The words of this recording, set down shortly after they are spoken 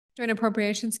Joint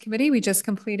Appropriations Committee, we just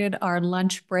completed our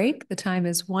lunch break. The time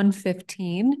is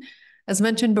 1:15. As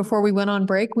mentioned before we went on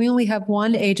break, we only have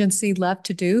one agency left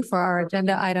to do for our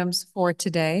agenda items for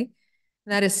today.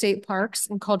 And that is State Parks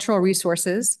and Cultural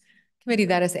Resources Committee.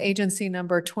 That is agency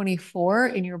number 24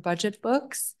 in your budget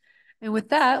books. And with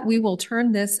that, we will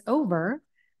turn this over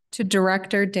to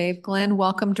Director Dave Glenn.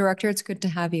 Welcome, Director. It's good to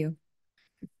have you.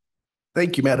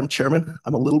 Thank you, Madam Chairman.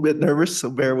 I'm a little bit nervous, so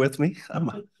bear with me. I'm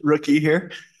a rookie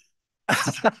here.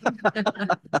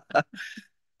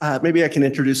 Maybe I can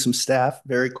introduce some staff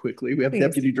very quickly. We have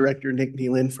Deputy Director Nick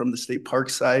Nealon from the State Park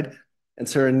side, and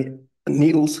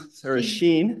Sarah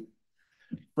Sheen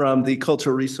from the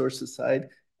Cultural Resources side,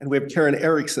 and we have Karen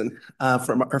Erickson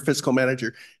from our fiscal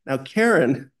manager. Now,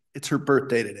 Karen, it's her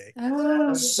birthday today.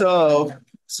 Oh. So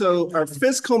our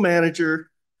fiscal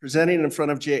manager presenting in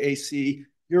front of JAC,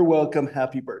 you're welcome.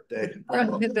 Happy birthday. Happy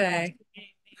birthday.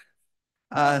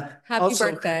 Happy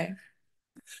birthday.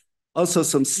 Also,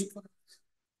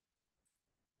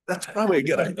 that's probably a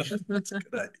good idea. That's a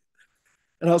good idea.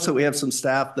 And also, we have some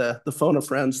staff, the phone of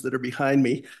friends that are behind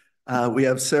me. We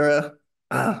have Sarah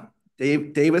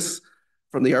Davis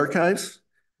from the archives.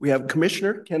 We have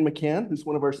Commissioner Ken McCann, who's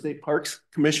one of our state parks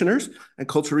commissioners and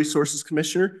cultural resources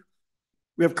commissioner.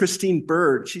 We have Christine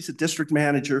Bird. She's a district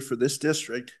manager for this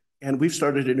district, and we've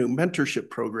started a new mentorship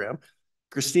program.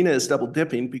 Christina is double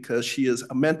dipping because she is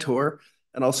a mentor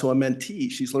and also a mentee.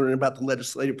 She's learning about the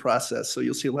legislative process, so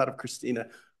you'll see a lot of Christina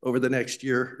over the next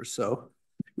year or so.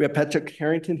 We have Patrick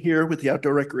Harrington here with the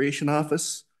Outdoor Recreation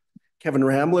Office, Kevin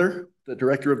Ramler, the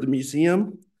director of the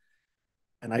museum,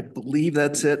 and I believe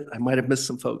that's it. I might have missed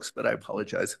some folks, but I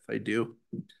apologize if I do.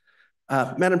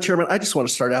 Madam Chairman, I just want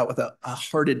to start out with a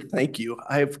hearted thank you.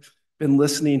 I've been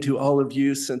listening to all of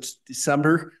you since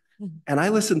December, and I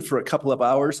listened for a couple of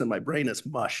hours and my brain is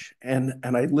mush. And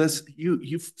I listen,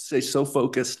 you stay so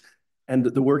focused and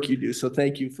the work you do. So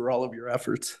thank you for all of your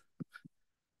efforts.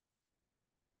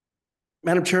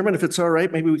 Madam Chairman, if it's all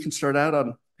right, maybe we can start out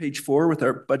on page 4 with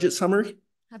our budget summary.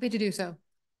 Happy to do so.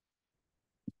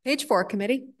 Page 4,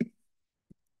 committee.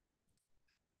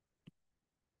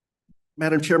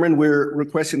 Madam Chairman, we're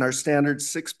requesting our standard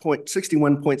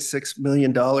 $61.6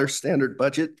 million standard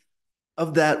budget.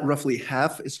 Of that, roughly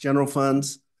half is general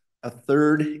funds, a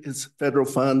third is federal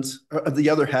funds, or of the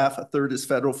other half, a third is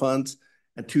federal funds,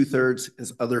 and 2/3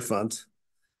 is other funds.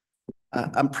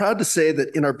 I'm proud to say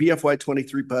that in our BFY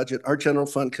 23 budget, our general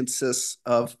fund consists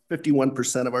of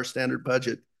 51% of our standard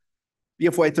budget.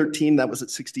 BFY 13, that was at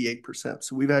 68%.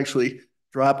 So we've actually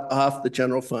dropped off the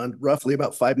general fund roughly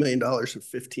about $5 million or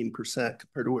 15%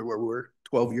 compared to where we were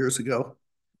 12 years ago.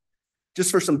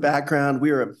 Just for some background,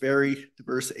 we are a very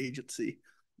diverse agency.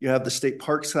 You have the state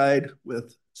park side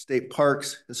with state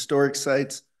parks, historic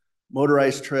sites,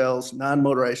 motorized trails,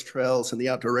 non-motorized trails, and the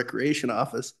outdoor recreation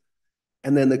office.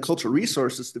 And then the cultural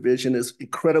resources division is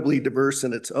incredibly diverse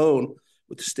in its own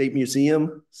with the state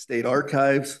museum, state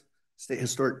archives, state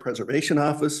historic preservation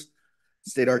office,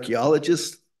 state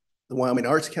archaeologists, the Wyoming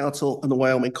Arts Council, and the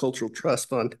Wyoming Cultural Trust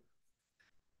Fund.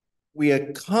 We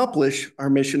accomplish our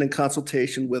mission in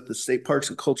consultation with the State Parks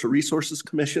and Cultural Resources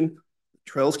Commission, the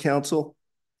Trails Council,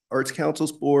 Arts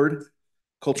Council's Board,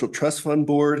 Cultural Trust Fund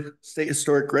Board, State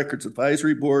Historic Records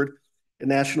Advisory Board, and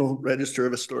National Register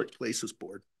of Historic Places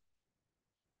Board.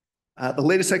 The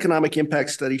latest economic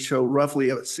impact studies show roughly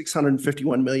a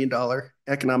 $651 million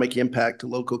economic impact to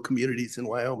local communities in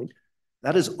Wyoming.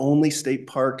 That is only state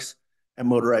parks and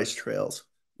motorized trails.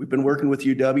 We've been working with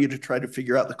UW to try to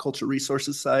figure out the cultural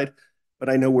resources side, but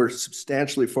I know we're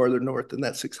substantially farther north than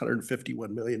that $651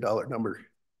 million number.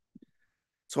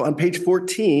 So on page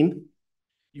 14,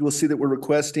 you will see that we're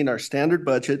requesting our standard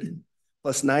budget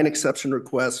plus 9 exception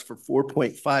requests for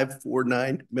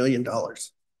 $4.549 million.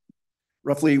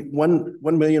 Roughly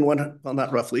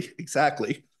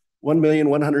exactly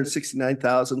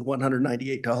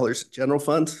 $1,169,198 general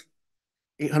funds,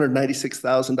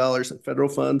 $896,000 in federal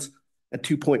funds, and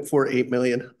 $2.48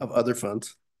 million of other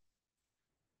funds.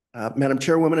 Madam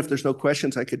Chairwoman, if there's no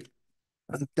questions, I could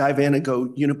dive in and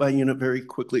go unit by unit very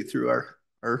quickly through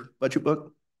our budget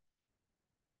book.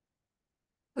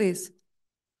 Please.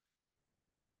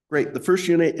 Great. The first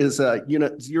unit is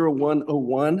unit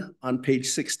 0101 on page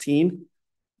 16.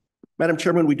 Madam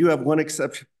Chairman, we do have one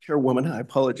exception. Chairwoman, I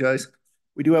apologize.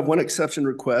 We do have one exception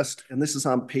request, and this is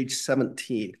on page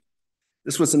 17.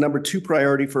 This was the number 2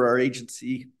 priority for our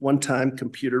agency, one-time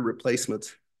computer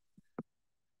replacements.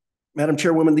 Madam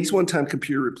Chairwoman, these one-time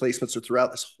computer replacements are throughout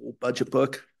this whole budget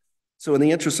book. So in the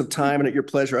interest of time and at your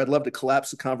pleasure, I'd love to collapse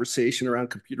the conversation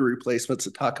around computer replacements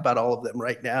and talk about all of them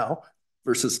right now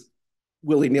versus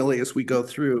willy-nilly as we go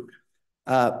through.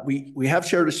 We have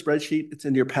shared a spreadsheet. It's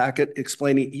in your packet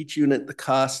explaining each unit, the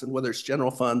cost, and whether it's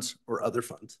general funds or other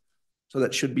funds. So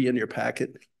that should be in your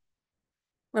packet.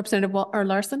 Representative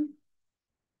Larson?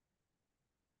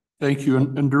 Thank you.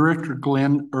 And Director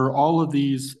Glenn, are all of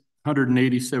these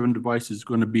 187 devices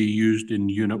going to be used in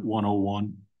Unit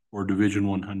 101 or Division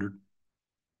 100?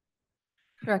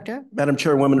 Director? Madam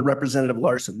Chairwoman, Representative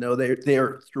Larson, no, they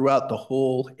are throughout the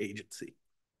whole agency.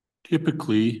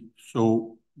 Typically,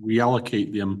 so we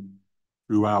allocate them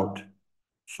throughout.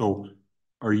 So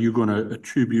are you going to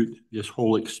attribute this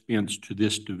whole expense to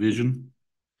this division?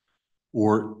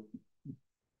 Or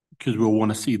because we'll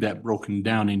want to see that broken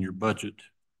down in your budget?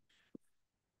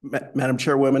 Madam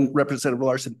Chairwoman, Representative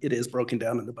Larson, it is broken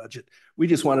down in the budget. We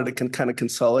just wanted to kind of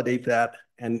consolidate that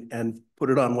and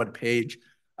put it on one page.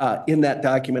 In that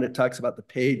document, it talks about the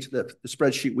page, the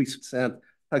spreadsheet we sent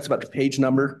talks about the page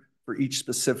number for each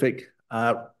specific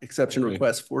exception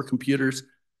request for computers,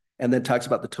 and then talks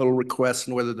about the total requests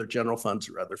and whether they're general funds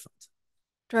or other funds.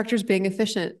 Director's being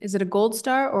efficient. Is it a gold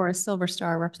star or a silver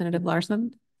star, Representative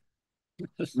Larson?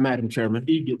 Madam Chairman.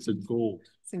 He gets a gold.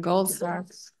 It's a gold star.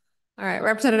 All right,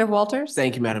 Representative Walters?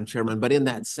 Thank you, Madam Chairman. But in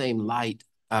that same light,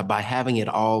 by having it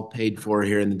all paid for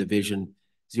here in the Division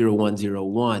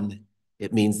 0101,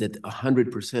 it means that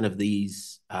 100% of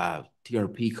these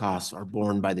TRP costs are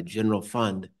borne by the general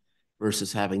fund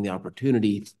versus having the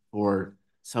opportunity for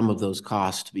some of those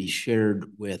costs to be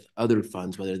shared with other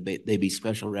funds, whether they be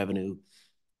special revenue,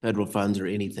 federal funds, or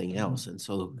anything else. And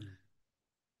so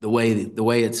the way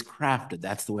it's crafted,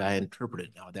 that's the way I interpret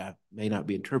it. Now, that may not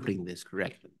be interpreting this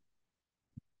correctly.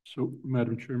 So,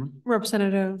 Madam Chairman?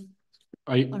 Representative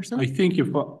Larson? I think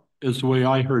as the way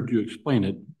I heard you explain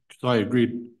it, because I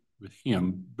agreed with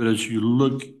him, but as you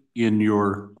look in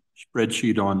your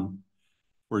spreadsheet on,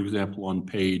 for example, on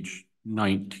page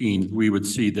 19, we would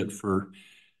see that for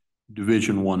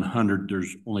Division 100,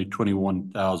 there's only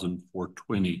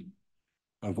 21,420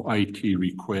 of IT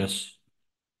requests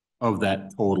of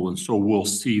that total. And so we'll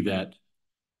see that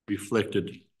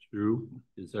reflected through.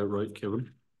 Is that right,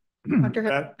 Kevin?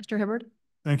 Mr. Hibbard?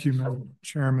 Thank you, Madam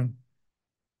Chairman.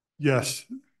 Yes,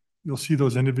 you'll see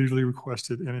those individually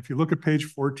requested. And if you look at page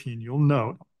 14, you'll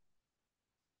note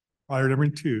prior to number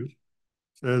 2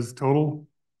 says total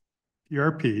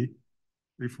TRP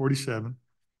 347,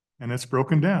 and it's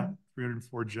broken down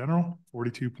 304 general,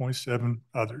 42.7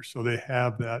 others. So they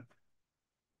have that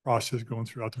process going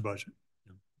throughout the budget.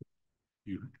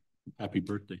 You happy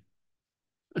birthday.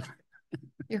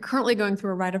 You're currently going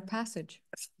through a rite of passage.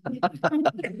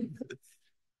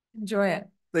 Enjoy it.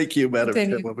 Thank you, Madam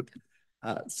Chairwoman.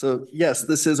 So yes,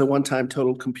 this is a one-time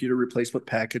total computer replacement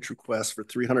package request for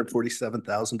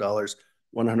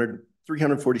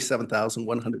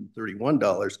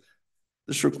 $347,131.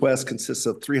 This request consists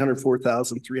of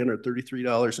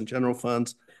 $304,333 in general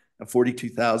funds and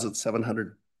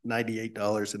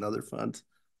 $42,798 in other funds.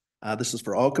 This is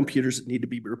for all computers that need to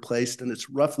be replaced, and it's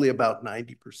roughly about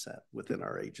 90% within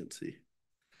our agency.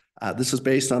 This is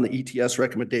based on the ETS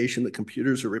recommendation that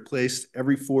computers are replaced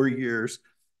every 4 years,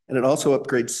 and it also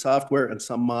upgrades software and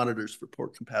some monitors for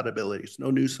port compatibility. It's no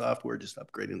new software, just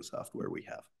upgrading the software we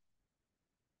have.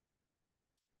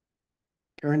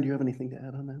 Karen, do you have anything to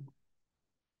add on that?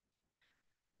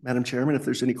 Madam Chairman, if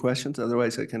there's any questions,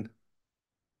 otherwise I can.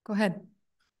 Go ahead.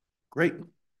 Great.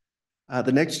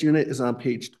 The next unit is on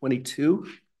page 22,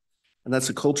 and that's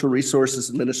the Cultural Resources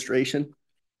Administration.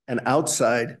 And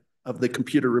outside of the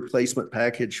computer replacement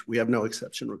package, we have no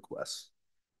exception requests.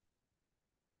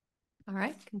 All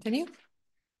right, continue.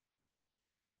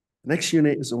 The next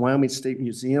unit is the Wyoming State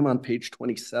Museum on page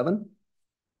 27.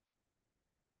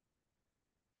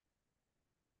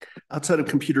 Outside of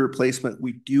computer replacement,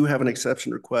 we do have an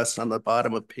exception request on the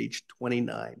bottom of page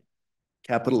 29,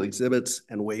 capital exhibits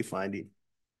and wayfinding.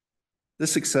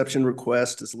 This exception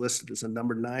request is listed as a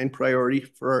number 9 priority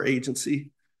for our agency.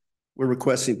 We're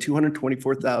requesting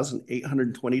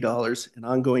 $224,820 in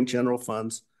ongoing general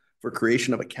funds for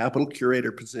creation of a capital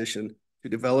curator position to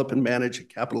develop and manage a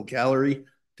capital gallery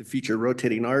to feature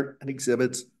rotating art and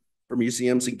exhibits for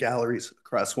museums and galleries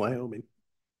across Wyoming.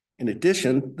 In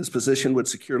addition, this position would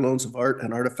secure loans of art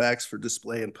and artifacts for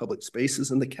display in public spaces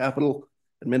in the Capitol,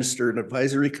 administer an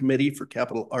advisory committee for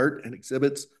capital art and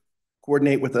exhibits,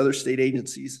 coordinate with other state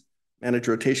agencies, manage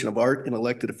rotation of art in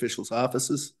elected officials'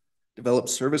 offices, develop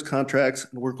service contracts,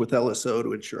 and work with LSO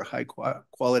to ensure a high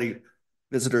quality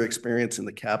visitor experience in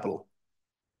the Capitol.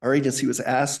 Our agency was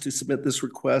asked to submit this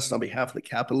request on behalf of the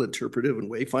Capitol Interpretive and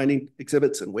Wayfinding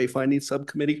Exhibits and Wayfinding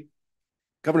Subcommittee.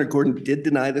 Governor Gordon did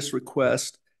deny this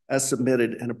request as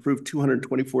submitted and approved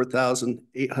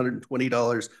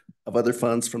 $224,820 of other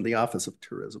funds from the Office of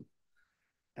Tourism.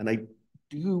 And I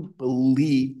do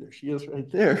believe, there she is right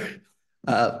there,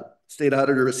 State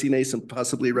Auditor Racines and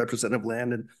possibly Representative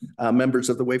Land and members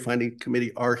of the Wayfinding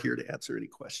Committee are here to answer any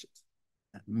questions.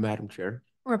 Madam Chair.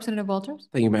 Representative Walters?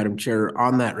 Thank you, Madam Chair.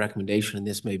 On that recommendation, and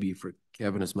this may be for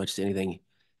Kevin as much as anything,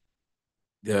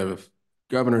 the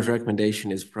governor's recommendation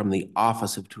is from the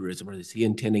Office of Tourism, or is he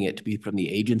intending it to be from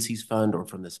the agency's fund or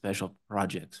from the Special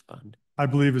Projects Fund? I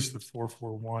believe it's the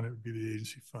 441. It would be the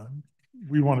agency fund.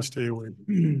 We want to stay away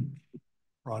from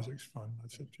projects fund.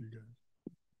 That's up to you guys.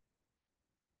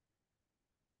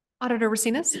 Auditor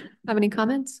Racines, have any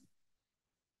comments?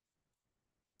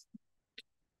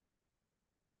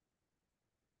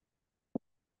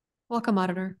 Welcome,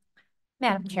 Auditor.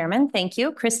 Madam Chairman, thank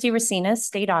you. Christy Racines,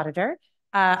 State Auditor.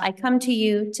 I come to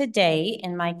you today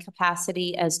in my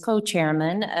capacity as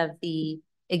co-chairman of the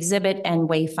Exhibit and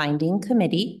Wayfinding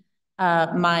Committee.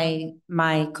 My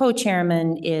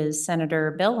co-chairman is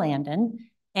Senator Bill Landon,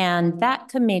 and that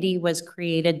committee was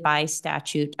created by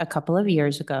statute a couple of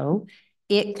years ago.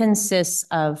 It consists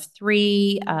of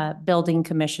 3 building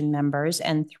commission members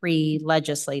and 3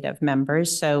 legislative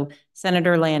members. So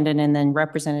Senator Landon and then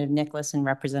Representative Nicholas and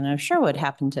Representative Sherwood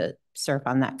happen to serve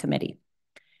on that committee.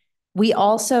 We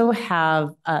also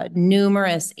have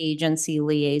numerous agency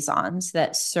liaisons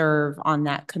that serve on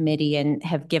that committee and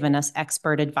have given us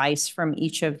expert advice from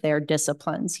each of their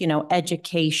disciplines. You know,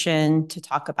 education to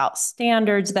talk about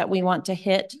standards that we want to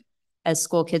hit as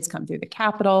school kids come through the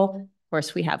Capitol. Of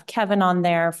course, we have Kevin on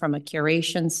there from a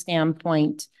curation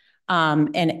standpoint.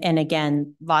 And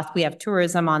again, we have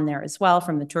tourism on there as well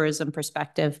from the tourism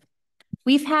perspective.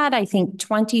 We've had, I think,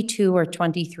 22 or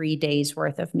 23 days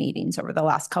worth of meetings over the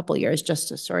last couple of years, just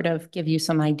to sort of give you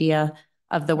some idea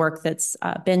of the work that's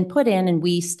been put in. And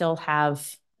we still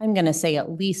have, I'm going to say,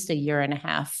 at least a year and a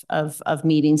half of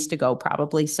meetings to go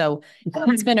probably. So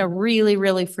it's been a really,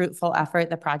 really fruitful effort.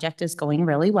 The project is going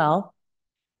really well.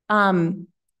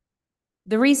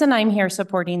 The reason I'm here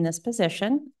supporting this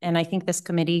position, and I think this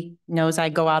committee knows I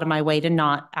go out of my way to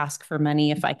not ask for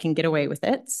money if I can get away with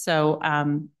it. So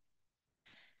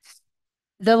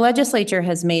the legislature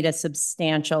has made a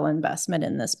substantial investment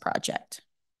in this project.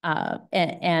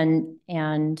 And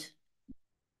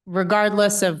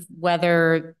regardless of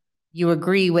whether you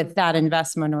agree with that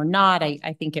investment or not,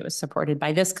 I think it was supported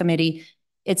by this committee.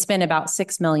 It's been about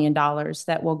 $6 million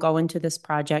that will go into this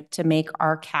project to make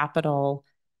our Capitol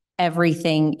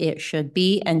everything it should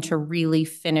be and to really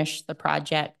finish the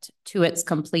project to its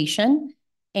completion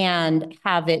and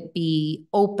have it be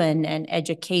open and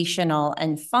educational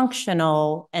and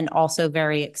functional and also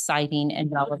very exciting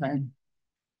and relevant.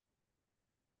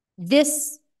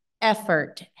 This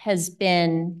effort has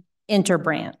been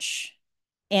interbranch.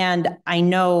 And I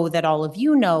know that all of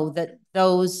you know that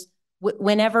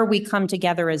whenever we come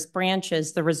together as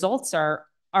branches, the results are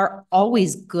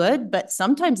always good, but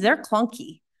sometimes they're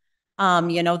clunky.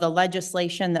 You know, the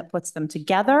legislation that puts them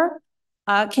together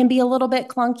can be a little bit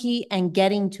clunky, and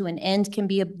getting to an end can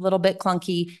be a little bit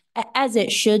clunky, as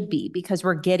it should be, because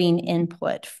we're getting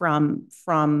input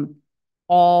from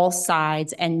all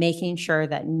sides and making sure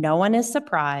that no one is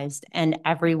surprised and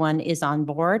everyone is on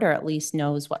board or at least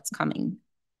knows what's coming.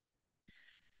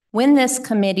 When this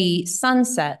committee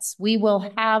sunsets, we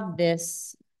will have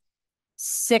this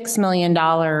 $6 million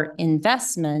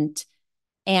investment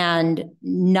and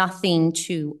nothing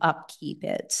to upkeep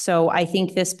it. So I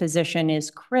think this position is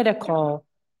critical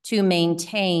to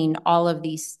maintain all of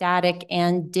these static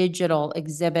and digital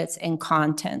exhibits and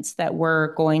contents that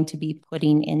we're going to be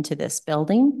putting into this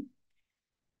building.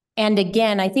 And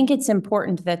again, I think it's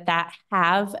important that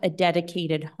have a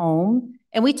dedicated home.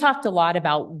 And we talked a lot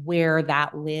about where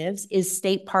that lives. Is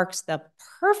State Parks the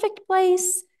perfect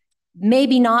place?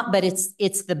 Maybe not, but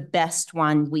it's the best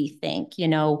one, we think. You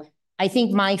know, I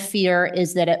think my fear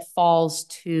is that it falls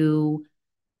to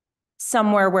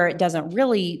somewhere where it doesn't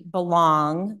really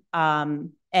belong,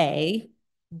 A,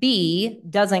 B,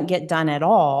 doesn't get done at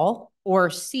all, or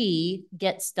C,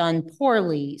 gets done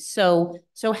poorly. So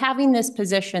having this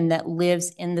position that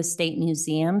lives in the State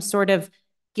Museum sort of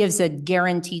gives a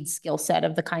guaranteed skill set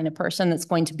of the kind of person that's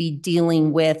going to be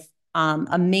dealing with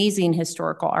amazing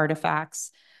historical artifacts.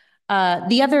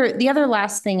 The other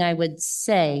last thing I would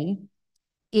say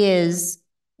is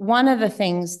one of the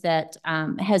things that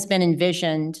has been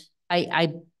envisioned,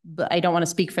 I don't want to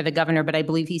speak for the governor, but I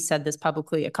believe he said this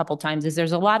publicly a couple times, is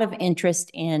there's a lot of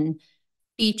interest in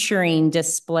featuring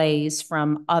displays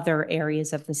from other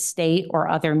areas of the state or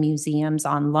other museums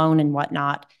on loan and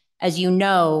whatnot. As you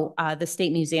know, the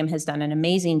State Museum has done an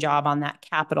amazing job on that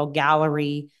Capitol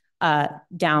Gallery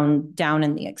down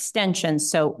in the extension.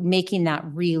 So making that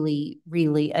really,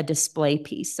 really a display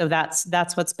piece. So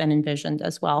that's what's been envisioned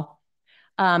as well.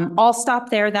 I'll stop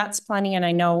there. That's plenty. And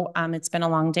I know it's been a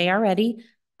long day already.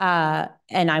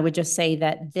 And I would just say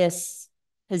that this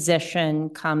position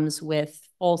comes with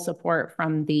full support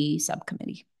from the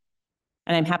subcommittee.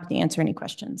 And I'm happy to answer any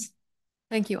questions.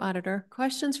 Thank you, Auditor.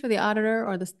 Questions for the auditor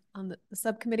or on the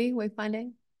subcommittee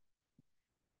wayfinding?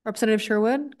 Representative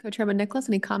Sherwood, Co-Chairman Nicholas,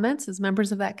 any comments as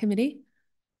members of that committee?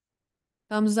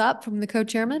 Thumbs up from the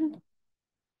co-chairman.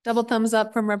 Double thumbs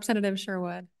up from Representative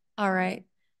Sherwood. All right.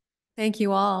 Thank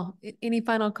you all. Any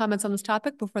final comments on this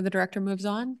topic before the director moves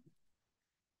on?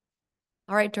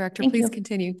 All right, Director, please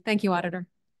continue. Thank you, Auditor.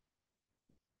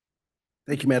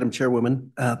 Thank you, Madam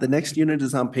Chairwoman. The next unit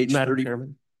is on page Madam 30.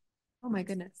 Chairman, Oh my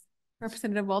goodness.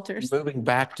 Representative Walters. moving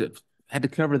back to, had to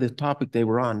cover the topic they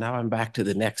were on. Now I'm back to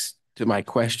the next, to my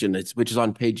question, which is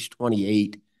on page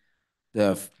 28.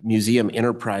 The Museum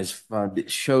Enterprise Fund, it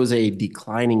shows a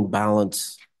declining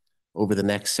balance over the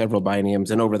next several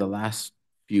bienniums and over the last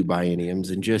few bienniums,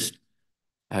 and just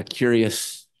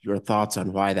curious your thoughts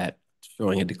on why that's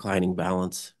showing a declining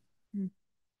balance. So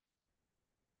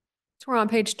we're on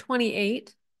page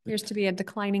 28. Appears to be a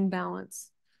declining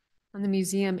balance on the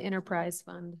Museum Enterprise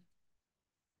Fund.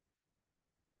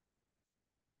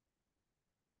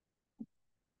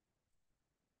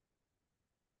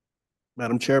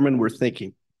 Madam Chairman, we're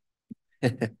thinking. Go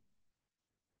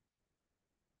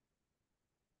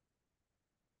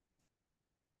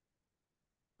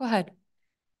ahead.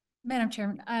 Madam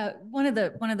Chairman, one of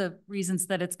the reasons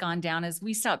that it's gone down is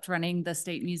we stopped running the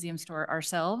State Museum Store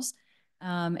ourselves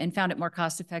and found it more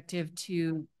cost effective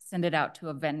to send it out to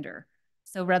a vendor.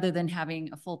 So rather than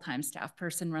having a full-time staff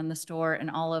person run the store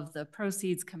and all of the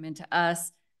proceeds come into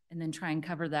us and then try and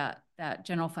cover that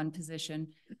general fund position,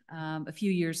 a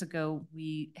few years ago,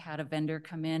 we had a vendor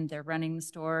come in, they're running the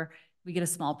store. We get a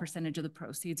small percentage of the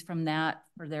proceeds from that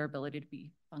for their ability to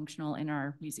be functional in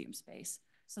our museum space.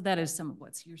 So that is some of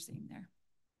what you're seeing there.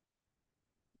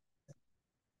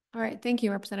 All right, thank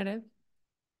you, Representative.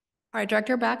 All right,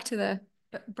 Director, back to the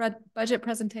budget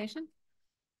presentation.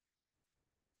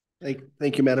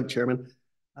 Thank you, Madam Chairman.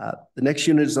 The next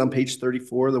unit is on page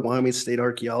 34, the Wyoming State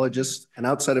Archaeologist, and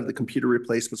outside of the computer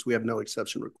replacements, we have no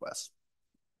exception requests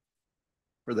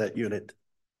for that unit.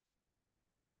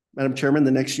 Madam Chairman,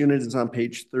 the next unit is on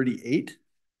page 38,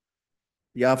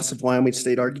 the Office of Wyoming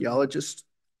State Archaeologist.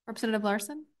 Representative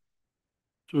Larson.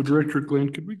 So Director Glenn,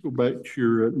 could we go back to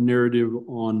your narrative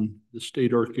on the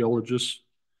state archaeologists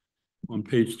on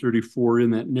page 34?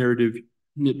 In that narrative,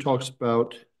 it talks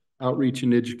about outreach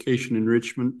and education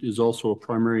enrichment is also a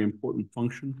primary important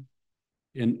function.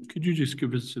 And could you just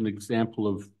give us an example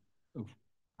of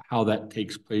how that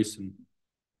takes place and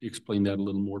explain that a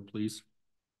little more, please?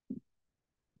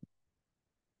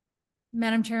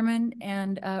 Madam Chairman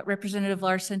and Representative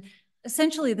Larson,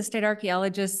 essentially the state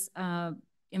archaeologists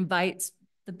invites,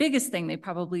 the biggest thing they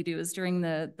probably do is during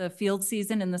the field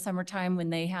season in the summertime when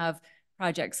they have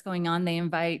projects going on, they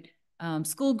invite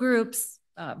school groups,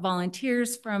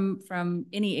 volunteers from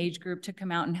any age group to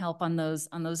come out and help on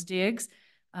those digs.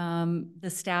 The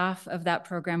staff of that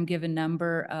program give a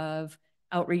number of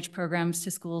outreach programs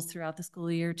to schools throughout the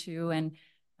school year too. And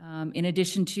in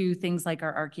addition to things like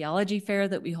our archaeology fair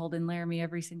that we hold in Laramie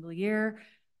every single year,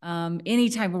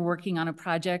 anytime we're working on a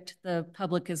project, the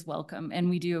public is welcome. And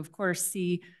we do, of course,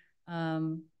 see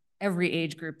every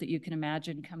age group that you can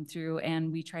imagine come through,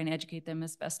 and we try and educate them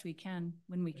as best we can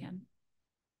when we can.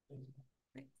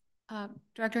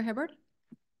 Director Hibbard?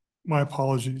 My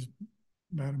apologies,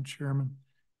 Madam Chairman.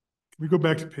 Can we go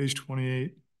back to page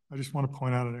 28? I just want to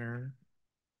point out an error.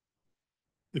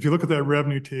 If you look at that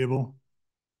revenue table,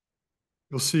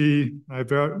 you'll see I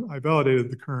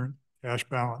validated the current cash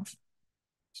balance.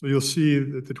 So you'll see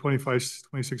that the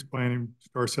 25-26 planning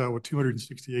starts out with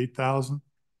 268,000.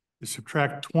 You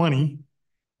subtract 20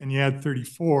 and you add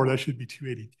 34, that should be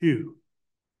 282.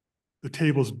 The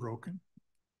table's broken.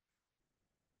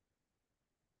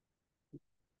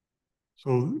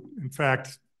 So in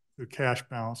fact, the cash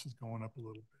balance is going up a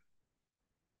little bit.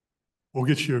 We'll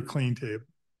get you a clean table.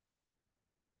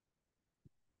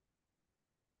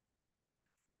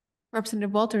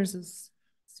 Representative Walters is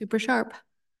super sharp.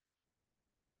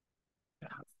 Yeah,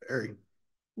 very.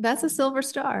 That's a silver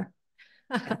star.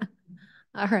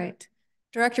 All right.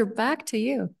 Director, back to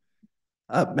you.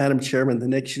 Madam Chairman, the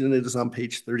next unit is on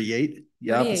page 38,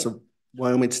 the Office of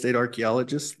Wyoming State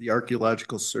Archaeologist, the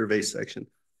Archaeological Survey section.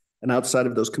 And outside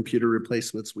of those computer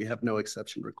replacements, we have no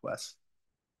exception requests.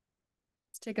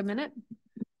 Let's take a minute.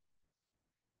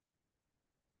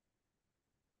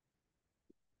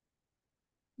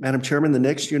 Madam Chairman, the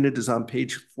next unit is on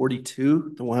page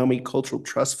 42, the Wyoming Cultural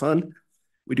Trust Fund.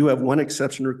 We do have one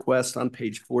exception request on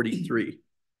page 43,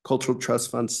 Cultural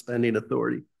Trust Fund Spending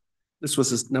Authority. This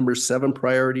was a number 7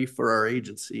 priority for our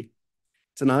agency.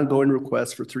 It's an ongoing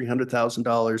request for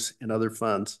 $300,000 in other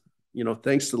funds. You know,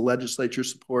 thanks to the legislature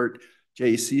support,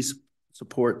 JEC's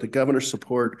support, the governor's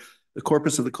support, the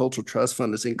corpus of the Cultural Trust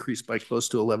Fund has increased by close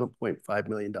to $11.5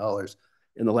 million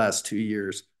in the last 2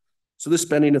 years. So this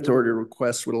spending authority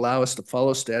request would allow us to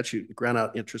follow statute and grant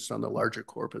out interest on the larger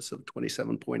corpus of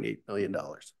 $27.8 million.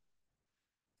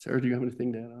 Sarah, do you have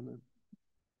anything to add on that?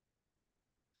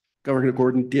 Governor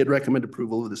Gordon did recommend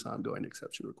approval of this ongoing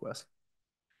exception request.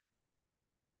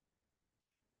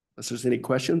 Unless there's any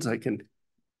questions, I can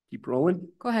keep rolling.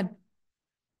 Go ahead.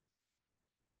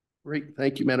 Great,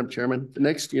 thank you, Madam Chairman. The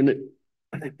next unit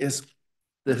is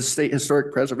the State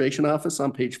Historic Preservation Office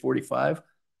on page 45.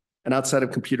 And outside of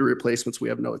computer replacements, we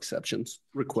have no exceptions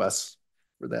requests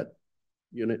for that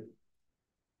unit.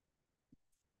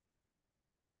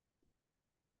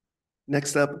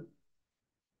 Next up.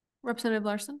 Representative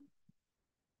Larson.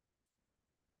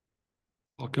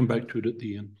 I'll come back to it at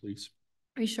the end, please.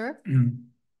 Are you sure?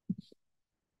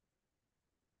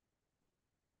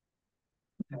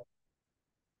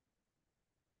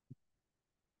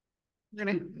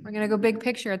 We're gonna go big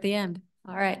picture at the end.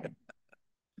 All right.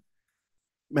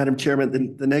 Madam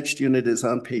Chairman, the next unit is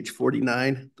on page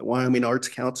 49, the Wyoming Arts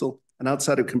Council. And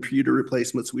outside of computer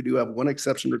replacements, we do have one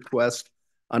exception request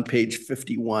on page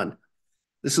 51.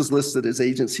 This is listed as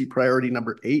agency priority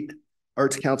number 8,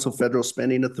 Arts Council Federal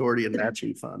Spending Authority and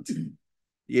Matching Funds.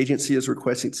 The agency is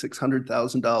requesting $600,000,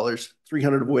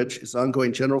 $300,000 of which is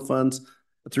ongoing general funds,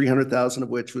 $300,000 of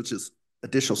which is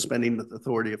additional spending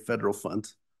authority of federal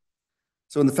funds.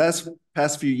 So in the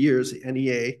past few years, the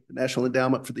NEA, the National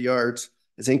Endowment for the Arts,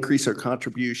 has increased our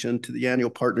contribution to the annual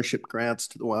partnership grants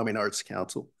to the Wyoming Arts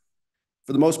Council.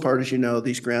 For the most part, as you know,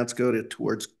 these grants go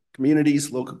towards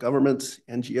communities, local governments,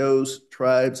 NGOs,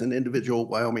 tribes, and individual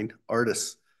Wyoming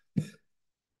artists.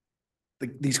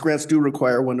 These grants do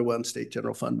require a 1-to-1 state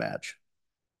general fund match.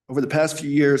 Over the past few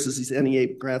years, as these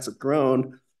NEA grants have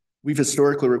grown, we've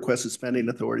historically requested spending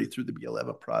authority through the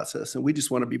B11 process, and we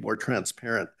just want to be more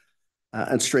transparent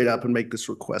and straight up and make this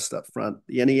request up front.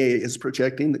 The NEA is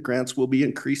projecting that grants will be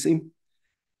increasing.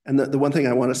 And the one thing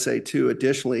I want to say too,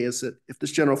 additionally, is that if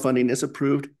this general funding is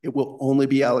approved, it will only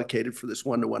be allocated for this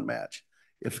 1-to-1 match.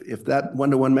 If that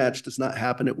 1-to-1 match does not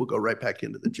happen, it will go right back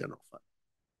into the general fund.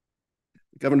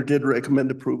 The governor did recommend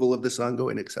approval of this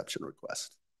ongoing exception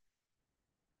request.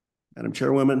 Madam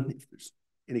Chairwoman, if there's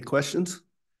any questions?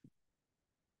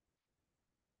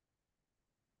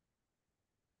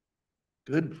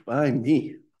 Good by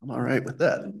me. I'm all right with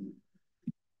that.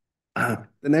 The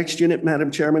next unit,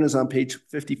 Madam Chairman, is on page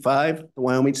 55, the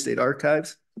Wyoming State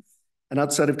Archives. And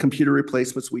outside of computer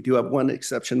replacements, we do have one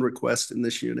exception request in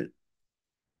this unit.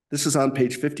 This is on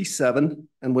page 57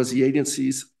 and was the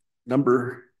agency's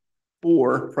number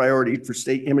 4 priority for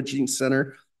State Imaging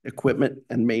Center equipment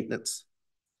and maintenance.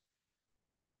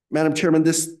 Madam Chairman,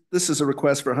 this is a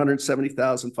request for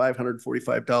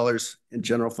 $170,545 in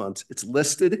general funds. It's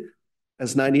listed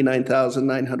as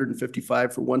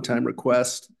 $99,955 for one-time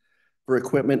request for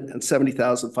equipment and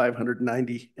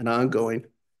 $70,590 in ongoing.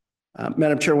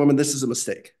 Madam Chairwoman, this is a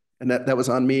mistake, and that was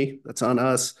on me. That's on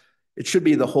us. It should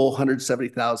be the whole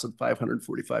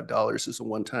 $170,545 as a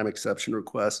one-time exception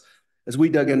request. As we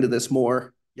dug into this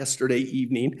more yesterday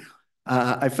evening,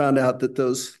 I found out that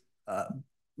those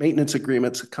maintenance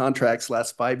agreements, contracts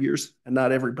last 5 years and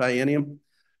not every biennium.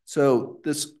 So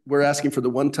we're asking for the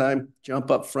one-time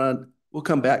jump up front. We'll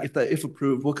come back, if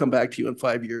approved, we'll come back to you in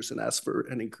 5 years and ask for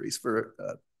an increase for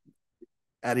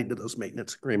adding to those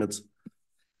maintenance agreements.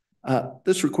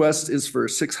 This request is for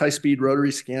 6 high-speed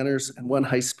rotary scanners and 1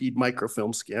 high-speed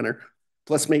microfilm scanner,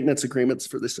 plus maintenance agreements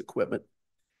for this equipment.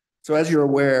 So as you're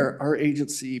aware, our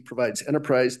agency provides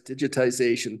enterprise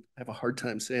digitization, I have a hard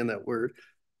time saying that word,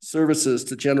 services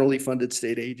to generally funded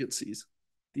state agencies.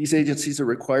 These agencies are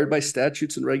required by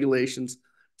statutes and regulations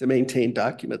to maintain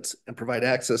documents and provide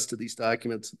access to these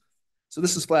documents. So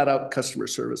this is flat out customer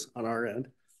service on our end.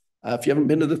 If you haven't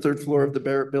been to the 3rd floor of the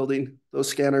Barrett building, those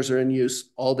scanners are in use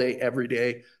all day, every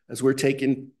day, as we're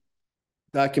taking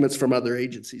documents from other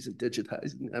agencies and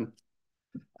digitizing them.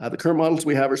 The current models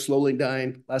we have are slowly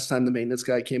dying. Last time the maintenance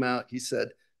guy came out, he said,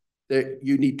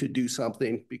 you need to do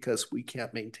something because we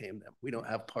can't maintain them. We don't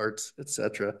have parts,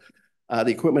 etc. The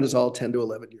equipment is all 10 to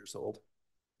 11 years old.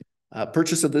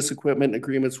 Purchase of this equipment and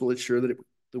agreements will ensure that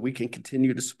we can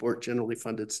continue to support generally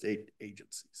funded state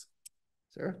agencies.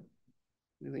 Sarah,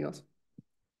 anything else?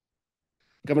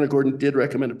 Governor Gordon did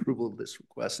recommend approval of this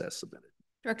request as submitted.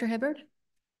 Director Hibbert?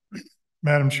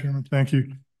 Madam Chairman, thank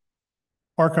you.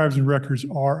 Archives and records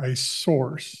are a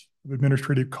source of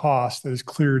administrative cost that is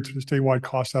cleared to the statewide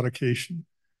cost allocation.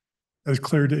 That is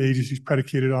cleared to agencies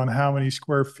predicated on how many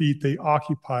square feet they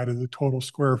occupied of the total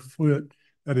square foot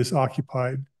that is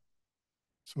occupied.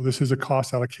 So this is a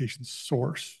cost allocation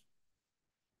source,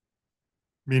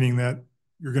 meaning that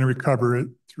you're going to recover it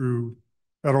through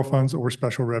federal funds or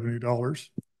special revenue dollars.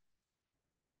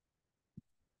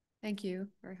 Thank you.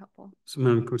 Very helpful. So,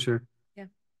 Madam Co-Chair. Yeah.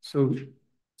 So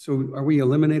are we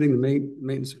eliminating the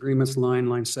maintenance agreements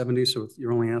line 70? So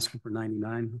you're only asking for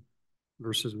 99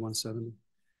 versus 170?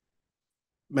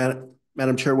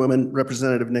 Madam Chairwoman,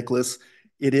 Representative Nicholas,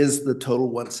 it is the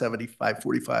total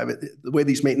 175.45. The way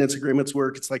these maintenance agreements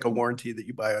work, it's like a warranty that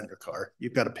you buy on your car.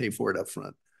 You've got to pay for it up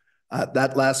front.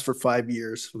 That lasts for 5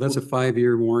 years. So that's a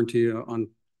 5-year warranty on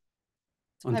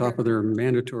top of their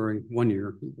mandatory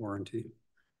 1-year warranty.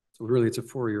 So really, it's a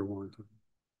 4-year warranty.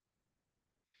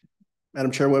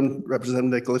 Madam Chairwoman,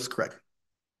 Representative Nicholas, correct.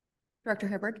 Director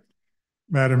Hibbert?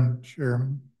 Madam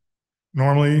Chairman,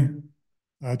 normally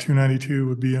 292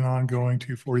 would be an ongoing,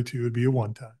 242 would be a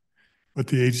one-time. But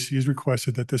the agency has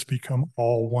requested that this become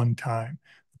all one time,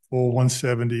 full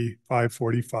 170,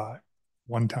 545,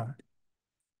 one time.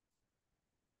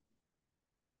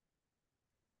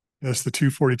 Yes, the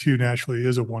 242 naturally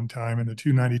is a one time, and the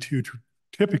 292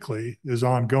 typically is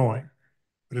ongoing.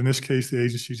 But in this case, the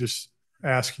agency is just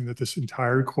asking that this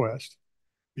entire request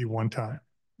be one time.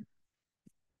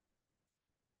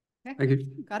 Okay. Thank you.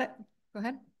 Got it. Go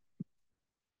ahead.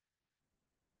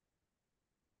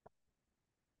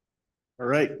 All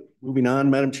right, moving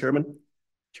on, Madam Chairwoman.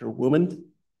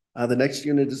 The next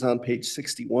unit is on page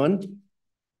 61,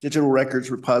 Digital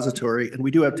Records Repository, and we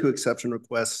do have 2 exception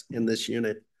requests in this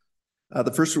unit.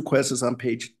 The first request is on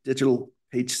page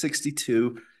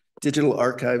 62, Digital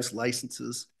Archives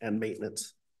Licenses and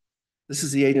Maintenance. This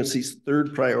is the agency's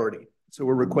 3rd priority. So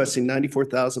we're requesting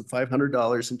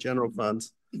 $94,500 in general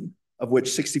funds, of which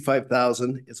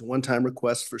 $65,000 is a one-time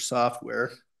request for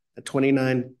software, and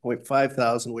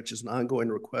 $29,500, which is an ongoing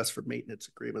request for maintenance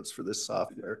agreements for this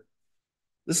software.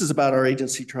 This is about our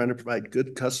agency trying to provide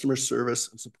good customer service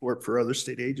and support for other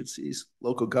state agencies,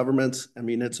 local governments, and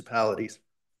municipalities.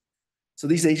 So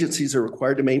these agencies are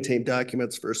required to maintain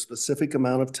documents for a specific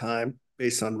amount of time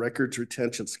based on records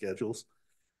retention schedules.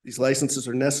 These licenses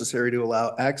are necessary to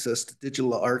allow access to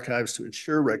digital archives to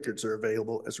ensure records are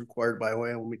available as required by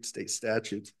Wyoming state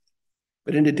statutes.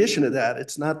 But in addition to that,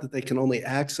 it's not that they can only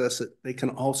access it, they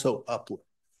can also upload.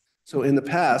 So in the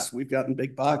past, we've gotten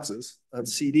big boxes of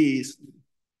CDs,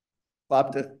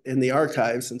 plopped it in the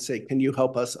archives and say, can you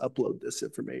help us upload this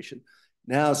information?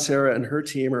 Now, Sarah and her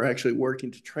team are actually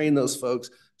working to train those folks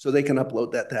so they can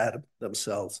upload that data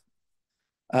themselves.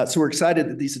 So we're excited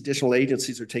that these additional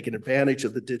agencies are taking advantage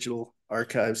of the digital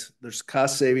archives. There's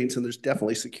cost savings and there's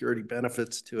definitely security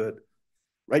benefits to it.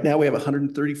 Right now, we have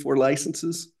 134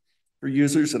 licenses for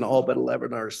users and all but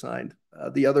 11 are assigned.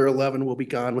 The other 11 will be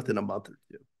gone within a month or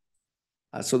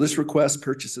 2. So this request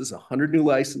purchases 100 new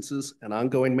licenses and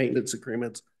ongoing maintenance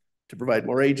agreements to provide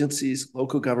more agencies,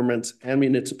 local governments, and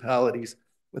municipalities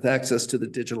with access to the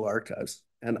digital archives.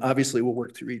 And obviously, we'll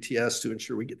work through ETS to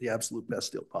ensure we get the absolute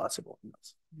best deal possible.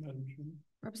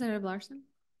 Representative Larson?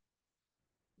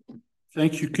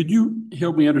 Thank you. Could you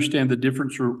help me understand the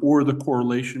difference or the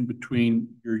correlation between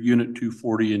your unit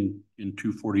 240 and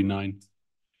 249?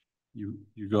 You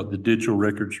got the digital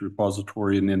records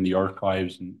repository and then the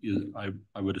archives, and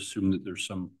I would assume that there's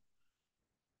some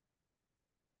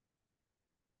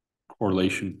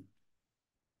correlation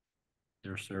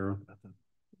there, Sarah.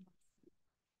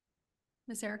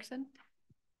 Ms. Erickson?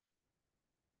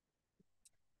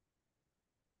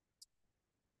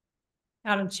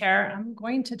 Madam Chair, I'm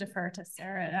going to defer to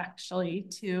Sarah actually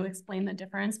to explain the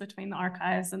difference between the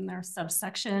archives and their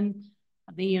subsection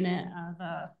of the unit of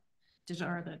the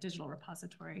digital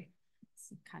repository.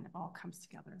 So it kind of all comes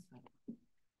together.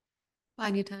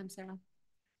 Buying you time, Sarah.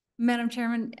 Madam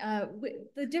Chairman,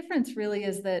 the difference really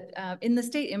is that in the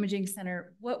State Imaging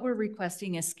Center, what we're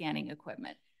requesting is scanning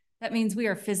equipment. That means we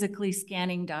are physically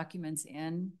scanning documents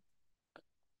in.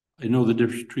 I know the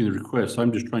difference between the requests.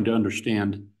 I'm just trying to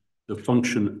understand the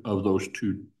function of those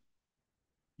 2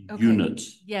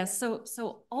 units. Yes,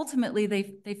 so ultimately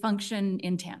they function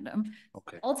in tandem.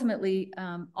 Okay. Ultimately,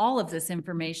 all of this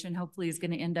information hopefully is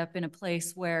going to end up in a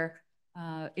place where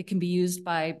it can be used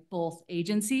by both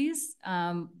agencies,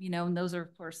 and those are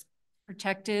of course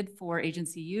protected for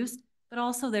agency use, but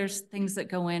also there's things that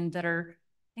go in that are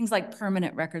things like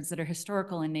permanent records that are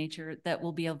historical in nature that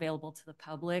will be available to the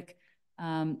public.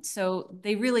 So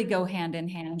they really go hand in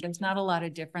hand. There's not a lot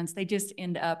of difference. They just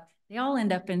they all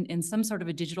end up in some sort of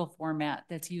a digital format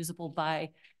that's usable by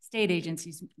state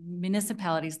agencies,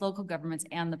 municipalities, local governments,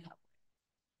 and the public.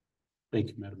 Thank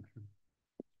you, Madam Chair.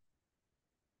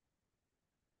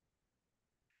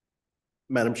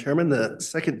 Madam Chairman, the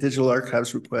second digital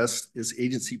archives request is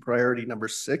agency priority number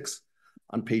 6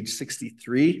 on page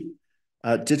 63.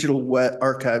 Digital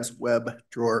archives web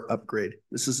drawer upgrade.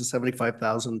 This is a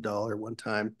 $75,000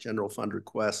 one-time general fund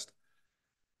request.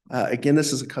 Again,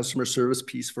 this is a customer service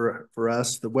piece for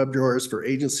us. The web drawer is for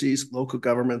agencies, local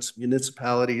governments,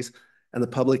 municipalities, and the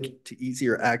public to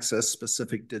easier access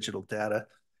specific digital data.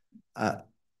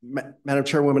 Madam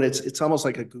Chairwoman, it's almost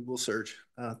like a Google search.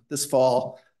 This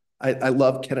fall, I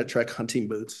love Kenetrek hunting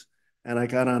boots, and I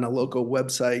got on a local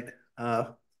website.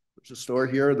 There's a store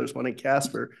here, there's one in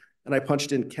Casper, and I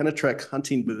punched in Kenetrek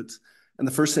hunting boots, and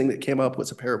the first thing that came up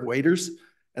was a pair of waders,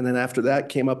 and then after that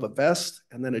came up a vest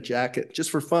and then a jacket.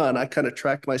 Just for fun, I kind of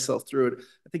tracked myself through it.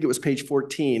 I think it was page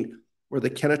 14 where the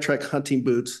Kenetrek hunting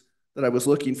boots that I was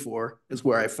looking for is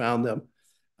where I found them.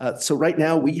 So right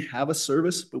now we have a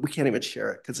service, but we can't even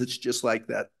share it because it's just like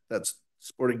that's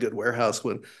Sporting Good Warehouse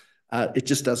when it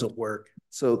just doesn't work.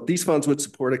 So these funds would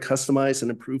support a customized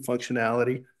and improved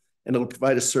functionality, and it'll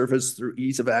provide a service through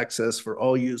ease of access for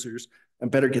all users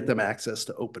and better get them access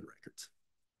to open records.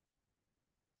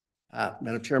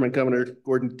 Madam Chairman, Governor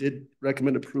Gordon did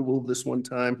recommend approval of this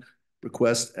one-time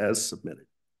request as submitted.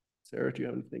 Sarah, do you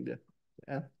have anything to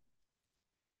add?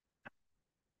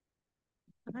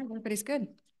 All right, everybody's good.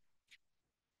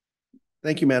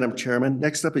 Thank you, Madam Chairman.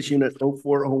 Next up is Unit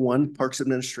 0401, Parks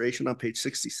Administration on page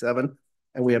 67,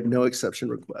 and we have no exception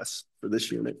requests for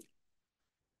this unit.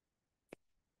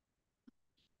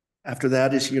 After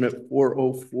that is Unit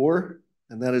 404,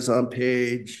 and that is on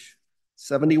page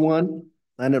 71,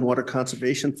 Land and Water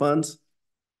Conservation Funds,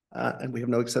 and we have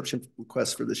no exception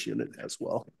requests for this unit as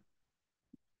well.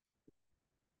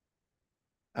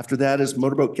 After that is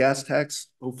Motorboat Gas Tax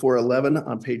 0411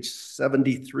 on page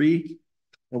 73,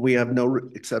 and we have no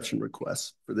exception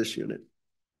requests for this unit.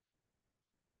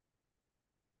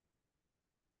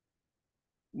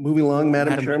 Moving along,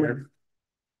 Madam Chairman.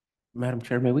 Madam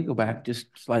Chair, may we go back just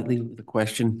slightly with the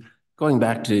question? Going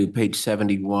back to page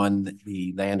 71,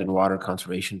 the Land and Water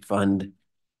Conservation Fund.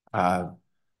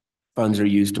 Funds are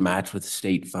used to match with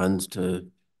state funds to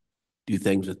do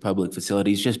things with public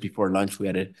facilities. Just before lunch, we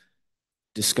had a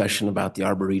discussion about the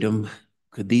Arboretum.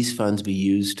 Could these funds be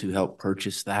used to help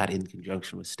purchase that in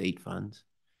conjunction with state funds?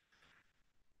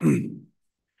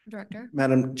 Director.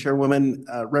 Madam Chairwoman,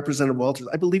 Representative Walters,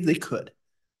 I believe they could.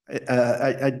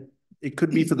 It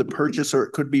could be for the purchase, or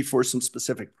it could be for some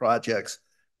specific projects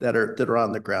that are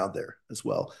on the ground there as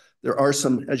well. There are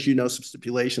some, as you know, some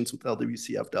stipulations with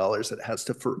LWCF dollars that it has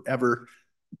to forever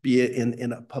be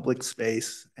in a public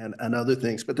space and other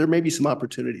things, but there may be some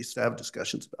opportunities to have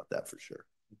discussions about that for sure.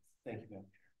 Thank you, Madam.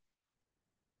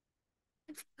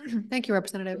 Thank you,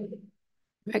 Representative.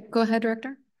 Right, go ahead,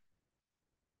 Director.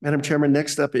 Madam Chairman,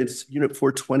 next up is Unit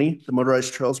 420, the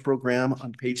Motorized Trails Program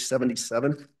on page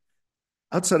 77.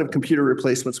 Outside of computer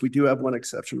replacements, we do have one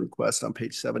exception request on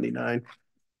page 79.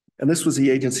 And this was the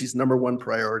agency's #1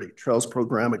 priority, Trails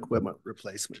Program equipment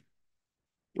replacement.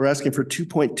 We're asking for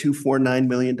 $2.249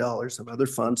 million of other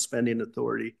fund spending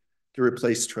authority to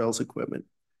replace trails equipment.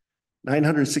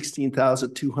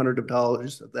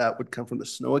 $916,200 of that would come from the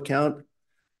snow account,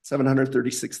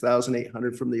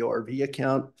 $736,800 from the ORV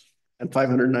account, and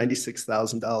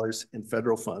 $596,000 in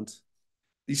federal funds.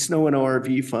 These snow and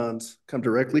ORV funds come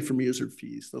directly from user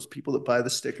fees, those people that buy the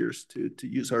stickers to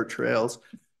use our trails,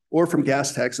 or from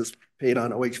gas taxes paid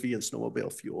on OHV and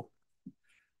snowmobile fuel.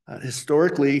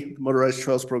 Historically, the Motorized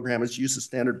Trails Program has used the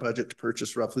standard budget to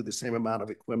purchase roughly the same amount of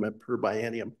equipment per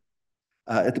biennium.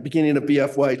 At the beginning of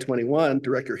BFY 21,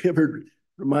 Director Hibbard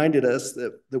reminded us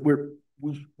that we're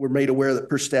made aware that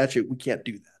per statute, we can't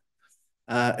do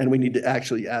that. And we need to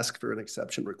actually ask for an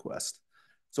exception request.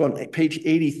 So on page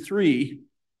 83,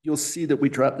 you'll see that we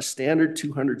dropped the standard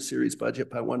 200 series budget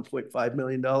by $1.5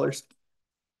 million.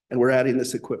 And we're adding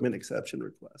this equipment exception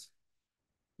request.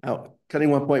 Now, cutting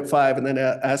 1.5 and then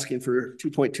asking for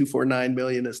 2.249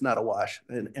 million is not a wash.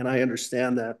 And I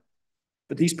understand that.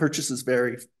 But these purchases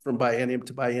vary from biennium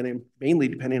to biennium, mainly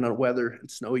depending on weather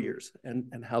and snow years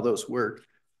and how those work.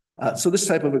 So this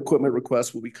type of equipment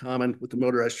request will be common with the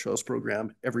Motorized Trails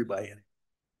Program every biennium.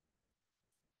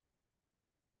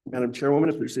 Madam Chairwoman,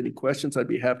 if there's any questions, I'd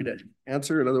be happy to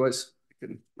answer. And otherwise, I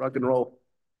can rock and roll.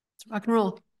 Let's rock and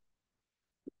roll.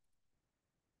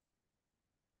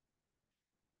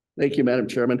 Thank you, Madam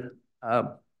Chairman.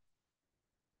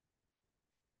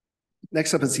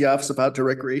 Next up is the Office of Outdoor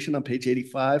Recreation on page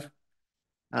 85.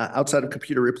 Outside of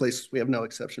computer replacements, we have no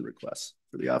exception requests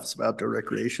for the Office of Outdoor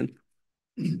Recreation.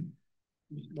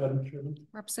 Madam Chairman.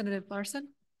 Representative Larson?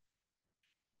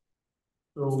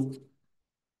 So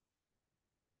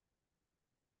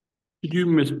could you,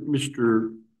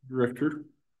 Mr. Director,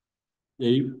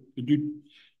 Dave, could you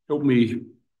help me?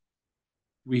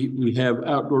 We have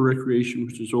outdoor recreation,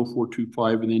 which is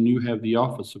 0425, and then you have the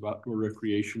Office of Outdoor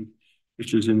Recreation,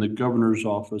 which is in the governor's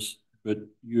office, but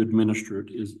you administer it.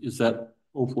 Is that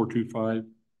 0425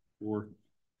 or?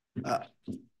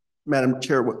 Madam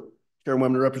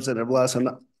Chairwoman, Representative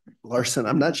Larson,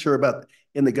 I'm not sure about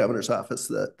in the governor's office.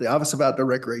 The Office of Outdoor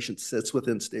Recreation sits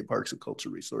within State Parks and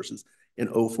Cultural Resources in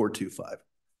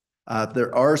 0425.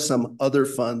 There are some other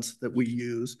funds that we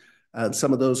use.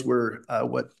 Some of those were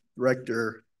what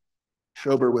Director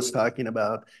Schober was talking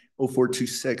about,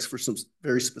 0426 for some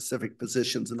very specific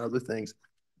positions and other things.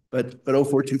 But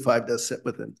 0425 does sit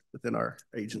within our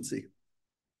agency.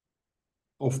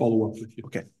 I'll follow up with you.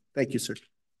 Okay, thank you, sir.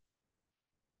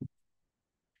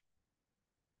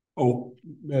 Oh,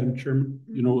 Madam Chairman,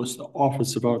 you know, it's the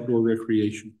Office of Outdoor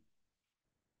Recreation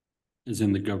is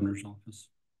in the governor's office.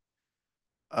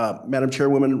 Madam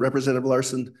Chairwoman, Representative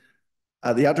Larson,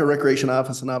 the Outdoor Recreation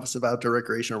Office and Office of Outdoor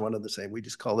Recreation are one and the same. We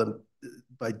just call them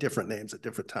by different names at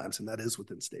different times, and that is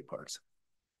within state parks.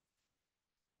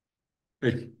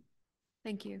 Okay.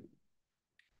 Thank you.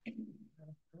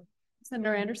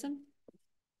 Senator Anderson?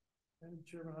 Madam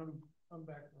Chairman, I'm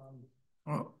back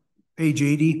on page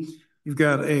 80. You've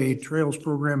got a trails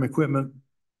program equipment.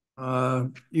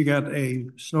 You got a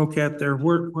snowcat there.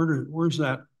 Where's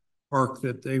that park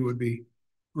that they would be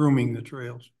grooming the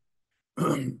trails?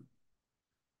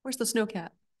 Where's the snowcat?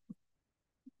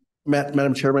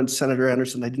 Madam Chairman, Senator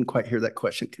Anderson, I didn't quite hear that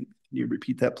question. Can you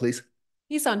repeat that, please?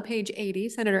 He's on page 80.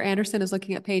 Senator Anderson is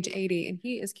looking at page 80, and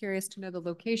he is curious to know the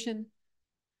location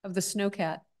of the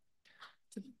snowcat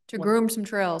to groom some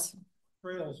trails.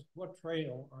 Trails, what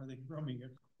trail are they grooming?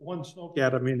 One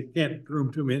snowcat, I mean, it can't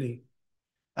groom too many.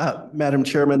 Madam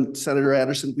Chairman, Senator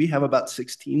Anderson, we have about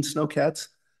 16 snowcats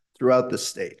throughout the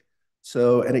state.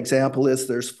 So an example is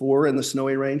there's 4 in the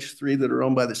snowy range, 3 that are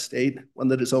owned by the state, 1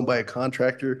 that is owned by a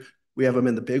contractor. We have them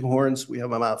in the Bighorns. We have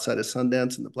them outside of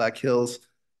Sundance in the Black Hills,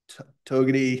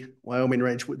 Togety, Wyoming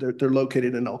range. They're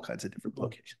located in all kinds of different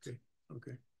locations.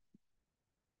 Okay.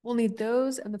 We'll need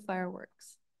those and the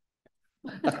fireworks.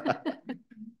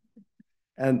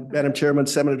 And Madam Chairman,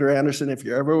 Senator Anderson, if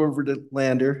you're ever over to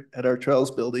Lander at our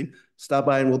trails building, stop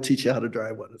by and we'll teach you how to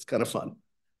drive one. It's kind of fun.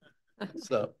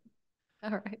 So. All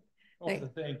right.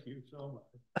 Thank you so much.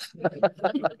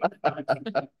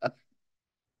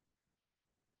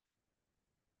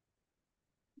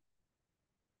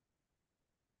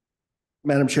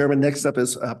 Madam Chairman, next up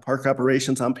is park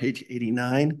operations on page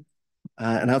 89.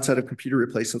 And outside of computer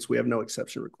replacements, we have no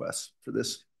exception requests for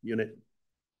this unit.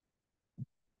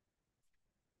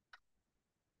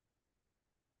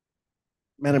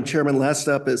 Madam Chairman, last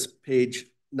up is page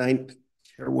 9,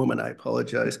 Chairwoman, I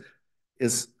apologize,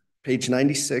 is page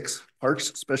 96, Parks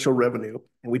Special Revenue.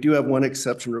 And we do have one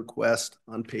exception request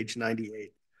on page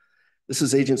 98. This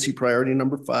is agency priority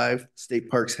number 5,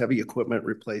 State Parks Heavy Equipment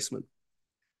Replacement.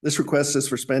 This request is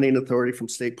for spending authority from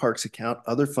State Parks account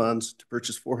other funds to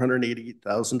purchase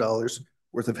 $488,000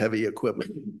 worth of heavy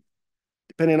equipment.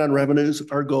 Depending on revenues,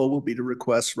 our goal will be to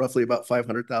request roughly about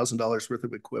 $500,000 worth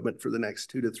of equipment for the next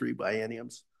 2 to 3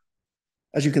 bienniums.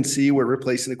 As you can see, we're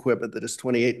replacing equipment that is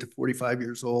 28 to 45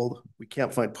 years old. We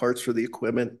can't find parts for the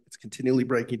equipment. It's continually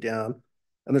breaking down.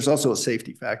 And there's also a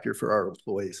safety factor for our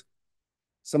employees.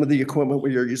 Some of the equipment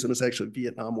we are using is actually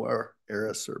Vietnam War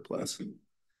era surplus.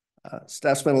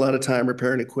 Staff spend a lot of time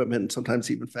repairing equipment and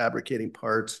sometimes even fabricating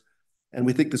parts. And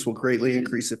we think this will greatly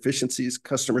increase efficiencies,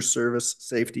 customer service,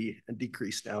 safety, and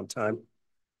decrease downtime.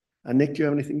 Nick, do you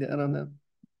have anything to add on that?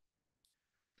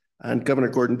 And Governor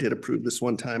Gordon did approve this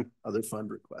one-time other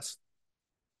fund request.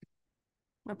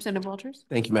 Representative Walters?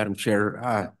 Thank you, Madam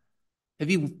Chair. Have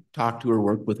you talked to or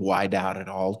worked with Wideout at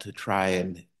all to try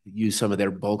and use some of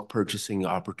their bulk purchasing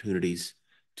opportunities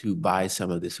to buy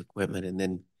some of this equipment? And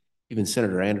then even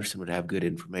Senator Anderson would have good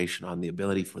information on the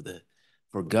ability for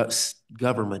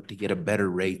government to get a better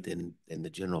rate than the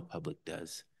general public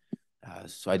does.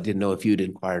 So I didn't know if you'd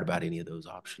inquired about any of those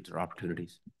options or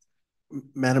opportunities.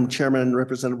 Madam Chairman,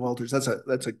 Representative Walters, that's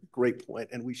a great point,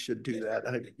 and we should do that.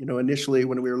 Initially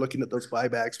when we were looking at those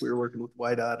buybacks, we were working with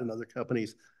Wideout and other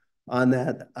companies on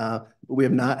that, but we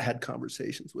have not had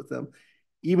conversations with them.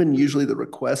 Even usually the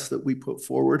requests that we put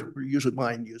forward, we're usually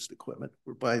buying used equipment.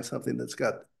 We're buying something that's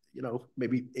got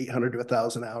maybe 800 to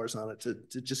 1,000 hours on it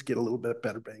to just get a little bit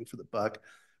better bang for the buck.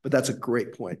 But that's a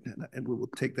great point, and we will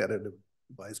take that into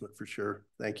advisement for sure.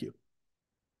 Thank you.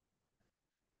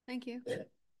 Thank you.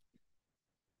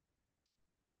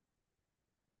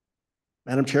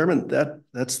 Madam Chairman,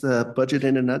 that's the budget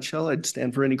in a nutshell. I'd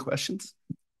stand for any questions.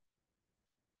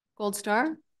 Gold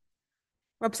Star,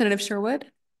 Representative Sherwood.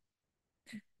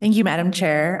 Thank you, Madam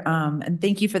Chair, and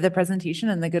thank you for the presentation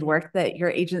and the good work that your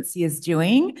agency is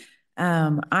doing.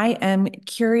 I am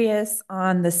curious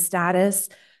on the status,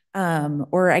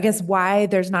 or I guess why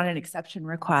there's not an exception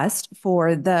request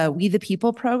for the We the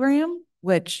People program,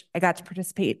 which I got to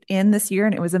participate in this year,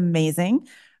 and it was amazing.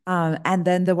 And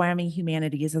then the Wyoming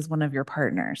Humanities as one of your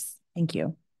partners. Thank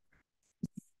you.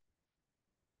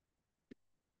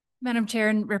 Madam Chair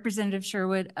and Representative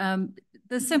Sherwood,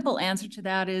 the simple answer to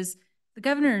that is the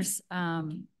governor's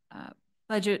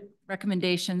budget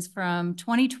recommendations from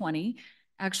 2020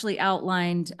 actually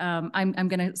outlined, I'm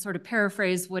going to sort of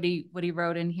paraphrase what he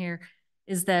wrote in here,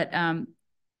 is that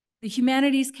the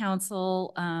Humanities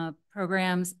Council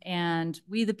programs and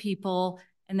We the People,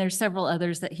 and there's several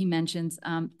others that he mentions,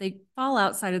 they fall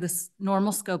outside of this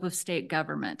normal scope of state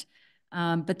government.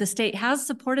 But the state has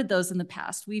supported those in the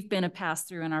past. We've been a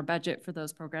pass-through in our budget for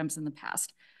those programs in the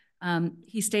past.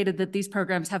 He stated that these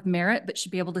programs have merit, but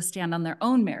should be able to stand on their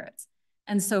own merits.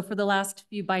 And so for the last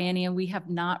few biennia, we have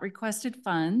not requested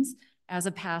funds as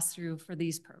a pass-through for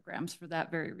these programs for that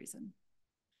very reason.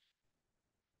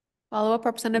 Follow-up,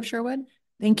 Representative Sherwood.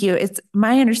 Thank you. It's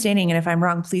my understanding, and if I'm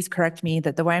wrong, please correct me,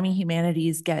 that the Wyoming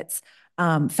Humanities gets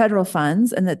federal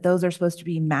funds and that those are supposed to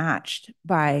be matched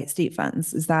by state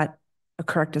funds. Is that a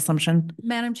correct assumption?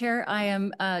 Madam Chair,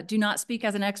 I do not speak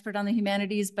as an expert on the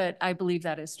humanities, but I believe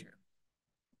that is true.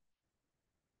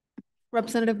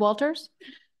 Representative Walters?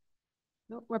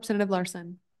 No, Representative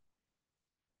Larson.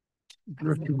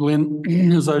 Director Glenn,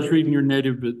 as I was reading your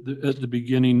native at the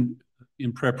beginning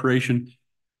in preparation,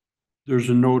 there's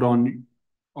a note on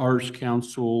Arts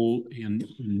Council and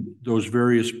those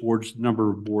various boards,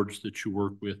 number of boards that you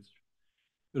work with.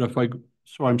 But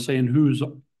so I'm saying who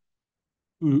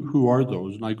are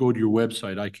those? And I go to your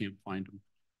website, I can't find them.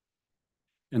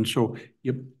 And so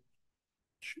it's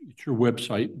your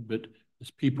website, but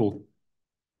as people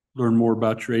learn more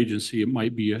about your agency, it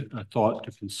might be a thought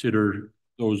to consider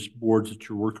those boards that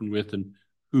you're working with and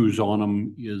who's on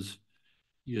them is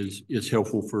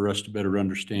helpful for us to better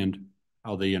understand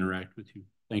how they interact with you.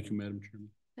 Thank you, Madam Chairman.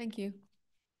 Thank you.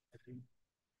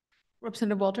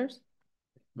 Representative Walters?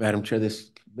 Madam Chair,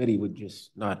 this committee would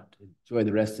just not enjoy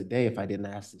the rest of the day if I didn't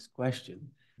ask this question.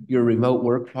 Your remote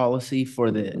work policy for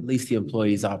at least the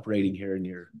employees operating here in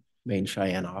your main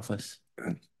Cheyenne office.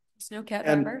 Snowcat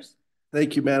drivers?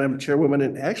 Thank you, Madam Chairwoman.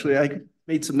 And actually, I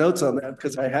made some notes on that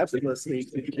because I have been listening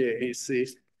to KAC.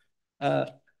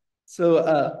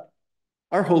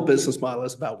 Our whole business model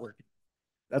is about working.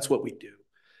 That's what we do.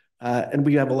 And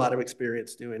we have a lot of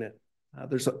experience doing it.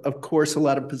 There's, of course, a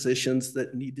lot of positions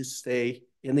that need to stay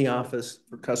in the office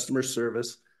for customer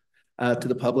service to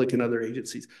the public and other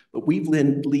agencies. But we've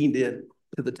leaned in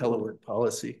to the telework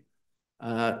policy.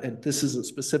 And this isn't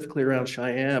specifically around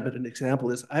Cheyenne, but an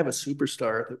example is I have a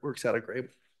superstar that works out of Grable.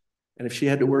 And if she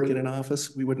had to work in an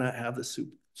office, we would not have the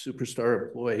superstar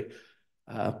employee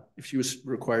if she was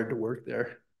required to work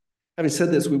there. Having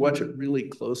said this, we watch it really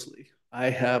closely. I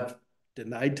have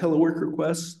denied telework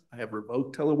requests, I have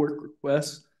revoked telework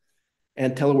requests,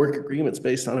 and telework agreements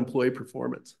based on employee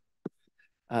performance.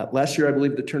 Last year, I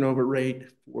believe the turnover rate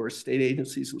for state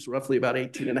agencies was roughly about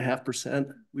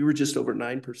 18.5%. We were just over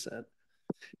 9%.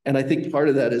 And I think part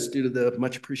of that is due to the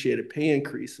much appreciated pay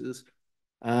increases.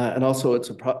 And also it's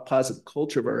a positive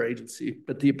culture of our agency,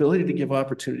 but the ability to give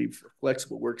opportunity for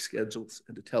flexible work schedules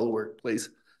and to telework plays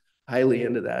highly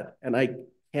into that. And I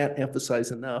can't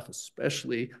emphasize enough,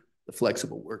 especially the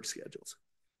flexible work schedules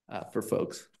for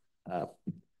folks.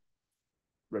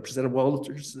 Representative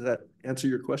Walters, does that answer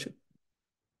your question?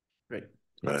 Great.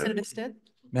 Representative Stitt?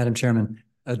 Madam Chairman,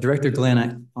 Director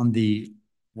Glenn, on the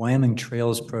Wyoming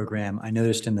Trails program, I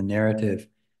noticed in the narrative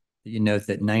that you note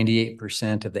that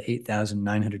 98% of the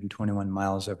 8,921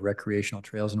 miles of recreational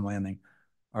trails in Wyoming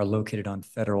are located on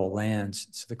federal lands.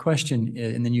 So the question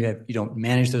is, and then you don't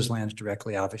manage those lands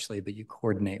directly, obviously, but you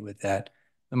coordinate with that.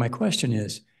 But my question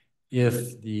is,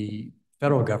 if the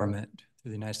federal government,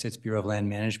 through the United States Bureau of Land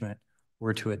Management,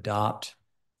 were to adopt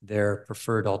their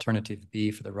preferred alternative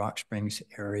B for the Rock Springs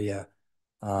area,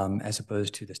 as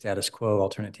opposed to the status quo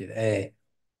alternative A,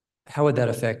 how would that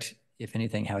affect, if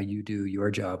anything, how you do your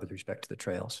job with respect to the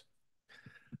trails?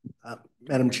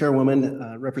 Madam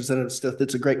Chairwoman, Representative Stith,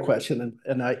 it's a great question.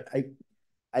 And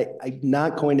I'm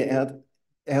not going to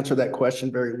answer that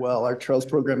question very well. Our Trails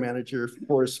Program Manager,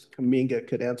 Forrest Kaminga,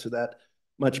 could answer that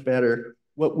much better.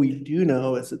 What we do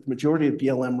know is that the majority of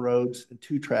BLM roads and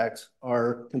two tracks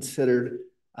are considered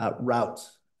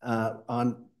routes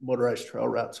on motorized trail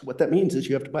routes. What that means is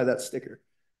you have to buy that sticker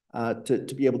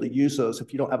to be able to use those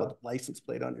if you don't have a license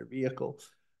plate on your vehicle.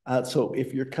 So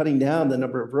if you're cutting down the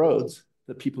number of roads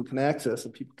that people can access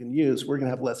and people can use, we're going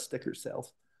to have less sticker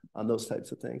sales on those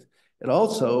types of things. It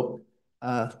also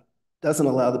doesn't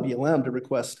allow the BLM to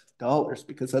request dollars,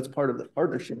 because that's part of the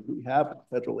partnership we have with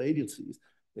federal agencies,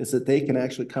 is that they can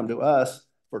actually come to us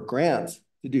for grants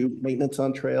to do maintenance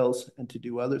on trails and to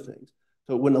do other things.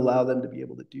 So it wouldn't allow them to be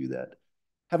able to do that.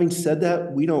 Having said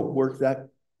that, we don't work that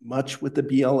much with the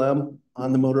BLM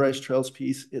on the motorized trails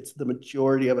piece. It's the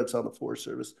majority of it's on the Forest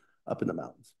Service up in the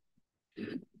mountains.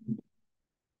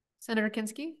 Senator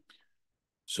Kinski?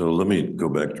 So let me go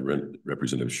back to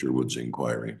Representative Sherwood's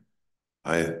inquiry.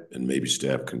 And maybe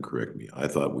staff can correct me, I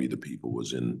thought We the People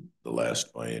was in the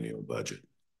last biennial budget.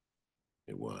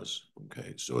 It was,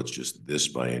 okay. So it's just this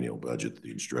biennial budget,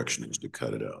 the instruction is to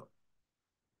cut it out.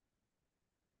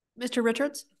 Mr.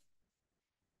 Richards?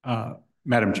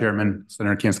 Madam Chairman,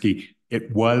 Senator Kinski,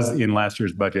 it was in last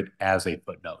year's budget as a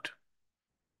footnote,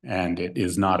 and it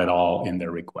is not at all in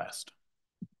their request.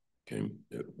 Okay,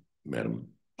 Madam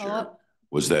Chair,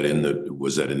 was that in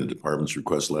the department's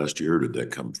request last year, or did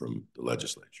that come from the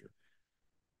legislature?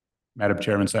 Madam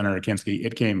Chairman, Senator Kinski,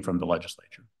 it came from the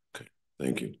legislature. Okay,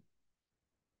 thank you.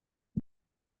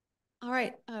 All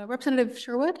right, Representative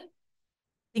Sherwood?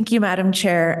 Thank you, Madam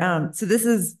Chair. So this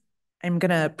is, I'm going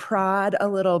to prod a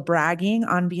little bragging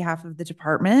on behalf of the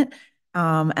department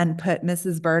and put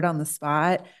Mrs. Bird on the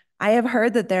spot. I have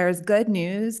heard that there's good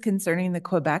news concerning the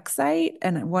Quebec site,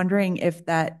 and I'm wondering if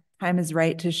that time is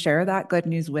right to share that good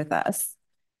news with us.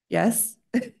 Yes?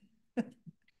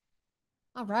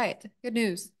 All right, good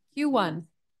news. Q1.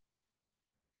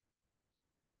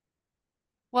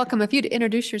 Welcome. If you'd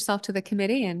introduce yourself to the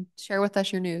committee and share with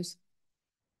us your news.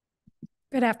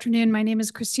 Good afternoon. My name is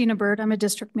Christina Bird. I'm a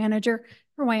district manager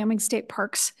for Wyoming State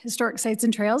Parks, Historic Sites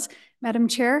and Trails. Madam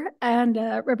Chair and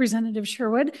Representative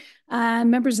Sherwood,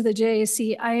 members of the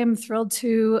JAC, I am thrilled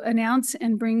to announce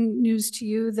and bring news to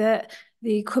you that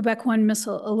the Quebec One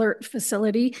Missile Alert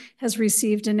Facility has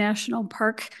received a National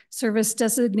Park Service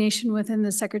designation within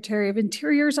the Secretary of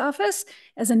Interior's office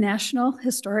as a National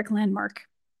Historic Landmark.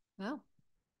 Wow.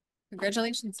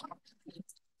 Congratulations.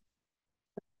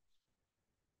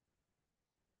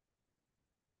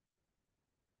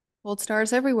 Gold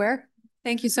stars everywhere.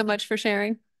 Thank you so much for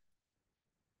sharing.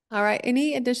 All right,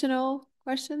 any additional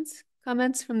questions,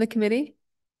 comments from the committee?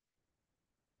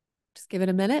 Just give it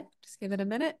a minute. Just give it a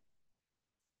minute.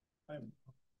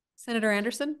 Senator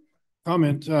Anderson?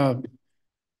 Comment.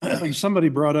 Somebody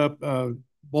brought up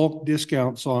bulk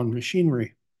discounts on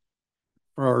machinery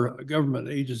for our government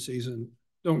agencies, and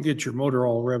don't get your motor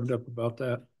all revved up about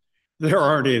that. There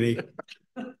aren't any.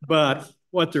 But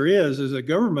what there is a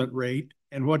government rate,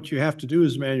 and what you have to do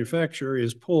as a manufacturer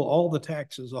is pull all the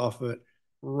taxes off of it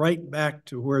right back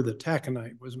to where the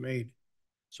taconite was made.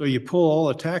 So you pull all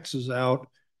the taxes out,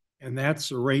 and that's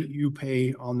the rate you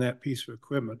pay on that piece of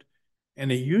equipment. And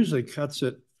it usually cuts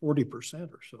it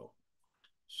 40% or so.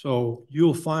 So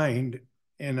you'll find,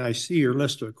 and I see your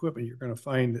list of equipment, you're going to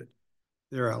find that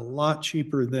they're a lot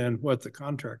cheaper than what the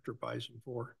contractor buys them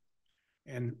for.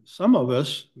 And some of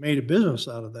us made a business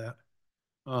out of that.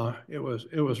 It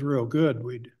was real good.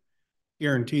 We'd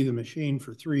guarantee the machine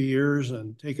for 3 years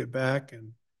and take it back,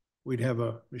 and we'd have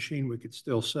a machine we could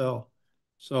still sell.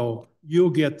 So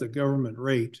you'll get the government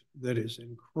rate that is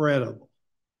incredible,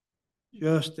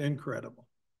 just incredible,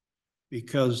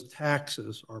 because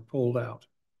taxes are pulled out.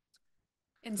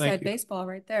 Inside baseball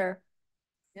right there.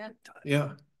 Yeah.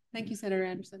 Yeah. Thank you, Senator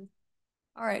Anderson.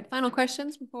 All right, final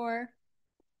questions before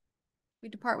we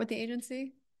depart with the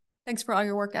agency? Thanks for all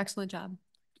your work. Excellent job.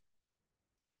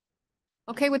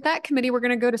 Okay, with that committee, we're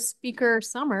going to go to Speaker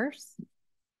Summers.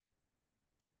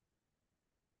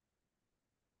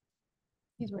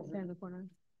 He's right there in the corner.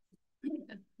 Just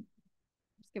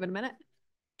give it a minute.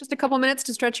 Just a couple minutes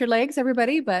to stretch your legs,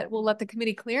 everybody, but we'll let the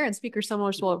committee clear and Speaker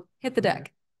Summers will hit the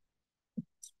deck.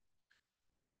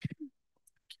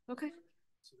 Okay.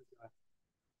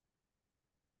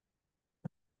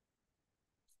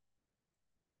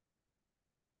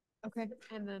 Okay,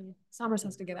 and then Summers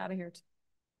has to get out of here too.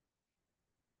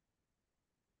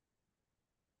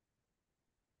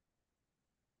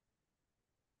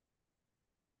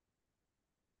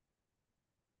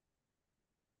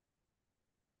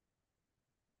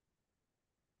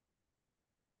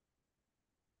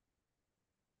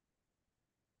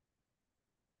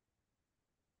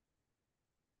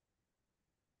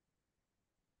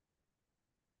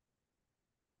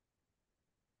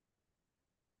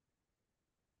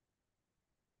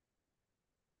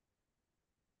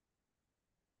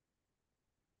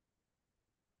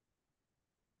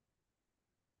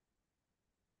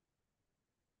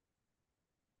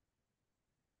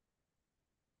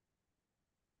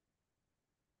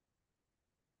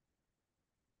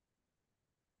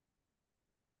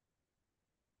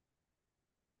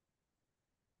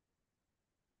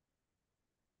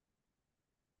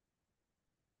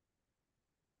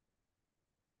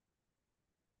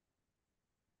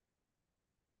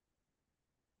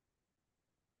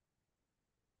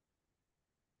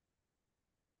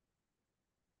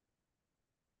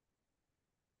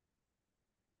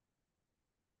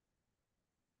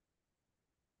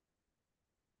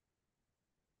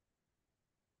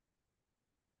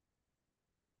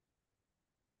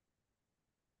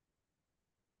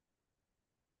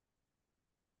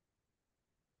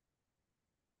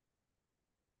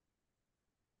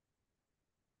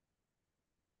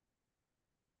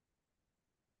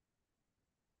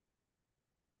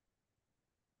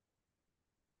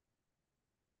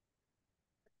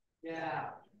 Yeah.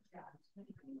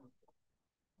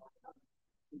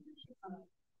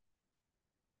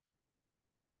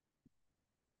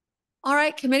 All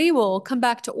right, committee, will come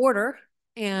back to order.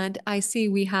 And I see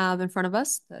we have in front of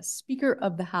us the Speaker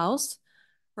of the House,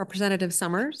 Representative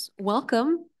Summers.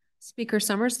 Welcome, Speaker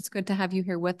Summers. It's good to have you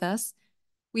here with us.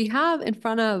 We have in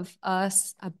front of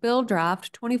us a bill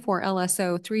draft 24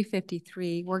 LSO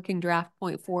 353, working draft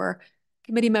 .4.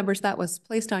 Committee members, that was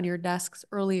placed on your desks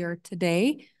earlier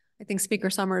today. I think Speaker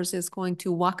Summers is going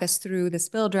to walk us through this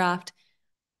bill draft,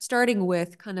 starting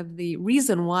with kind of the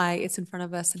reason why it's in front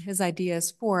of us and his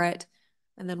ideas for it.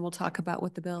 And then we'll talk about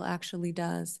what the bill actually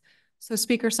does. So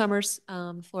Speaker Summers,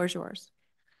 the floor is yours.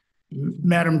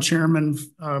 Madam Chairman,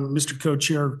 Mr.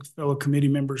 Co-Chair, fellow committee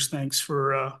members, thanks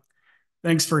for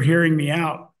hearing me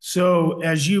out. So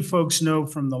as you folks know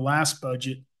from the last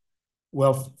budget,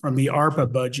 well, from the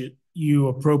ARPA budget, you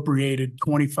appropriated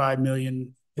 $25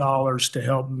 million to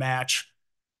help match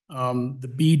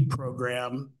the BEAD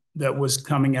program that was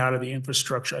coming out of the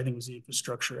infrastructure, I think it was the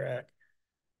Infrastructure Act,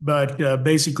 but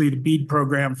basically the BEAD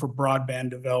program for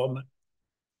broadband development.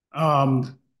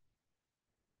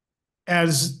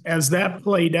 As that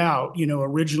played out, you know,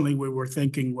 originally we were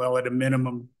thinking, well, at a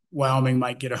minimum, Wyoming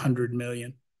might get 100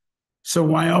 million. So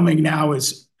Wyoming now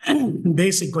is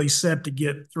basically set to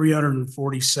get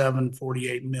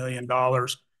 $48 million.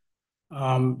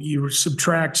 You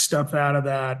subtract stuff out of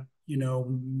that, you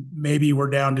know, maybe we're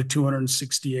down to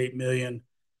 268 million,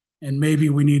 and maybe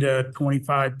we need a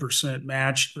 25%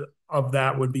 match of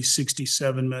that would be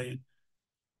 67 million.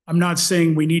 I'm not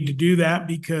saying we need to do that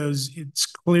because it's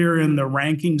clear in the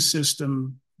ranking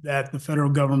system that the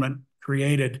federal government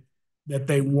created that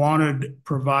they wanted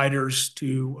providers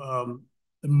to,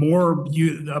 the more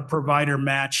a provider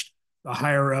matched, the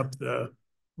higher up the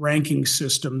ranking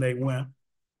system they went.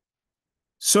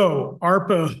 So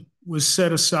ARPA was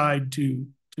set aside to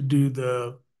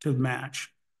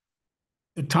match.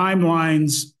 The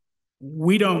timelines,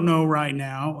 we don't know right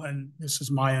now, and this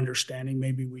is my understanding,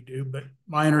 maybe we do, but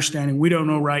my understanding, we don't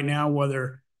know right now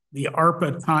whether the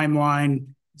ARPA timeline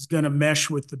is going to mesh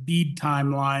with the BEAD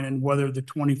timeline and whether the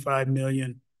 25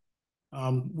 million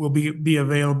will be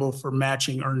available for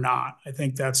matching or not. I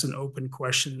think that's an open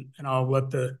question, and I'll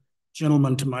let the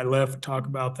gentleman to my left talk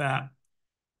about that.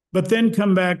 But then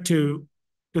come back to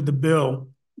the bill.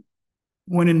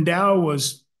 When Endow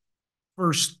was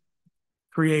first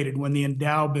created, when the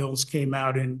Endow bills came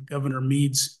out in Governor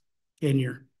Mead's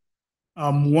tenure,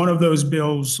 one of those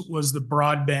bills was a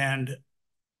broadband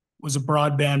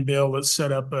bill that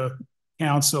set up a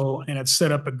council and it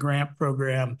set up a grant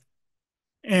program,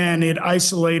 and it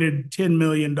isolated $10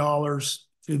 million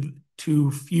to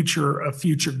a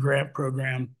future grant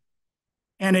program.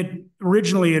 And it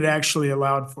originally actually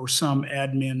allowed for some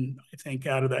admin, I think,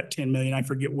 out of that 10 million. I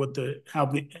forget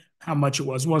how much it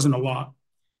was. It wasn't a lot.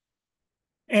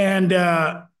 And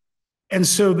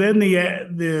so then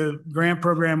the grant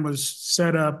program was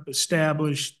set up,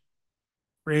 established,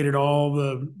 created all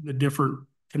the different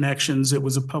connections. It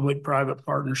was a public-private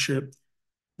partnership.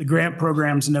 The grant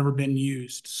program's never been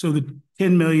used. So the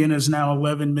 10 million is now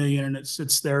 11 million, and it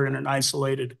sits there in an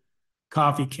isolated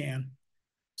coffee can.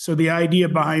 So the idea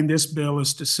behind this bill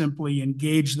is to simply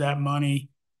engage that money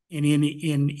in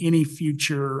any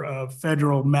future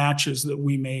federal matches that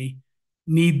we may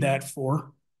need that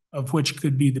for, of which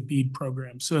could be the BEAD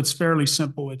program. So it's fairly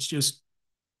simple. It's just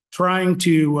trying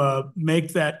to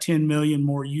make that 10 million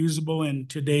more usable in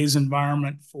today's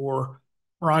environment for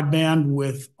broadband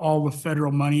with all the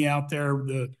federal money out there.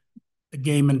 The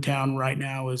game in town right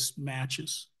now is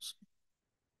matches.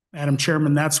 Madam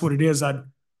Chairman, that's what it is.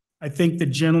 I think the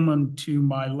gentleman to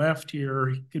my left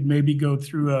here could maybe go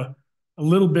through a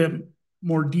little bit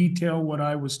more detail what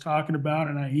I was talking about,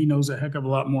 and he knows a heck of a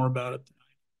lot more about it.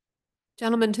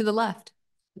 Gentleman to the left,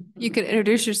 you can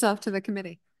introduce yourself to the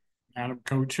committee. Madam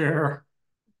Co-Chair,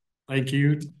 thank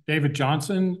you. David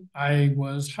Johnson. I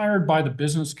was hired by the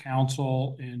Business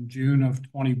Council in June of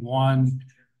 21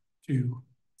 to...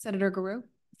 Senator Garou.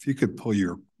 If you could pull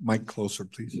your mic closer,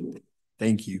 please.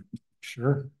 Thank you.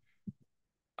 Sure.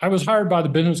 I was hired by the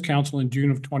Business Council in June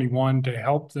of 21 to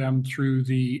help them through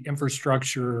the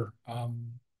infrastructure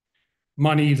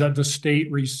money that the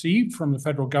state received from the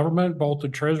federal government, both the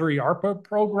Treasury ARPA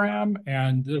program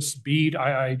and this BEAD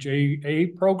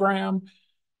IIJA program.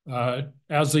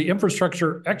 As the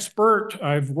infrastructure expert,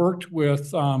 I've worked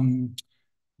with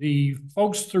the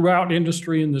folks throughout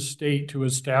industry in the state to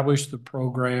establish the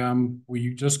program.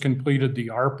 We just completed the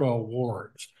ARPA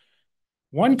awards.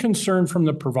 One concern from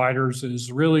the providers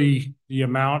is really the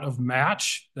amount of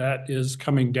match that is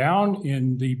coming down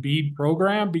in the BEAD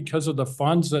program because of the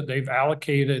funds that they've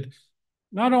allocated,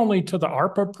 not only to the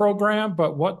ARPA program,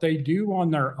 but what they do on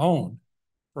their own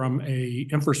from a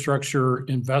infrastructure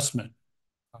investment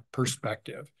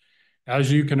perspective. As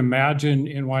you can imagine,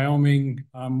 in Wyoming,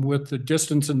 with the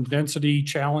distance and density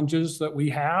challenges that we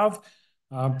have,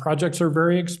 projects are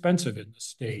very expensive in the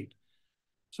state.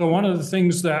 So one of the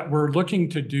things that we're looking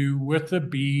to do with the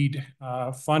BEAD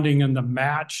funding and the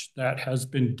match that has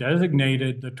been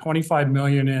designated, the $25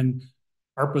 million in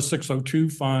ARPA 602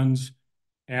 funds,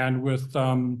 and with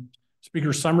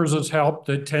Speaker Summers' help,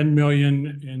 the $10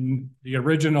 million in the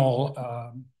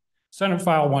original Senate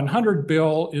File 100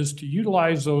 bill, is to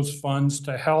utilize those funds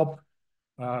to help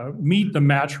meet the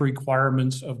match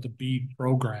requirements of the BEAD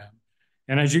program.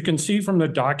 And as you can see from the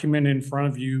document in front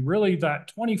of you, really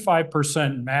that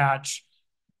 25% match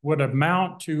would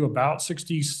amount to about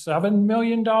 $67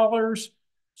 million.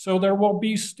 So there will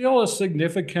be still a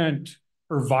significant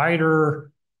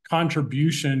provider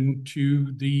contribution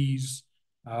to these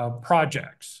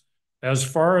projects. As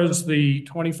far as the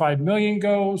 25 million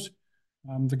goes,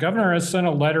 the governor has sent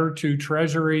a letter to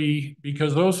Treasury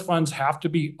because those funds have to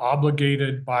be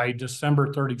obligated by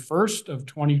December 31st of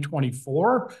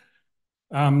 2024.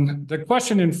 The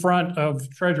question in front of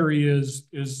Treasury is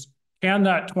can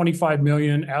that 25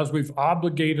 million, as we've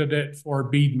obligated it for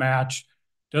BEAD match,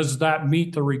 does that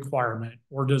meet the requirement?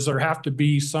 Or does there have to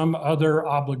be some other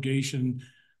obligation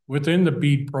within the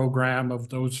BEAD program of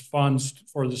those funds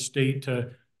for the state to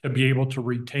be able to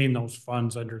retain those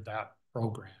funds under that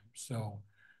program? So,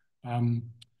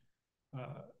 Madam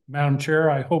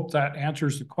Chair, I hope that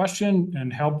answers the question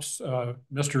and helps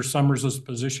Mr. Summers'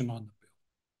 position on the bill.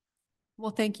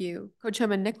 Well, thank you.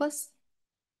 Co-Chairman Nicholas?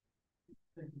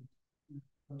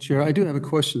 Chair, I do have a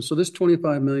question. So this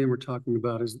 25 million we're talking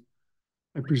about is,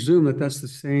 I presume that that's the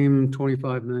same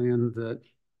 25 million that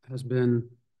has been,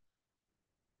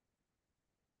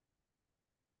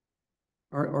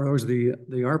 are those the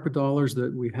ARPA dollars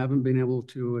that we haven't been able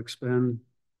to expend?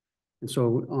 And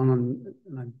so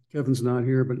and Kevin's not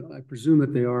here, but I presume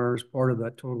that they are as part of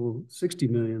that total 60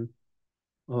 million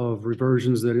of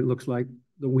reversions that it looks like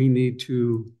that we need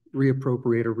to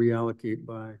reappropriate or reallocate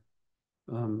by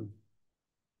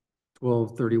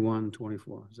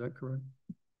 12/31/24. Is that correct?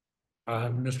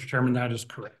 Mr. Chairman, that is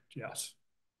correct. Yes.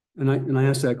 And I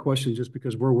asked that question just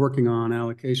because we're working on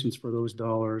allocations for those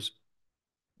dollars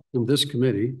in this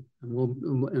committee,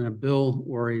 and a bill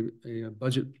or a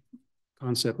budget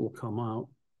concept will come out.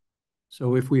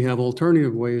 So if we have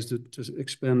alternative ways to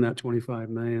expend that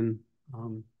 25 million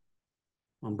on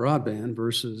broadband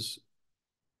versus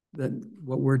that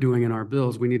what we're doing in our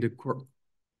bills, we need to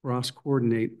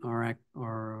cross-coordinate our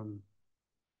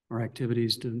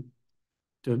activities to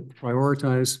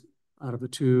prioritize out of the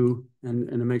two and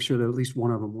to make sure that at least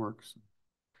one of them works.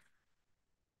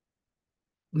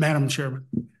 Madam Chairman.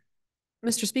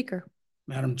 Mr. Speaker.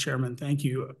 Madam Chairman, thank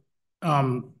you.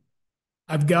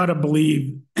 I've got to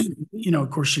believe, of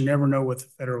course, you never know with the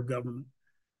federal government,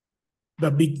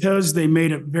 but because they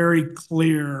made it very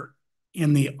clear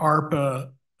in the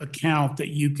ARPA account that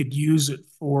you could use it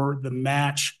for the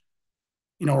match,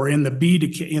 or in the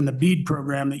BEAD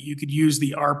program that you could use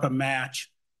the ARPA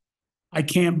match. I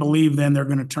can't believe then they're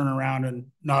going to turn around and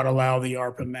not allow the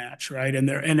ARPA match, right? And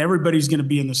everybody's going to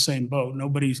be in the same boat.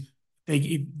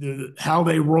 How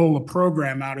they roll a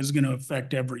program out is going to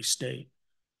affect every state.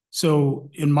 So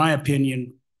in my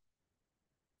opinion,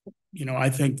 I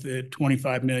think the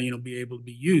 25 million will be able to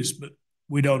be used, but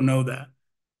we don't know that.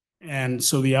 And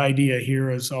so the idea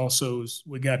here is also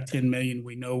we got 10 million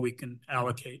we know we can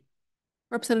allocate.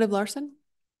 Representative Larson?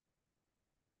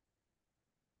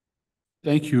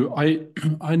 Thank you.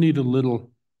 I need a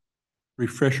little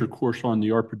refresher course on the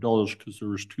ARPA dollars because there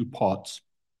was two pots.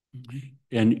 Mm-hmm.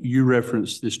 And you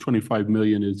referenced this 25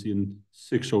 million is in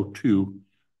 602,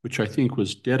 which I think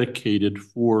was dedicated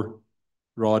for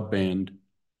broadband.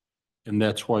 And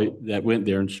that's why that went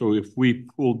there. And so if we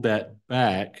pulled that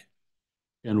back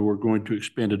and we're going to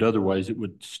expand it otherwise, it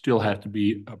would still have to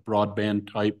be a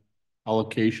broadband type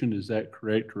allocation. Is that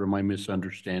correct? Or am I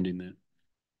misunderstanding that?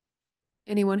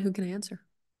 Anyone who can answer.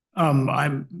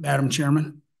 I'm Madam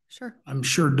Chairman. Sure. I'm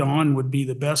sure Dawn would be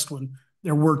the best one.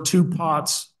 There were two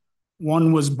pots.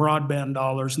 One was broadband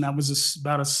dollars, and that was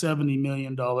about a $70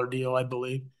 million deal, I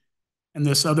believe. And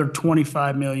this other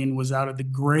 25 million was out of the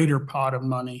greater pot of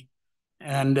money.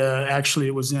 And actually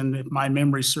it was in, if my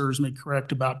memory serves me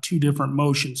correct, about two different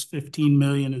motions. 15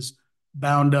 million is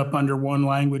bound up under one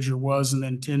language or was, and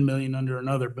then 10 million under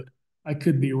another, but I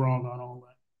could be wrong on all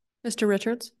that. Mr.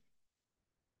 Richards?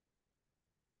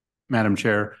 Madam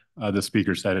Chair, the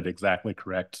speaker said it exactly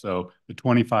correct. So the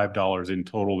 $25 in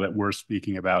total that we're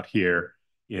speaking about here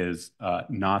is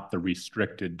not the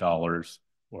restricted dollars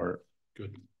or.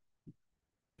 Good.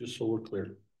 Just so we're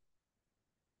clear.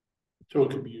 So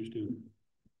it could be used in.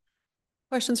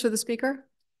 Questions for the speaker?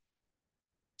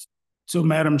 So,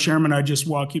 Madam Chairman, I just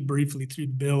walk you briefly through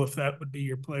the bill, if that would be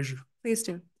your pleasure. Please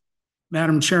do.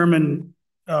 Madam Chairman,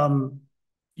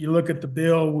 you look at the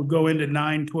bill, we'll go into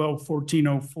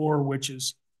 9/12/1404, which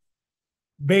is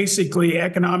basically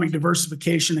economic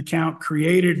diversification account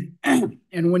created.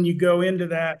 And when you go into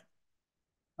that,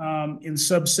 in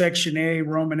subsection A,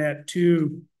 Romanet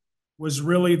 2, was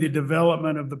really the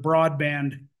development of the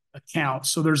broadband account.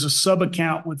 So there's a sub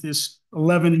account with this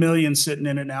 11 million sitting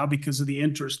in it now because of the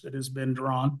interest that has been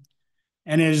drawn.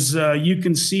 And as you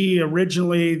can see,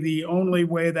 originally the only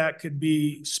way that could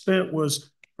be spent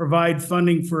was provide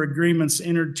funding for agreements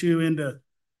entered into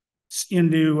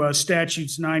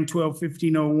statutes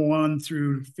 9/12/1501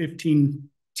 through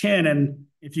 1510. And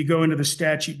if you go into the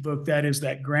statute book, that is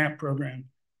that grant program.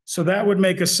 So that would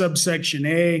make a subsection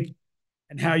A,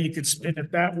 and how you could spend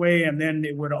it that way. And then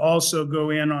it would also go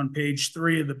in on page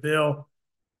 3 of the bill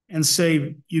and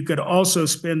say you could also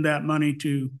spend that money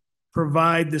to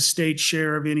provide the state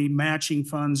share of any matching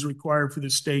funds required for the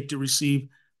state to receive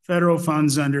federal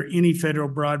funds under any federal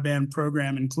broadband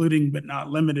program, including but not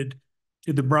limited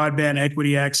to the Broadband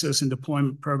Equity Access and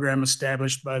Deployment Program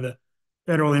established by the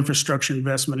Federal Infrastructure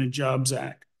Investment and Jobs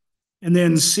Act. And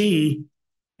then C,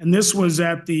 and this was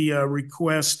at the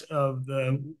request of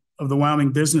the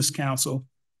Wyoming Business Council,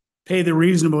 pay the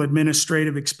reasonable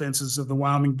administrative expenses of the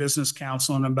Wyoming Business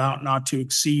Council and about not to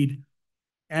exceed.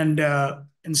 And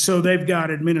so they've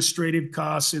got administrative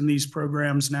costs in these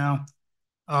programs now.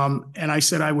 And I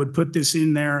said I would put this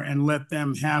in there and let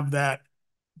them have that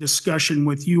discussion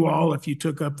with you all if you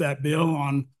took up that bill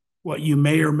on what you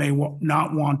may or may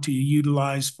not want to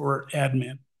utilize for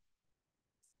admin.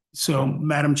 So,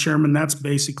 Madam Chairman, that's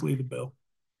basically the bill.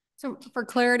 So for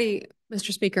clarity,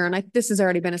 Mr. Speaker, and this has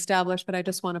already been established, but I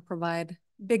just want to provide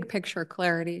big picture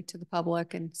clarity to the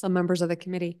public and some members of the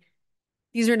committee.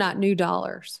 These are not new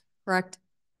dollars, correct?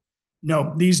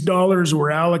 No, these dollars were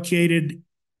allocated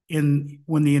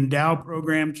when the Endow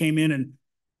program came in,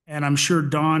 and I'm sure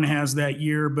Don has that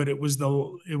year, but it was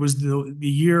the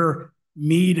year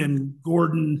Meade and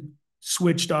Gordon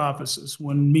switched offices.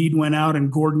 When Meade went out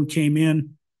and Gordon came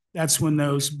in, that's when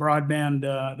those broadband,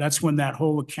 that's when that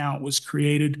whole account was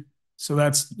created. So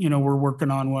that's, we're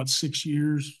working on what, 6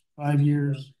 years, 5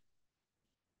 years?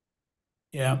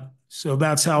 Yeah. So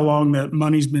that's how long that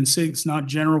money's been sitting. It's not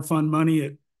general fund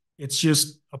money. It's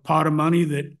just a pot of money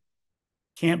that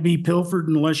can't be pilfered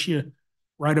unless you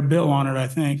write a bill on it, I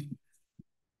think.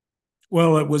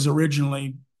 Well, it was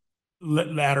originally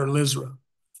that or LISRA.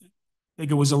 I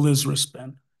think it was a LISRA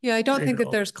spend. Yeah, I don't think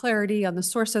that there's clarity on the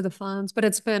source of the funds, but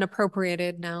it's been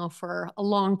appropriated now for a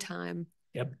long time.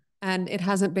 Yep. And it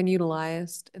hasn't been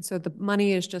utilized. And so the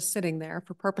money is just sitting there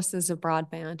for purposes of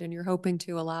broadband. And you're hoping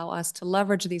to allow us to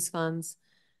leverage these funds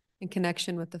in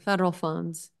connection with the federal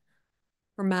funds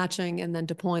for matching and then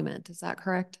deployment. Is that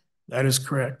correct? That is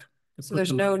correct. So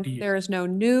there is no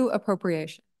new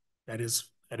appropriation. That is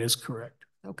correct.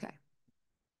 Okay.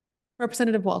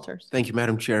 Representative Walters. Thank you,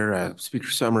 Madam Chair.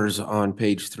 Speaker Summers, on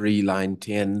page 3, line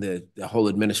 10, the whole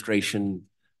administration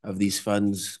of these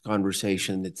funds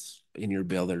conversation that's in your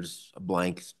bill, there's a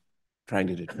blank trying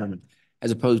to determine,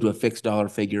 as opposed to a fixed dollar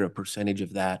figure, a percentage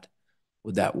of that,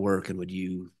 would that work? And would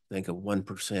you think a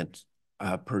 1%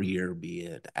 per year be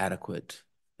an adequate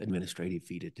administrative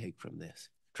fee to take from this?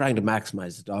 Trying to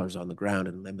maximize the dollars on the ground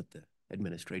and limit the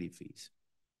administrative fees.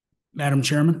 Madam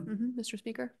Chairman? Mr.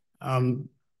 Speaker?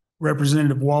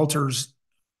 Representative Walters,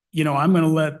 I'm going to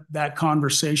let that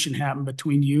conversation happen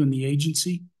between you and the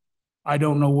agency. I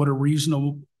don't know what a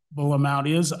reasonable amount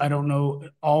is. I don't know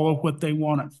all of what they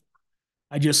want it for.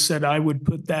 I just said I would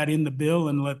put that in the bill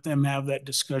and let them have that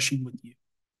discussion with you.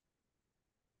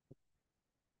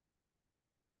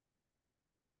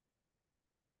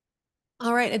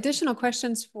 All right, additional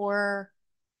questions for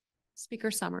Speaker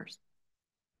Summers.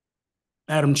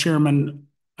 Madam Chairman,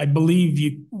 I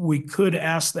believe we could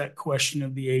ask that question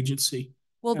of the agency.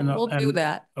 We'll do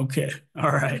that. Okay, all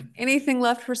right. Anything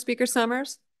left for Speaker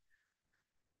Summers?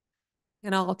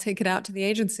 And I'll take it out to the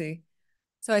agency.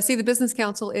 So I see the Business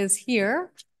Council is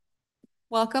here.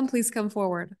 Welcome, please come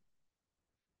forward.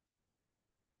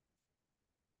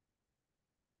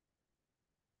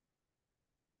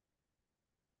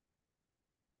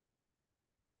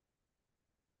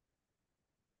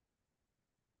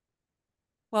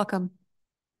 Welcome.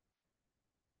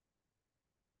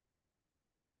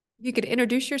 You could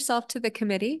introduce yourself to the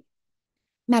committee.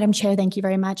 Madam Chair, thank you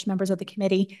very much, members of the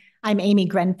committee. I'm Amy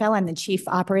Grenfell. I'm the Chief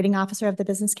Operating Officer of the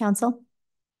Business Council.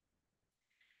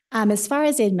 As far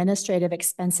as the administrative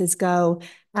expenses go,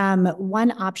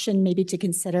 one option maybe to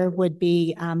consider would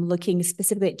be looking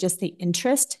specifically at just the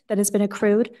interest that has been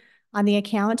accrued on the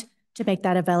account to make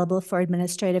that available for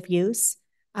administrative use.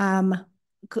 I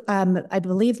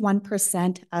believe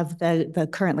 1% of the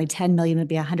currently 10 million would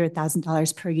be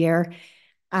 $100,000 per year.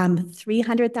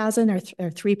 300,000 or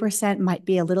 3% might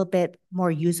be a little bit more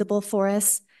usable for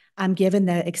us, given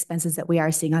the expenses that we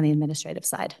are seeing on the administrative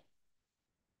side.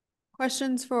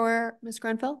 Questions for Ms.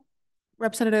 Grenfell?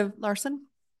 Representative Larson?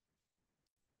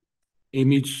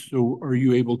 Amy, so are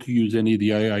you able to use any of the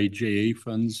IIJA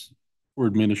funds for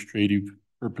administrative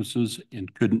purposes?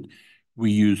 And couldn't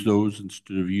we use those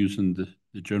instead of using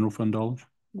the general fund dollars?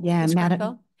 Yeah,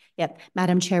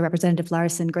 Madam Chair, Representative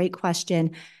Larson, great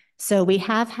question. So we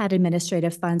have had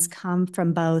administrative funds come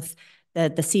from both the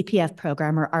CPF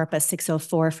program or ARPA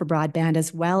 604 for broadband,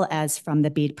 as well as from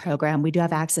the BEAD program. We do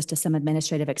have access to some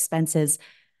administrative expenses.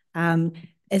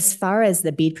 As far as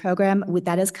the BEAD program,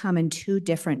 that has come in 2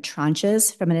 different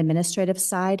tranches from an administrative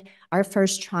side. Our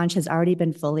first tranche has already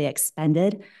been fully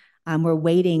expended. We're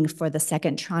waiting for the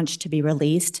second tranche to be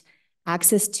released.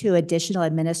 Access to additional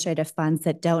administrative funds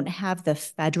that don't have the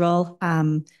federal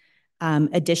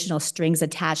additional strings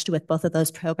attached with both of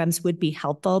those programs would be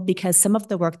helpful, because some of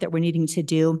the work that we're needing to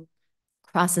do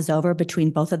crosses over between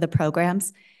both of the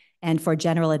programs and for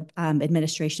general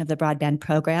administration of the broadband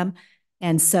program.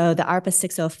 And so the ARPA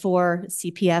 604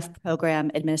 CPF program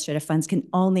administrative funds can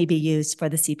only be used for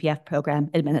the CPF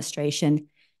program administration.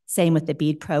 Same with the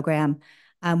BEAD program.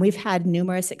 We've had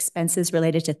numerous expenses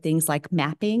related to things like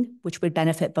mapping, which would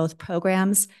benefit both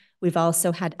programs. We've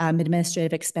also had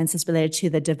administrative expenses related to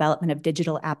the development of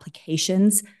digital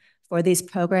applications for these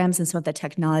programs and some of the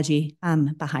technology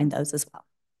behind those as well.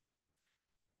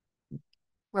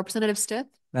 Representative Stitt?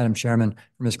 Madam Chairman,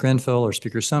 for Ms. Grenfell or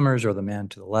Speaker Summers or the man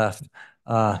to the left,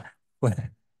 so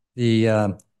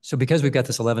because we've got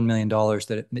this $11 million,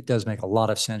 that it does make a lot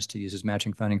of sense to use as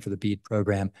matching funding for the BEAD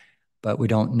program, but we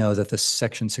don't know that the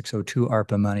Section 602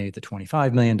 ARPA money, the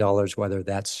 $25 million, whether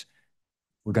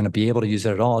we're going to be able to use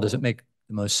it at all. Does it make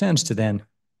the most sense to then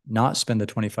not spend the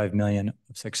 $25 million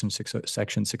of Section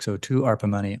 602 ARPA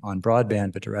money on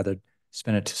broadband, but to rather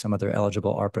spend it to some other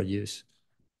eligible ARPA use?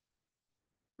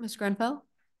 Ms. Grenfell,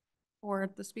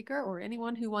 or the speaker, or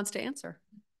anyone who wants to answer.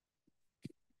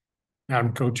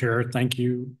 Madam Co-Chair, thanth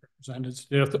you, Representative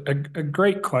Stitt. A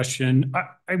great question.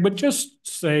 I would just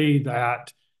say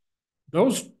that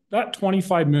that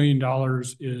 $25 million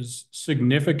is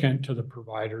significant to the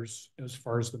providers as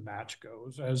far as the match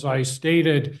goes. As I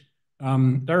stated,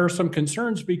 there are some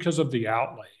concerns because of the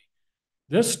outlay.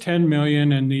 This $10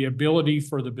 million and the ability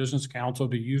for the Business Council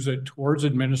to use it towards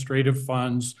administrative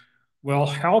funds will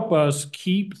help us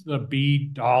keep the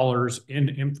BEAD dollars in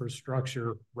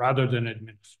infrastructure rather than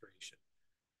administration.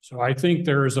 So I think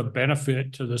there is a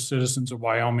benefit to the citizens of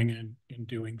Wyoming in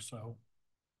doing so.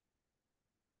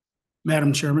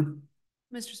 Madam Chairman.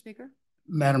 Mr. Speaker.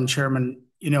 Madam Chairman,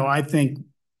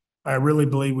 I really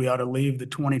believe we ought to leave the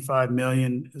 25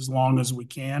 million as long as we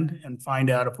can and find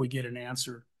out if we get an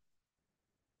answer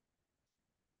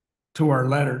to our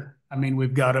letter. I mean,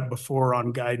 we've got it before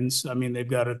on guidance. I mean,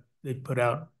 they've put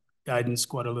out guidance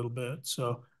quite a little bit.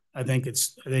 So I think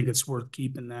it's worth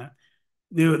keeping that.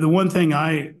 The one thing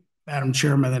Madam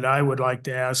Chairman, that I would like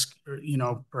to ask,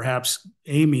 perhaps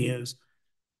Amy is,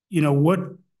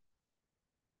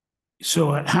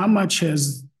 so how much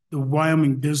has the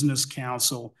Wyoming Business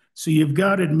Council, so you've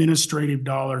got administrative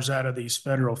dollars out of these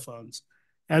federal funds.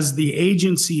 Has the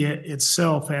agency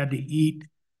itself had to eat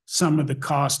some of the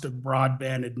cost of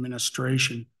broadband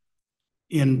administration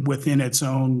within its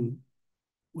own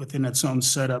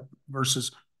setup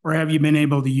versus, or have you been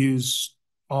able to use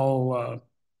all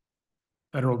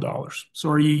federal dollars? So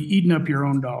are you eating up your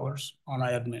own dollars on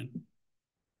admin?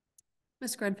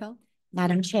 Ms. Grenfell.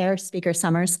 Madam Chair, Speaker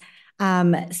Summers.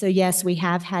 So yes, we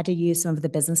have had to use some of the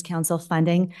Business Council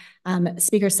funding.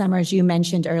 Speaker Summers, you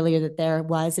mentioned earlier that there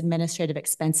was administrative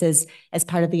expenses as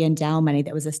part of the endow money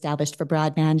that was established for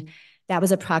broadband. That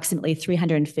was approximately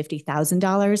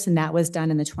 $350,000, and that was done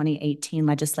in the 2018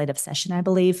 legislative session, I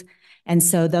believe. And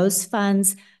so those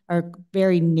funds are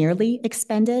very nearly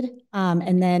expended.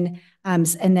 And then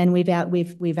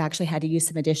we've actually had to use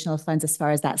some additional funds as far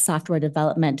as that software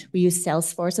development. We use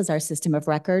Salesforce as our system of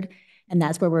record, and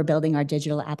that's where we're building our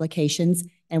digital applications.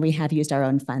 And we have used our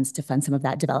own funds to fund some of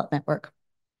that development work.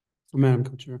 So, Madam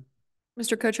Co-Chair.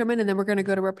 Mr. Co-Chairman, and then we're going to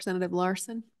go to Representative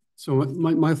Larson. So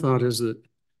my thought is that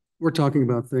we're talking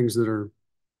about things that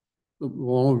will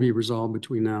all be resolved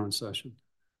between now and session.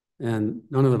 And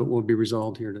none of it will be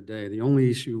resolved here today. The only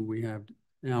issue we have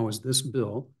now is this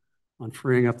bill on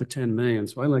freeing up the 10 million.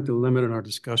 So I'd like to limit our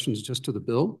discussions just to the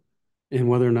bill and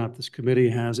whether or not this committee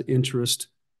has interest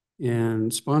in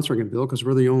sponsoring a bill, because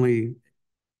we're the only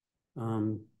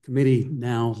committee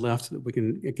now left that we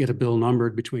can get a bill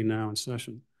numbered between now and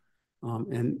session.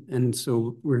 And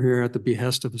so we're here at the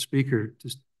behest of the speaker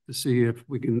to see if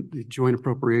we can, the joint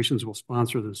appropriations will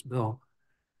sponsor this bill.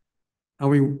 How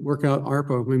we work out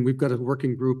ARPA, I mean, we've got a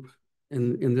working group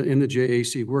in the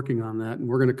JAC working on that, and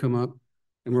we're going to come up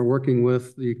and we're working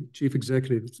with the chief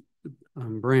executive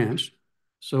branch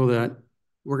so that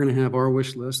we're going to have our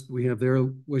wish list, we have their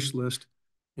wish list,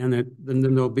 and then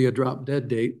there'll be a drop dead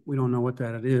date. We don't know what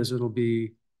that it is. It'll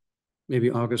be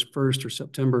maybe August 1st or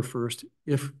September 1st.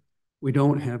 If we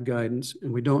don't have guidance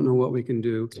and we don't know what we can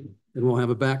do, then we'll have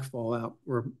a back fallout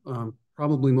where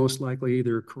probably most likely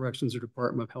either corrections or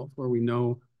Department of Health where we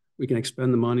know we can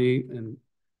expend the money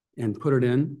and put it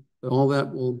in. But all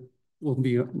that will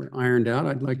be ironed out.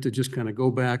 I'd like to just kind of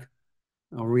go back.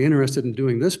 Are we interested in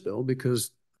doing this bill?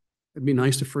 Because it'd be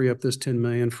nice to free up this 10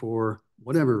 million for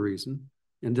whatever reason.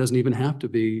 And it doesn't even have to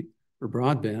be for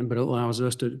broadband, but it allows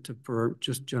us for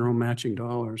just general matching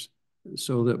dollars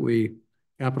so that we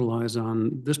capitalize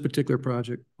on this particular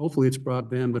project. Hopefully it's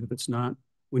broadband, but if it's not,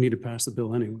 we need to pass the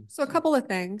bill anyway. So a couple of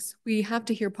things. We have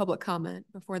to hear public comment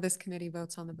before this committee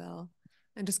votes on the bill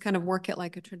and just kind of work it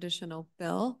like a traditional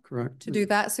bill. Correct. To do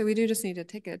that. So we do just need to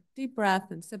take a deep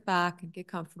breath and sit back and get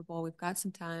comfortable. We've got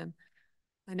some time.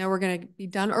 I know we're going to be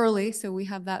done early, so we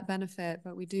have that benefit,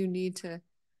 but we do need to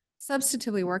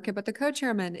substantively work it. But the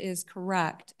co-chairman is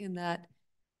correct in that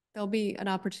there'll be an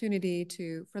opportunity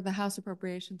for the House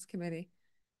Appropriations Committee,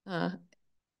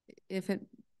 if it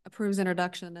approves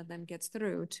introduction and then gets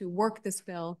through, to work this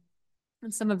bill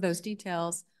and some of those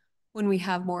details when we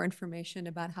have more information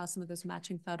about how some of those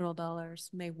matching federal dollars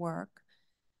may work.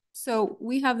 So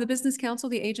we have the Business Council,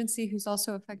 the agency who's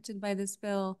also affected by this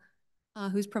bill,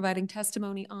 who's providing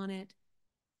testimony on it.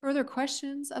 Further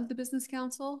questions of the Business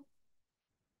Council?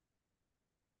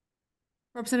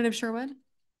 Representative Sherwood?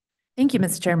 Thank you,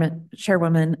 Ms.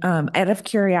 Chairwoman. Out of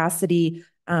curiosity,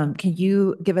 can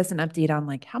you give us an update on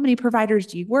like how many providers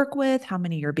do you work with? How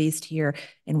many are based here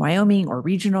in Wyoming or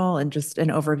regional, and just an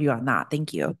overview on that?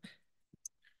 Thank you.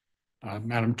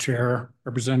 Madam Chair,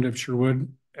 Representative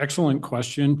Sherwood, excellent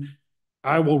question.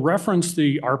 I will reference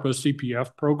the ARPA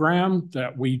CPF program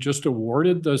that we just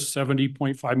awarded the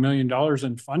 $70.5 million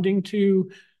in funding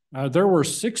to. There were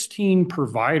 16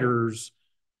 providers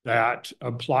that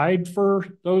applied for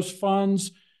those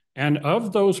funds. And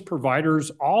of those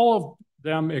providers, all of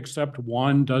them except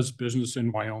one does business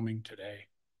in Wyoming today.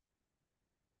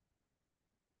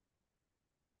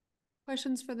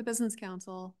 Questions for the Business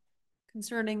Council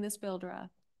concerning this bill draft?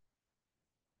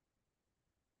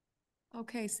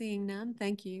 Okay, seeing none,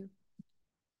 thank you.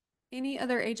 Any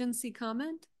other agency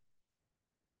comment?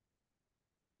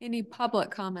 Any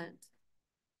public comment?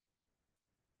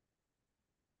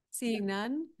 Seeing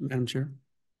none. Madam Chair.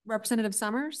 Representative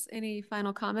Summers, any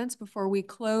final comments before we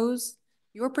close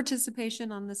your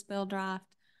participation on this bill draft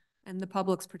and the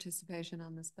public's participation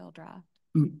on this bill draft?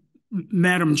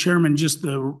 Madam Chairman, just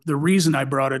the reason I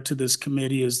brought it to this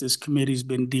committee is this committee's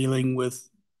been dealing with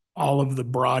all of the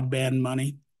broadband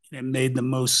money. It made the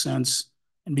most sense.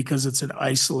 And because it's an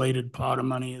isolated pot of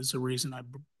money is the reason I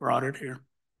brought it here.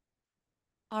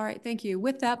 All right, thank you.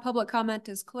 With that, public comment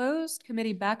is closed.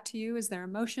 Committee, back to you. Is there a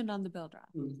motion on the bill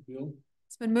draft?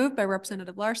 It's been moved by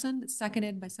Representative Larson. It's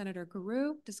seconded by Senator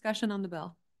Guru. Discussion on the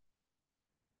bill.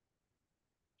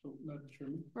 So, Madam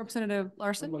Chairman, Representative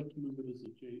Larson. I'd like to move it as a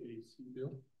JAC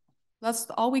bill. That's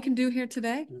all we can do here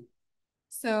today.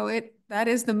 So that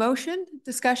is the motion.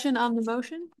 Discussion on the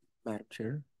motion. Madam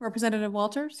Chair. Representative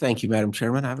Walters. Thank you, Madam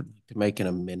Chairman. I would like to make an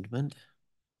amendment.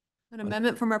 An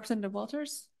amendment from Representative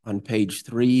Walters. On page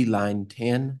 3, line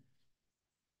 10.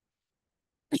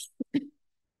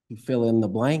 You fill in the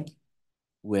blank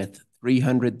with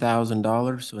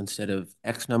 $300,000. So instead of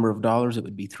X number of dollars, it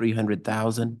would be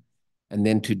 300,000. And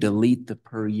then to delete the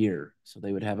per year. So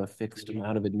they would have a fixed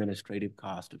amount of administrative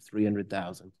cost of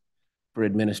 300,000 for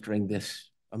administering this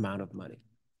amount of money.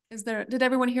 Did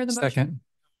everyone hear the motion? Second.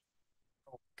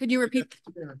 Could you repeat?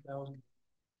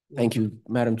 Thank you,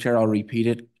 Madam Chair. I'll repeat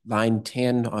it. Line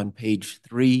 10 on page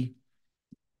 3,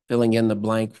 filling in the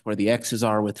blank where the X's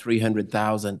are with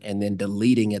 300,000 and then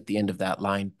deleting at the end of that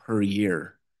line per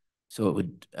year. So it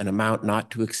would an amount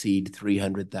not to exceed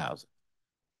 300,000.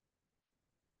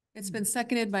 It's been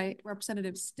seconded by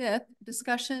Representative Stiff.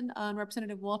 Discussion on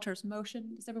Representative Walters'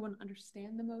 motion. Does everyone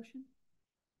understand the motion?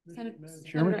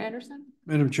 Senator Anderson?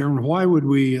 Madam Chairman, why would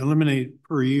we eliminate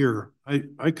per year? I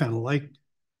kind of like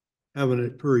having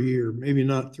it per year, maybe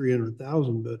not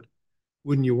 300,000, but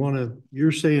wouldn't you want to,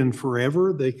 you're saying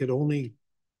forever, they could only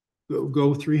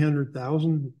go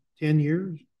 300,000, 10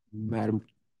 years? Madam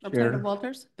Representative Chair.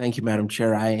 Walters? Thank you, Madam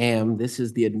Chair. I am. This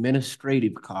is the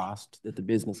administrative cost that the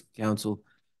Business Council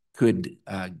could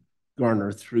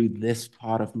garner through this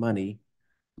pot of money.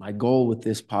 My goal with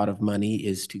this pot of money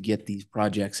is to get these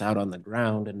projects out on the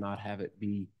ground and not have it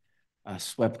be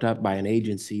swept up by an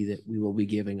agency that we will be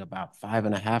giving about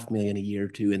 $5.5 million a year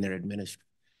to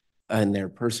in their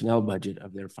personnel budget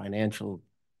of their financial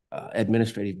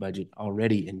administrative budget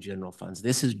already in general funds.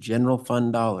 This is general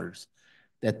fund dollars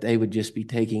that they would just be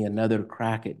taking another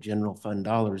crack at general fund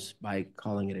dollars by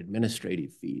calling it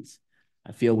administrative fees.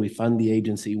 I feel we fund the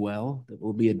agency well, that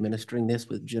we'll be administering this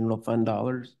with general fund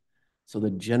dollars. So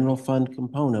the general fund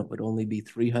component would only be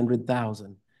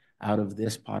 300,000 out of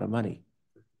this pot of money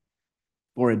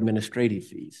for administrative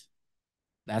fees.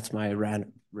 That's my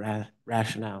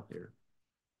rationale here.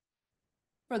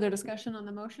 Further discussion on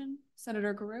the motion?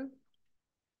 Senator Guru?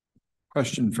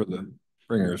 Question for the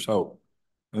bringer. So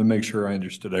let me make sure I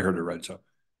understood. I heard it right. So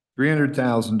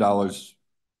 $300,000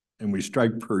 and we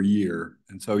strike per year.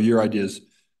 And so your idea is,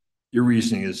 your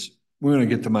reasoning is we're going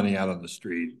to get the money out on the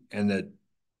street and that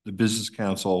the Business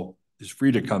Council is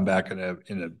free to come back in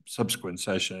a subsequent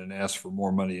session and ask for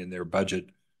more money in their budget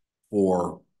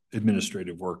for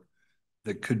administrative work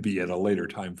that could be at a later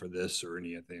time for this or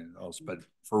anything else. But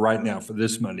for right now, for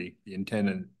this money, the intent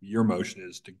in your motion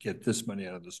is to get this money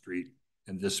out of the street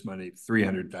and this money,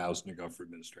 300,000 to go for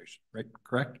administration, right?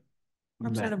 Correct?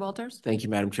 Representative Walters? Thank you,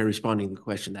 Madam Chair. Responding to the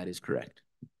question, that is correct.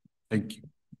 Thank you.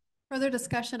 Further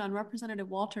discussion on Representative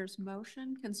Walters'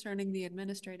 motion concerning the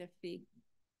administrative fee.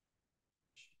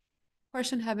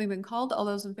 Question having been called, all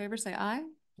those in favor say aye.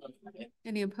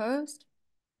 Any opposed?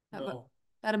 No.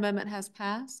 That amendment has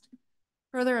passed.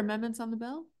 Further amendments on the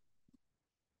bill?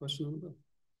 Question on the bill.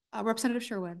 Representative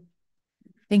Sherwood.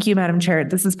 Thank you, Madam Chair.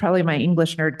 This is probably my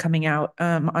English nerd coming out.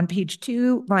 On page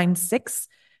 2, line 6,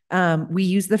 we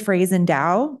use the phrase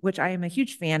endow, which I am a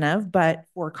huge fan of, but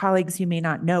for colleagues who may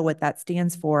not know what that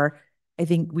stands for, I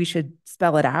think we should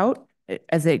spell it out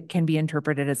as it can be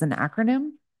interpreted as an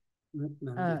acronym.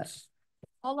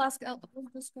 I'll ask, we'll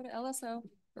just go to LSO.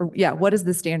 Or, yeah, what is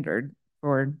the standard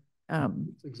for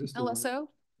LSO?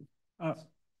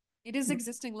 It is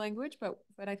existing language, but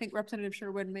I think Representative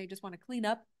Sherwood may just want to clean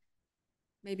up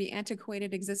maybe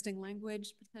antiquated existing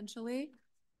language potentially.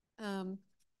 Mr.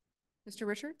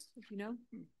 Richards, if you know.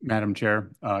 Madam Chair,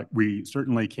 we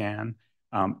certainly can.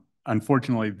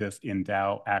 Unfortunately, this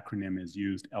endow acronym is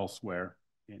used elsewhere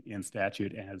in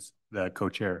statute, as the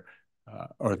co-chair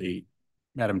or the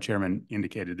Madam Chairman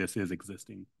indicated. This is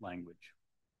existing language.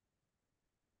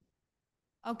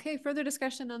 Okay, further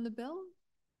discussion on the bill?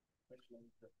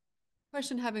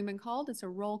 Question having been called, it's a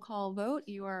roll call vote.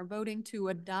 You are voting to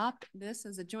adopt this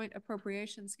as a joint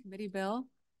appropriations committee bill.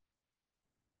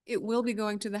 It will be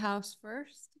going to the House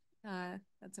first.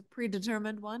 That's a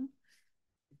predetermined one.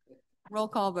 Roll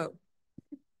call vote.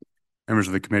 Members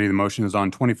of the committee, the motion is on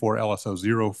 24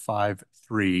 LSO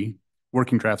 053,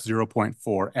 working draft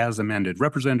 0.4 as amended.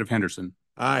 Representative Henderson.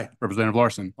 Aye. Representative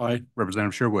Larson. Aye.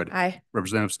 Representative Sherwood. Aye.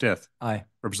 Representative Stith. Aye.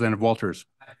 Representative Walters.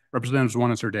 Aye. Representatives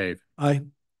One and Sir Dave. Aye.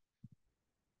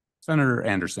 Senator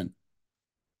Anderson.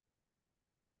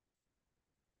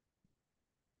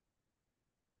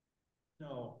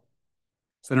 No.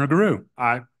 Senator Guru.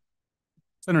 Aye.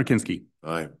 Senator Kinski.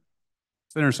 Aye.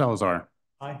 Senator Salazar.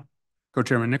 Aye.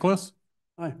 Co-Chairman Nicholas.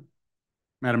 Aye.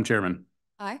 Madam Chairman.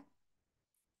 Aye.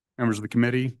 Members of the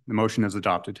committee, the motion is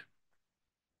adopted.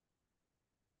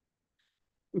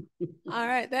 All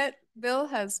right, that bill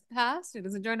has passed. It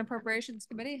is a joint appropriations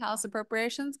committee, House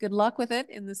Appropriations. Good luck with it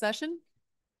in the session.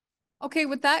 Okay,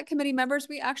 with that, committee members,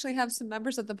 we actually have some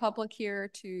members of the public here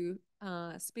to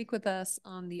speak with us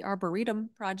on the Arboretum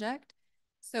project.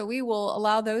 So we will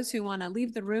allow those who want to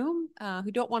leave the room,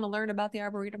 who don't want to learn about the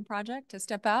Arboretum project, to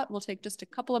step out. We'll take just a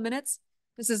couple of minutes.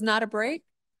 This is not a break.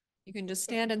 You can just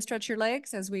stand and stretch your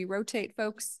legs as we rotate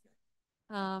folks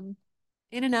in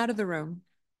and out of the room.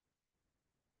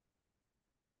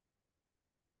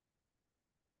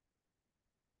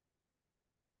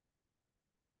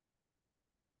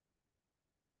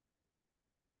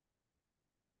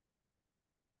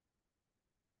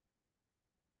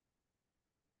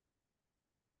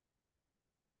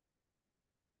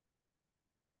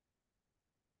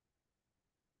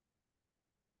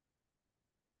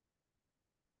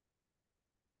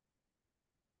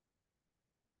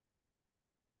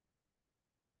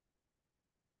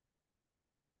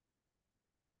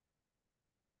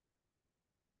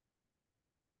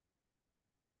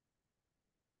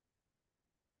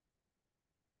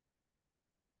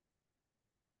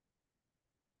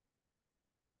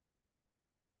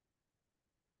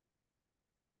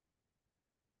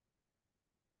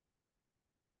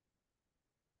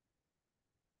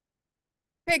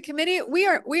 Okay, committee, we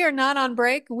are not on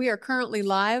break. We are currently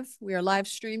live. We are live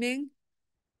streaming.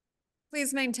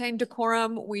 Please maintain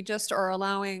decorum. We just are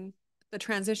allowing the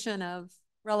transition of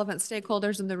relevant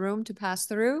stakeholders in the room to pass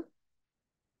through.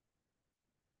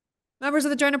 Members of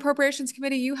the Joint Appropriations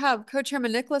Committee, you have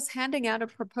Co-Chairman Nicholas handing out a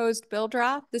proposed bill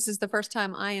draft. This is the first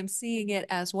time I am seeing it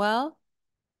as well.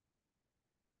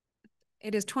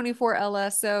 It is 24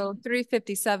 LSO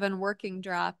 357 Working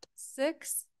Draft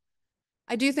 6.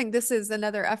 I do think this is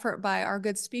another effort by our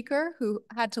good speaker who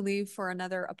had to leave for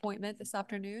another appointment this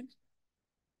afternoon.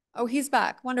 Oh, he's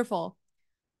back. Wonderful.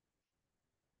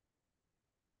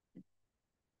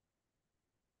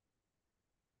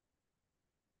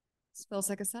 This feels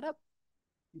like a setup.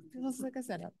 Feels like a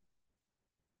setup.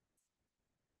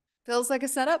 Feels like a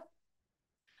setup.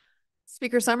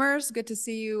 Speaker Summers, good to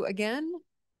see you again.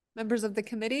 Members of the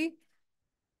committee.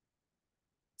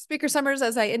 Speaker Summers,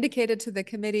 as I indicated to the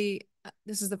committee,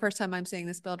 this is the first time I'm seeing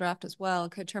this bill draft as well.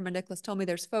 Co-Chairman Nicholas told me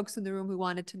there's folks in the room who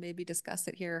wanted to maybe discuss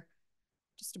it here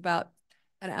just about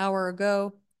an hour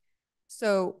ago.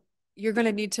 So you're going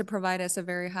to need to provide us a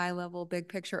very high level, big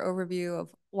picture overview of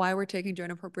why we're taking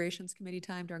Joint Appropriations Committee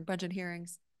time during budget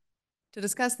hearings to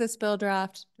discuss this bill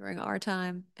draft during our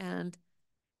time and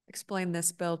explain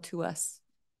this bill to us.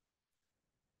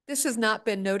 This has not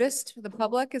been noticed to the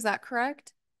public, is that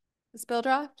correct? This bill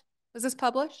draft? Was this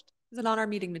published? Is it on our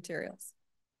meeting materials?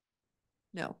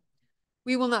 No.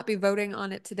 We will not be voting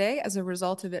on it today as a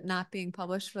result of it not being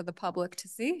published for the public to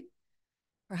see.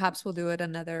 Perhaps we'll do it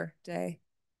another day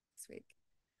this week.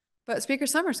 But Speaker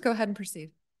Summers, go ahead and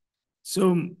proceed.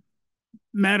 So,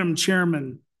 Madam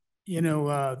Chairman,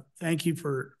 thank you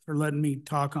for letting me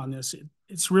talk on this.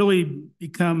 It's really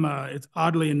become, it's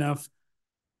oddly enough,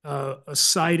 a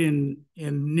site in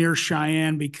near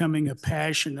Cheyenne becoming a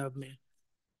passion of me.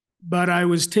 But I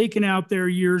was taken out there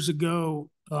years ago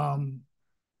while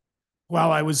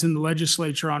I was in the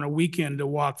legislature on a weekend to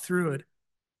walk through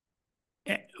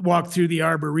the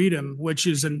Arboretum, which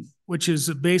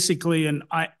is basically an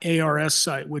ARS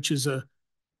site, which is a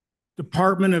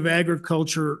Department of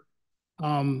Agriculture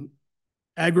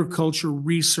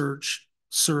Research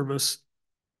Service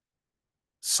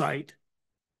site.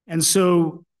 And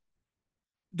so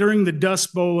during the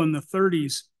Dust Bowl in the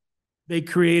 30s, they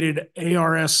created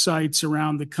ARS sites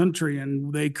around the country,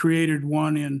 and they created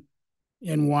one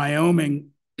in Wyoming,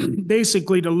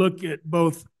 basically to look at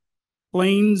both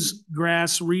plains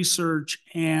grass research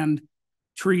and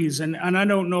trees. And I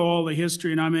don't know all the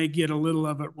history, and I may get a little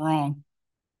of it wrong,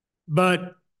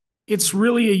 but it's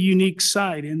really a unique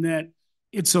site in that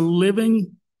it's a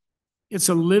living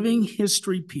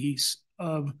history piece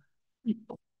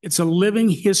it's a living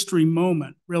history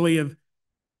moment, really,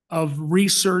 of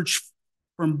research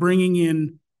from bringing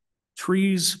in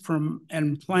trees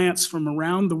and plants from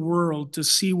around the world to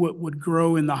see what would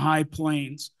grow in the high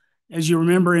plains. As you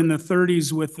remember in the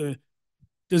 30s with the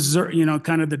desert,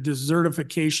 kind of the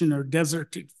desertification or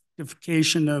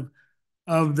desertification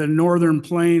of the northern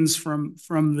plains from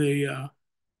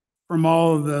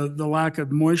all of the lack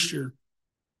of moisture.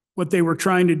 What they were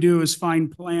trying to do is find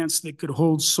plants that could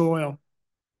hold soil.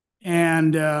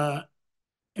 And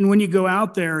when you go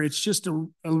out there, it's just a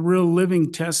real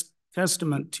living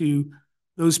testament to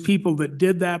those people that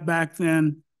did that back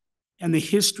then. And the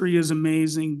history is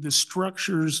amazing. The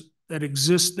structures that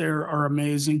exist there are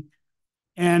amazing.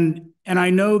 And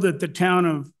I know that the town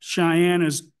of Cheyenne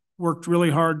has worked really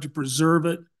hard to preserve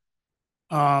it.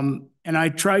 And I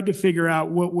tried to figure out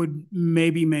what would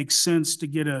maybe make sense to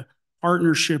get a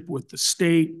partnership with the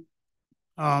state.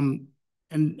 And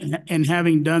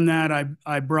having done that,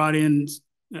 I brought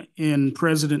in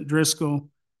President Driscoll.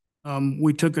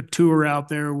 We took a tour out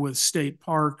there with state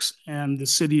parks and the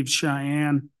city of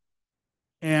Cheyenne.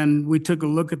 And we took a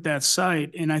look at that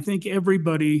site. And I think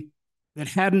everybody that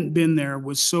hadn't been there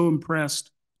was so impressed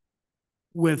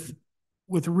with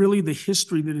really the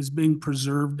history that is being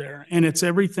preserved there. And it's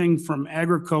everything from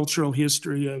agricultural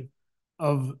history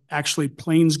of actually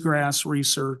plains grass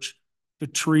research to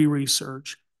tree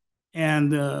research.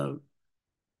 And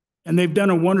they've done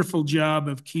a wonderful job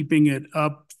of keeping it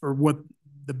up for what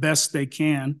the best they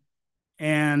can.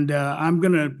 And I'm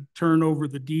going to turn over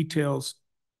the details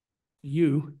to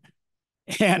you.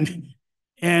 And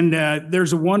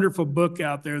there's a wonderful book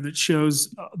out there that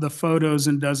shows the photos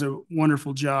and does a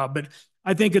wonderful job. But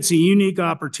I think it's a unique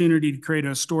opportunity to create a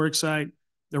historic site.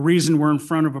 The reason we're in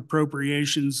front of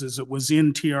appropriations is it was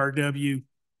in TRW.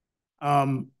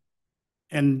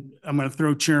 And I'm going to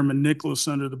throw Chairman Nicholas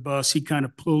under the bus. He kind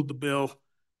of pulled the bill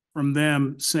from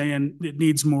them saying it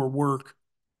needs more work.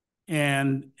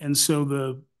 And so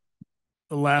the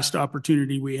last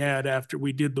opportunity we had after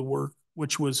we did the work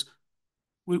which was,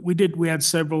 we had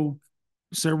several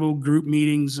group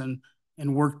meetings and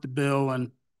worked the bill,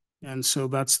 and so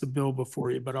that's the bill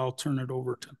before you, but I'll turn it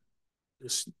over to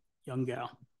this young gal.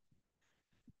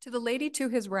 To the lady to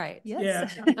his right.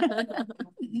 Yes.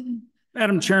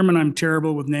 Madam Chairman, I'm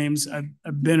terrible with names.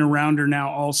 I've been around her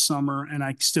now all summer and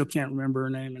I still can't remember her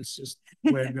name. It's just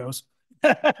the way it goes.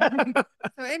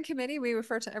 So in committee, we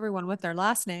refer to everyone with their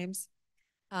last names.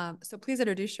 So please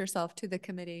introduce yourself to the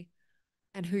committee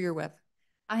and who you're with.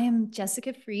 I am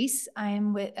Jessica Freese. I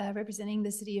am representing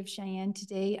the city of Cheyenne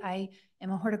today. I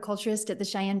am a horticulturist at the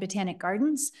Cheyenne Botanic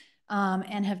Gardens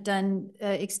and have done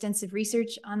extensive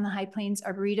research on the High Plains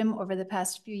Arboretum over the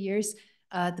past few years.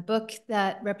 The book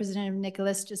that Representative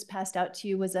Nicholas just passed out to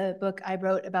you was a book I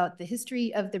wrote about the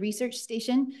history of the research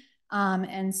station.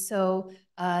 And so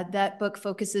that book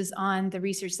focuses on the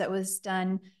research that was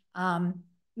done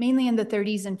mainly in the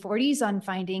 30s and 40s on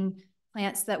finding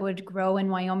plants that would grow in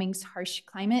Wyoming's harsh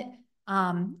climate.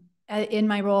 In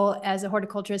my role as a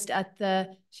horticulturist at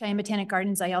the Cheyenne Botanic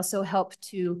Gardens, I also help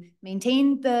to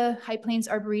maintain the High Plains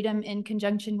Arboretum in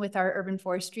conjunction with our urban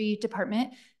forestry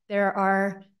department. There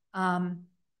are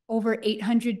over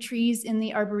 800 trees in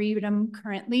the Arboretum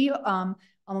currently.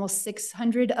 Almost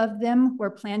 600 of them were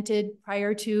planted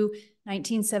prior to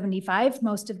 1975,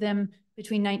 most of them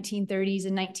between 1930s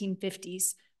and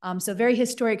 1950s. So very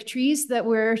historic trees that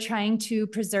we're trying to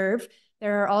preserve.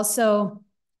 There are also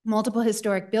multiple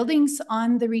historic buildings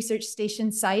on the research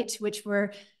station site, which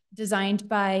were designed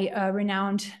by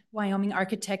renowned Wyoming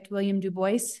architect William Du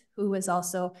Bois, who was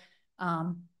also,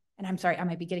 and I'm sorry, I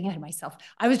might be getting ahead of myself.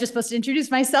 I was just supposed to introduce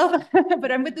myself,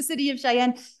 but I'm with the city of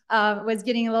Cheyenne, was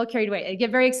getting a little carried away. I get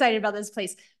very excited about this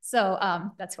place. So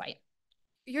that's why.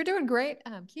 You're doing great.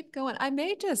 Keep going. I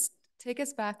may just take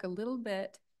us back a little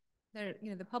bit. There,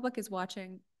 the public is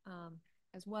watching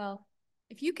as well.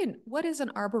 If you can, what is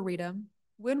an arboretum?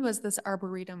 When was this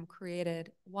arboretum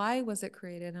created? Why was it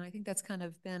created? And I think that's kind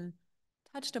of been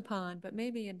touched upon, but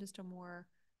maybe in just a more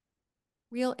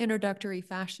real introductory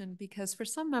fashion, because for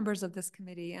some members of this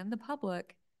committee and the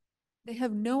public, they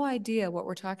have no idea what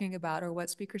we're talking about or what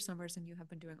Speaker Summers and you have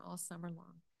been doing all summer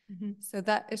long. Mm-hmm. So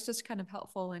that is just kind of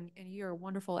helpful, and you're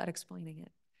wonderful at explaining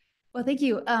it. Well, thank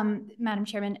you, Madam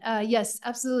Chairman. Yes,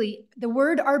 absolutely. The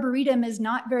word arboretum is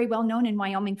not very well known in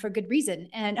Wyoming for good reason.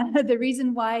 And the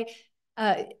reason why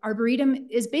arboretum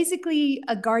is basically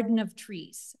a garden of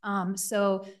trees.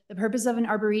 So the purpose of an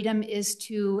arboretum is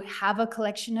to have a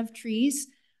collection of trees.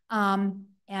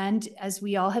 And as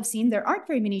we all have seen, there aren't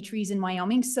very many trees in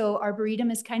Wyoming. So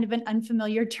arboretum is kind of an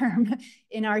unfamiliar term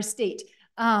in our state.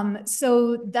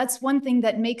 So that's one thing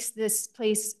that makes this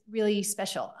place really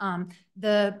special.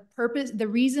 The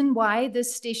reason why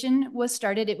this station was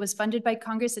started, it was funded by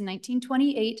Congress in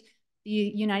 1928. The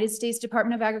United States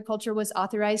Department of Agriculture was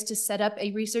authorized to set up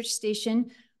a research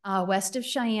station west of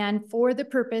Cheyenne for the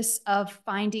purpose of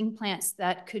finding plants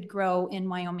that could grow in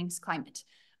Wyoming's climate.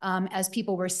 As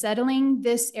people were settling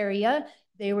this area,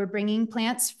 they were bringing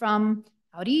plants from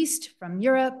out east, from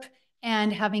Europe,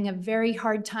 and having a very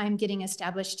hard time getting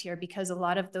established here because a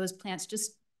lot of those plants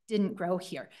just didn't grow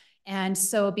here. And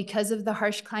so because of the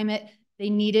harsh climate, they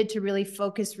needed to really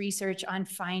focus research on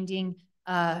finding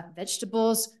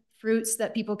vegetables, fruits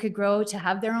that people could grow to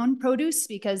have their own produce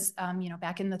because,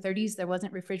 back in the 30s, there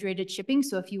wasn't refrigerated shipping.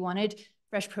 So if you wanted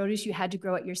fresh produce, you had to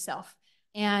grow it yourself.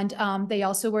 And they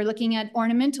also were looking at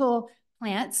ornamental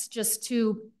plants just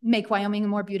to make Wyoming a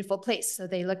more beautiful place. So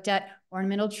they looked at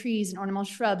ornamental trees and ornamental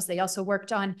shrubs. They also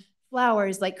worked on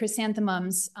flowers like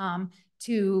chrysanthemums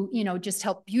to, just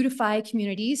help beautify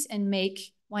communities and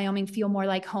make Wyoming feel more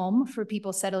like home for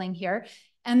people settling here.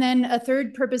 And then a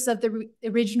third purpose of the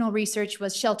original research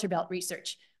was shelter belt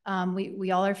research. We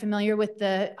all are familiar with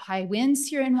the high winds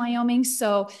here in Wyoming,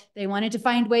 so they wanted to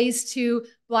find ways to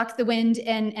block the wind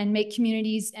and make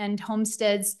communities and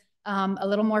homesteads a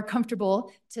little more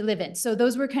comfortable to live in. So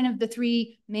those were kind of the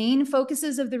three main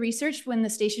focuses of the research when the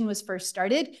station was first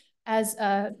started. As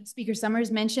Speaker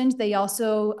Summers mentioned, they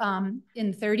also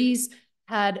in the 30s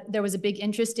there was a big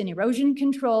interest in erosion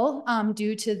control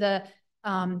due to the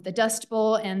Dust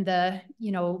Bowl and the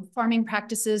farming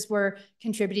practices were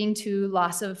contributing to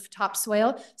loss of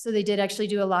topsoil. So they did actually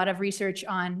do a lot of research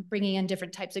on bringing in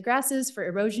different types of grasses for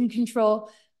erosion control.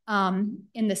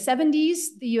 In the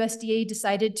 70s, the USDA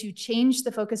decided to change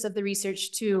the focus of the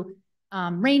research to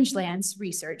rangelands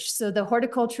research. So the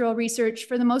horticultural research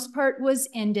for the most part was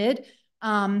ended.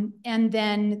 And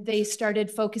then they started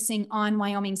focusing on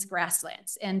Wyoming's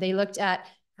grasslands, and they looked at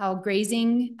how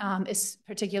grazing,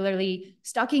 particularly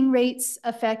stocking rates,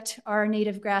 affect our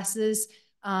native grasses.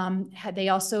 They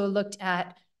also looked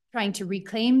at trying to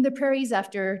reclaim the prairies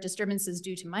after disturbances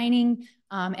due to mining,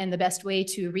 and the best way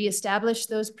to reestablish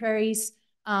those prairies.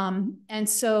 And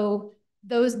so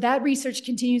that research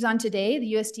continues on today.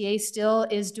 The USDA still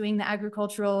is doing the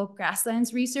agricultural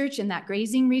grasslands research, and that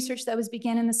grazing research that was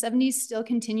began in the 70s still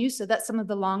continues. So that's some of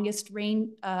the longest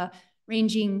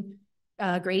ranging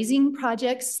grazing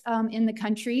projects in the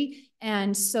country.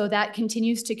 And so that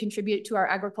continues to contribute to our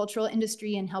agricultural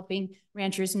industry and helping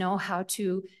ranchers know how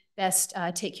to best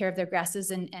take care of their grasses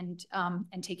and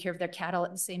take care of their cattle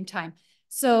at the same time.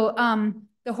 So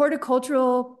the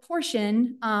horticultural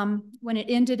portion, when it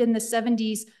ended in the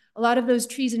 70s, a lot of those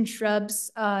trees and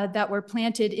shrubs that were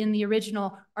planted in the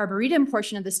original arboretum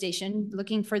portion of the station,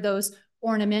 looking for those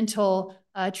ornamental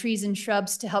trees and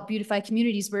shrubs to help beautify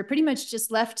communities, were pretty much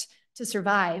just left to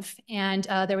survive. And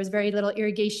there was very little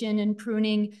irrigation and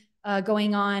pruning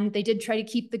going on. They did try to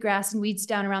keep the grass and weeds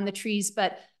down around the trees,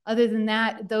 but other than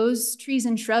that, those trees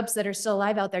and shrubs that are still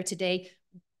alive out there today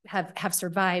have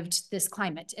survived this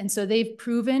climate. And so they've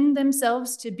proven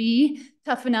themselves to be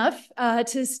tough enough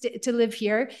to live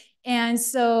here. And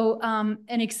so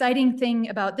an exciting thing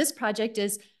about this project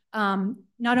is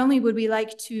not only would we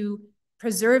like to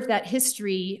preserve that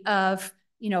history of,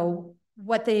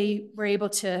 what they were able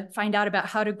to find out about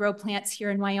how to grow plants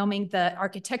here in Wyoming, the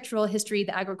architectural history,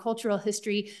 the agricultural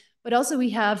history, but also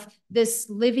we have this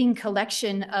living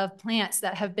collection of plants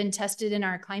that have been tested in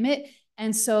our climate.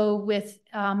 And so with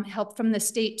help from the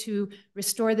state to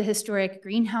restore the historic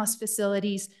greenhouse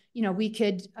facilities, we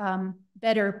could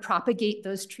better propagate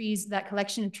those trees, that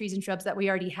collection of trees and shrubs that we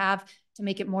already have, to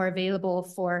make it more available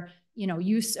for,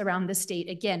 use around the state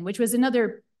again, which was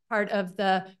another part of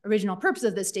the original purpose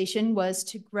of the station, was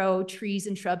to grow trees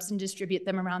and shrubs and distribute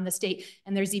them around the state.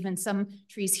 And there's even some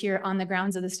trees here on the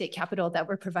grounds of the state capitol that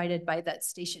were provided by that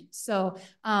station. So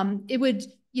it would,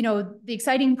 the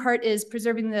exciting part is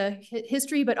preserving the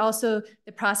history, but also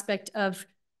the prospect of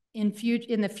in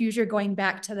the future going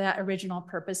back to that original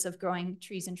purpose of growing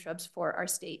trees and shrubs for our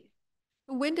state.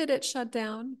 When did it shut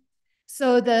down?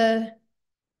 So the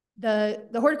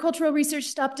horticultural research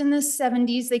stopped in the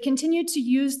 70s. They continued to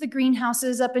use the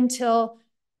greenhouses up until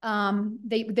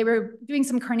they were doing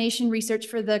some carnation research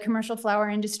for the commercial flower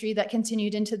industry that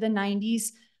continued into the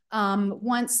 90s.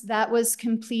 Once that was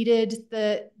completed,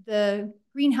 the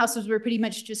greenhouses were pretty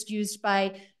much just used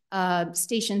by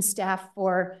station staff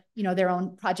for their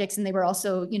own projects, and they were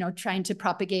also trying to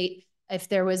propagate. If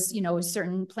there was, a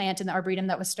certain plant in the arboretum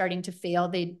that was starting to fail,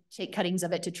 they'd take cuttings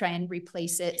of it to try and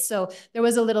replace it. So there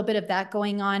was a little bit of that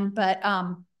going on, but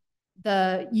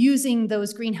the using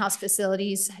those greenhouse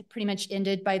facilities had pretty much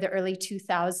ended by the early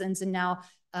 2000s, and now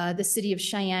the city of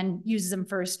Cheyenne uses them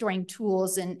for storing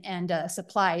tools and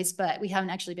supplies, but we haven't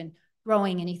actually been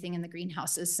growing anything in the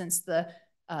greenhouses since the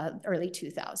early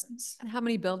 2000s. And how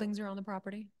many buildings are on the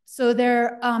property? So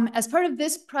there, as part of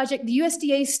this project, the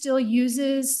USDA still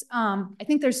uses, I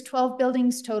think there's 12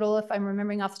 buildings total, if I'm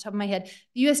remembering off the top of my head.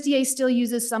 The USDA still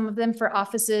uses some of them for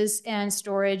offices and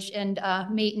storage and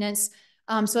maintenance.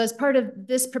 So as part of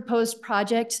this proposed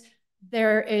project,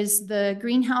 there is the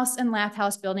greenhouse and lath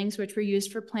house buildings, which were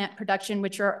used for plant production,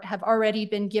 which have already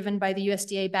been given by the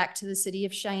USDA back to the city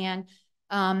of Cheyenne.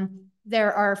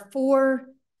 There are 4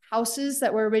 houses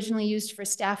that were originally used for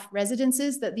staff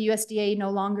residences that the USDA no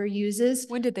longer uses.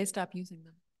 When did they stop using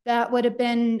them? That would have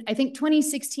been, I think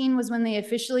 2016 was when they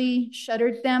officially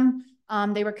shuttered them.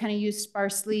 They were kind of used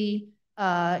sparsely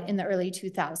in the early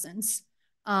 2000s.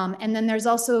 And then there's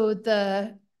also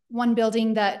the one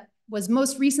building that was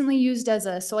most recently used as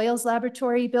a soils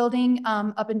laboratory building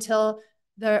up until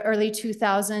the early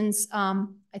 2000s.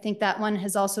 I think that one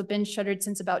has also been shuttered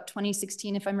since about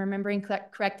 2016, if I'm remembering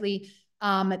correctly.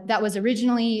 That was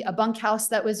originally a bunkhouse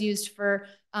that was used for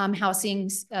housing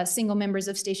single members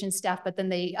of station staff, but then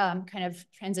they kind of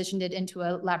transitioned it into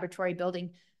a laboratory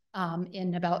building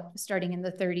starting in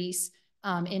the 30s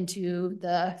into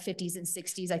the 50s and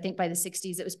 60s. I think by the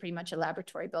 60s, it was pretty much a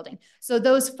laboratory building. So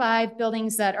those 5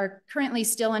 buildings that are currently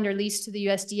still under lease to the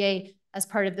USDA as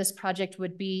part of this project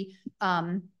would be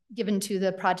given to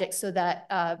the project so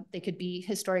that they could be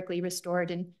historically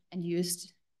restored and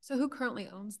used. So who currently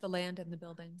owns the land and the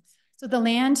buildings? So the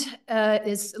land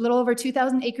is a little over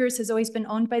 2,000 acres, has always been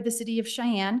owned by the city of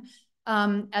Cheyenne.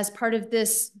 As part of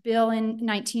this bill in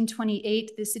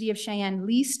 1928, the city of Cheyenne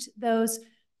leased those,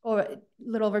 or a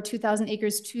little over 2,000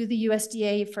 acres, to the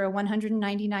USDA for a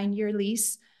 199-year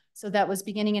lease. So that was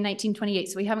beginning in 1928.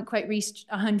 So we haven't quite reached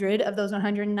 100 of those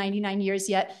 199 years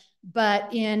yet.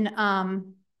 But in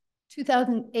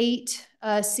 2008,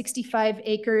 65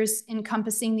 acres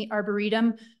encompassing the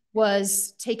Arboretum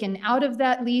was taken out of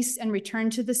that lease and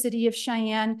returned to the city of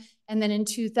Cheyenne. And then in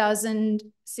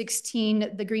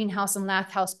 2016, the greenhouse and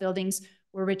lath house buildings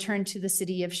were returned to the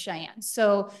city of Cheyenne.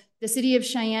 So the city of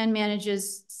Cheyenne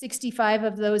manages 65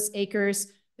 of those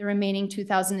acres. The remaining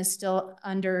 2,000 is still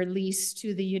under lease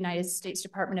to the United States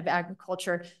Department of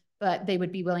Agriculture, but they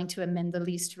would be willing to amend the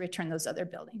lease to return those other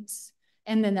buildings.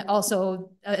 And then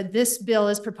also, this bill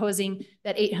is proposing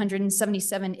that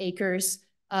 877 acres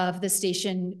of the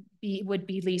station would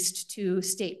be leased to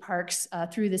state parks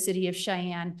through the city of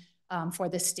Cheyenne for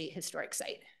the state historic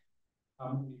site.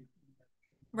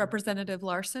 Representative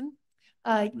Larson?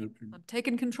 I'm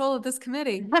taking control of this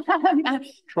committee.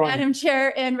 Madam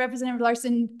Chair and Representative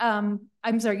Larson,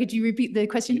 I'm sorry, could you repeat the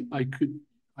question?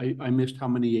 I missed how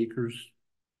many acres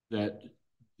that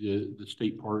the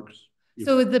state parks.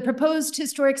 So the proposed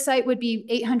historic site would be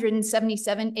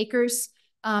 877 acres.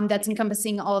 That's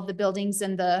encompassing all of the buildings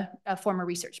and the former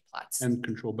research plots. And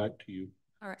control back to you.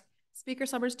 All right. Speaker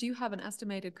Summers, do you have an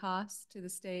estimated cost to the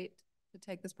state to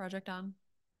take this project on?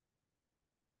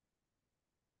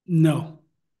 No.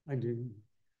 I do.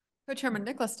 Co-Chairman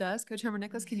Nicholas does. Co-Chairman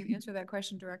Nicholas, can you answer that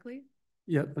question directly?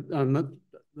 Yeah, but let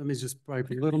me just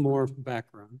provide a little more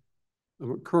background,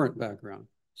 current background.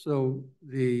 So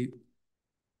the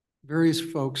various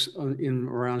folks in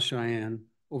around Cheyenne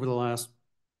over the last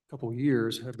couple of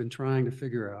years have been trying to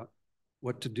figure out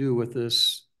what to do with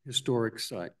this historic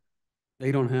site.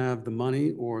 They don't have the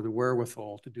money or the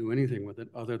wherewithal to do anything with it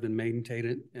other than maintain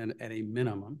it and at a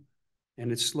minimum.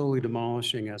 And it's slowly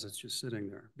demolishing as it's just sitting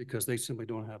there because they simply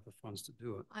don't have the funds to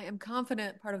do it. I am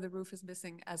confident part of the roof is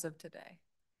missing as of today.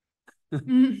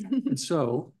 And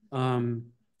so,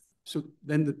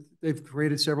 they've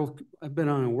created several, I've been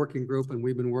on a working group and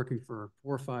we've been working for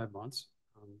 4 or 5 months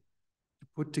to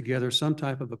put together some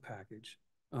type of a package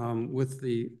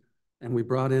and we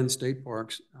brought in state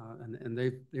parks and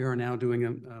they are now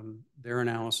doing their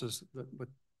analysis,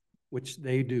 which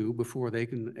they do before they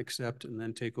can accept and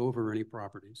then take over any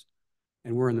properties.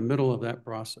 And we're in the middle of that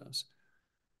process.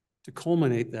 To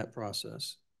culminate that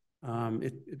process,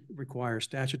 it requires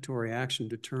statutory action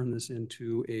to turn this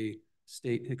into a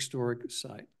state historic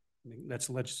site. I mean, that's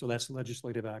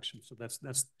legislative action. So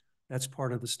that's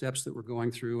part of the steps that we're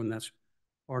going through, and that's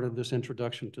part of this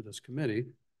introduction to this committee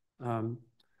to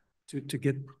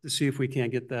see if we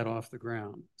can't get that off the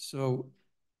ground. So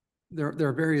there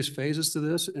are various phases to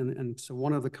this, and so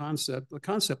one of the concept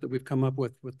that we've come up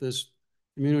with this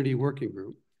community working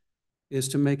group is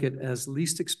to make it as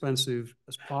least expensive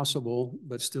as possible,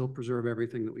 but still preserve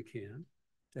everything that we can,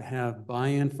 to have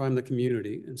buy-in from the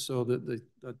community. And so that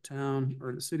the town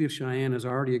or the city of Cheyenne has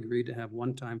already agreed to have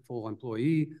one-time full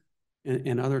employee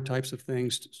and other types of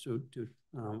things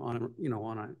on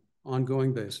an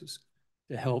ongoing basis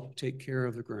to help take care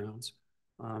of the grounds.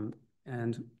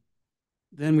 And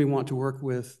then we want to work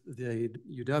with the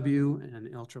UW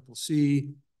and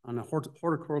LCCC on a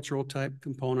horticultural type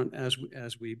component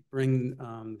as we bring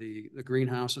the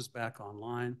greenhouses back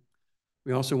online.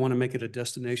 We also want to make it a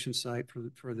destination site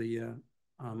for the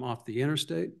off the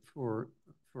interstate for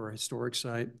a historic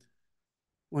site.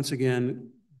 Once again,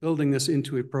 building this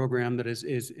into a program that is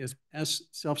as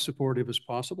self-supportive as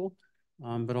possible,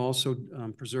 but also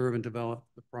preserve and develop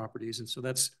the properties. And so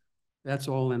that's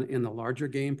all in the larger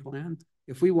game plan.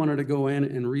 If we wanted to go in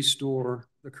and restore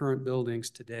the current buildings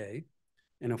today,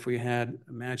 and if we had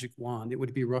a magic wand, it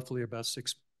would be roughly about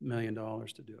 $6 million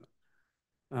to do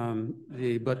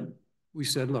it. But we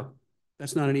said, look,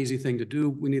 that's not an easy thing to do.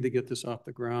 We need to get this off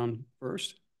the ground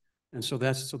first. And so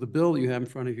the bill that you have in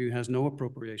front of you has no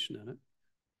appropriation in it.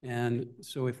 And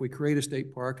so if we create a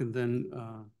state park and then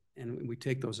and we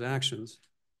take those actions,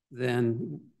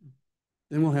 then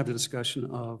we'll have the discussion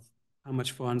of how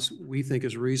much funds we think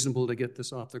is reasonable to get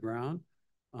this off the ground,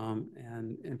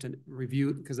 and to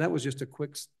review, because that was just a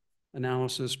quick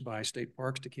analysis by state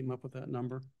parks to come up with that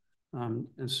number.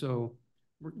 And so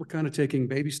we're kind of taking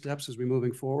baby steps as we're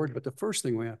moving forward, but the first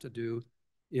thing we have to do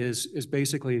is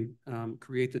basically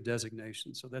create the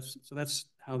designation. So that's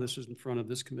how this is in front of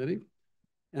this committee.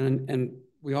 And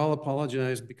we all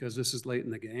apologize because this is late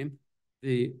in the game.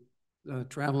 The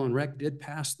Travel and Rec did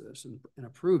pass this and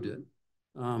approved it.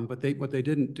 But what they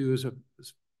didn't do is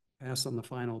pass on the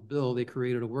final bill. They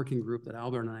created a working group that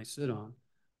Albert and I sit on.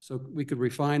 So we could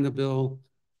refine the bill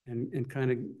and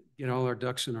kind of get all our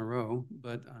ducks in a row.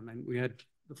 But I mean, we had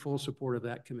the full support of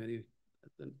that committee,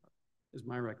 is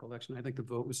my recollection. I think the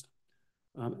vote was,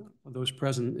 of those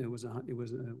present, it was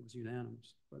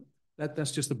unanimous. But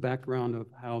that's just the background of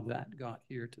how that got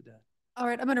here today. All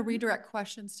right, I'm going to redirect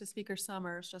questions to Speaker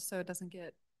Summers just so it doesn't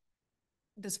get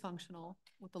dysfunctional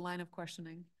with the line of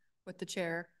questioning with the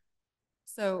chair.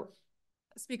 So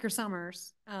Speaker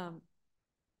Summers,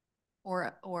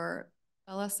 or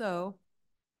LSO,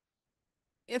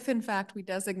 if in fact we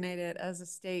designate it as a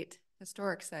state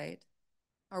historic site,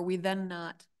 are we then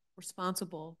not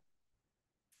responsible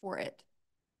for it?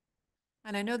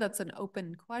 And I know that's an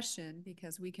open question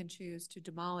because we can choose to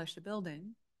demolish a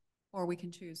building or we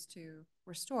can choose to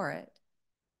restore it.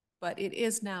 But it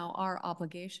is now our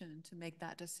obligation to make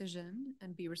that decision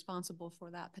and be responsible for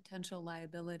that potential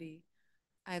liability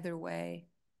either way.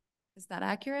 Is that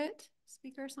accurate,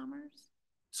 Speaker Summers?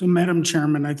 So, Madam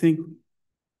Chairman, I think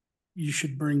you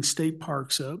should bring state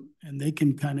parks up and they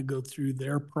can kind of go through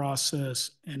their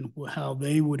process and how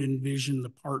they would envision the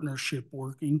partnership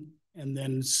working. And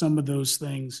then some of those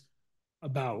things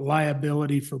about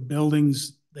liability for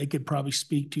buildings, they could probably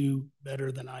speak to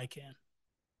better than I can.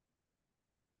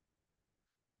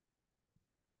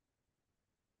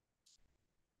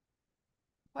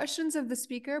 Questions of the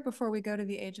speaker before we go to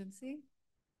the agency?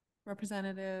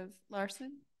 Representative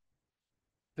Larson?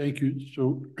 Thank you.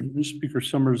 So, Speaker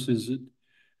Summers, is it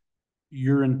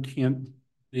your intent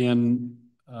then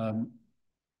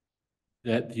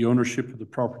that the ownership of the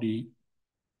property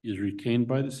is retained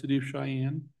by the city of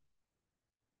Cheyenne?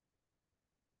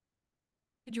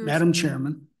 Madam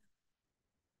Chairman,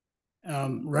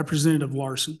 Representative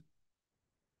Larson.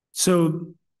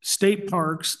 So state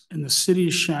parks and the city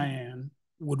of Cheyenne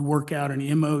would work out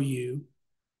an MOU,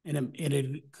 and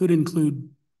it could include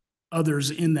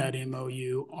others in that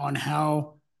MOU on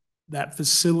how that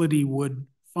facility would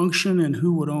function and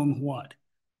who would own what.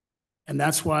 And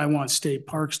that's why I want state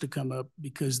parks to come up,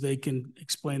 because they can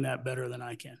explain that better than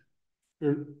I can.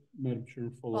 Fair, Madam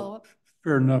Chair, Follow up.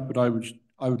 Fair enough, but I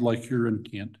would like your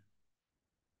intent.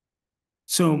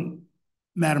 So,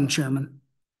 Madam Chairman,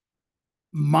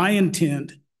 my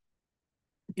intent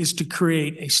is to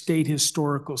create a state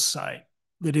historical site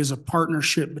that is a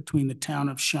partnership between the town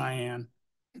of Cheyenne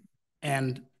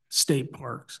and state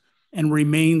parks and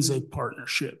remains a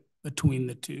partnership between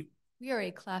the two. We are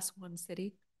a Class 1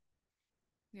 city.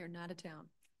 We are not a town.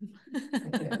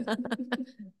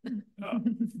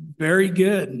 Very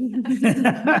good.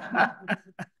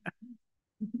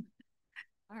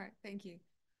 All right, thank you.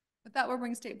 With that, we'll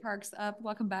bring state parks up.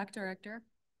 Welcome back, Director.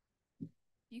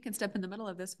 You can step in the middle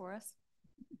of this for us.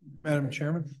 Madam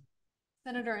Chairman.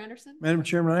 Senator Anderson? Madam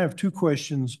Chairman, I have two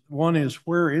questions. One is,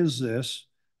 where is this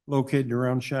located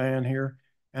around Cheyenne here?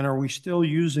 And are we still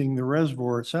using the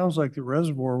reservoir? It sounds like the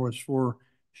reservoir was for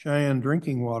Cheyenne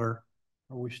drinking water.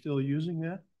 Are we still using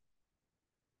that?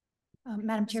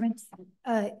 Madam Chairman?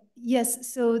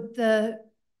 Yes, so the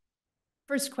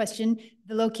first question,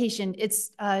 the location,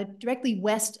 it's directly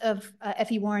west of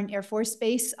F.E. Warren Air Force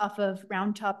Base off of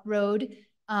Round Top Road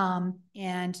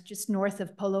and just north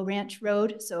of Polo Ranch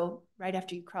Road. So right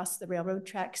after you cross the railroad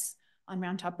tracks on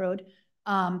Round Top Road.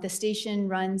 The station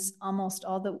runs almost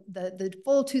all the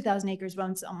full 2,000 acres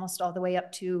runs almost all the way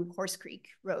up to Horse Creek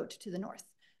Road to the north.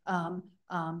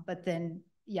 But then,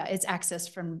 yeah, it's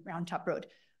accessed from Round Top Road.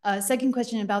 Second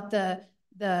question about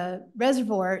the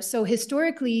reservoir. So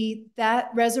historically, that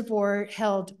reservoir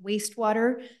held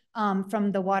wastewater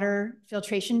from the water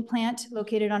filtration plant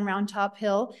located on Round Top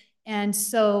Hill. And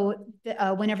so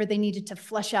whenever they needed to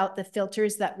flush out the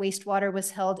filters, that wastewater was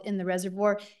held in the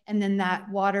reservoir, and then that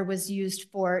water was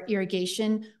used for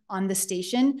irrigation on the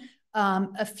station.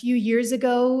 A few years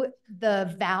ago,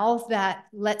 the valve that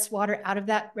lets water out of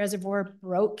that reservoir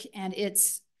broke, and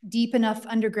it's deep enough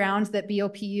underground that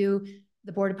BOPU,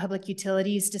 the Board of Public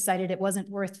Utilities, decided it wasn't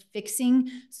worth fixing.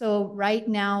 So right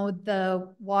now,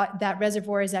 that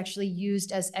reservoir is actually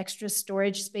used as extra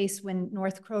storage space when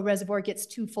North Crow Reservoir gets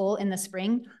too full in the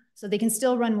spring. So they can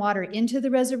still run water into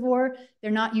the reservoir. They're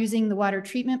not using the water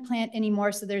treatment plant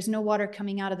anymore, so there's no water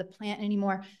coming out of the plant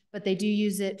anymore, but they do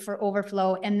use it for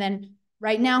overflow. And then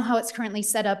right now, how it's currently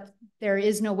set up, there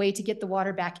is no way to get the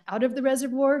water back out of the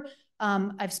reservoir.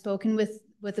 I've spoken with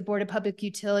the Board of Public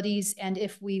Utilities, and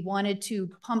if we wanted to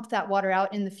pump that water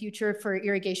out in the future for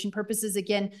irrigation purposes,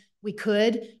 again, we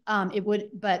could,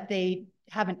 but they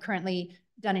haven't currently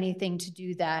done anything to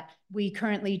do that. We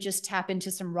currently just tap into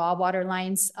some raw water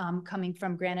lines coming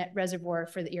from Granite Reservoir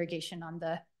for the irrigation on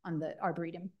the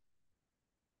Arboretum.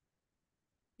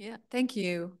 Yeah, thank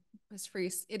you, Ms.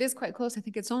 Freese. It is quite close. I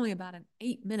think it's only about an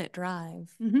 8-minute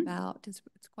drive. It's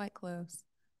quite close.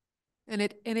 And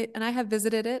I have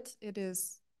visited it. It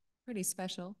is pretty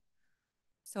special.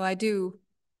 So I do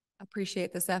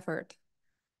appreciate this effort.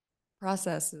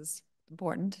 Process is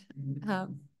important.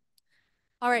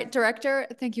 All right, Director,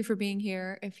 thank you for being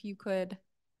here. If you could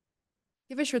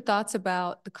give us your thoughts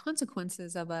about the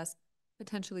consequences of us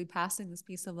potentially passing this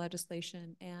piece of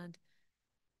legislation and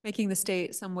making the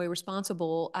state some way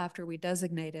responsible after we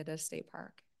designate it as state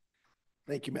park.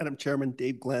 Thank you, Madam Chairman.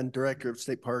 Dave Glenn, Director of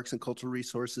State Parks and Cultural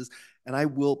Resources. And I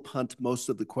will punt most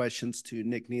of the questions to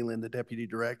Nick Nealon, the Deputy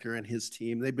Director, and his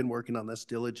team. They've been working on this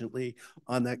diligently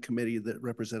on that committee that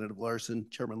Representative Larson,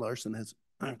 Chairman Larson has,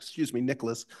 excuse me,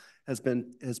 Nicholas has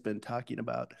been talking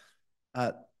about.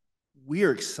 We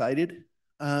are excited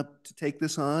to take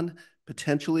this on.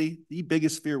 Potentially, the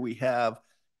biggest fear we have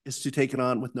is to take it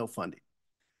on with no funding.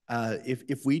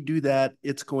 If we do that,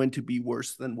 it's going to be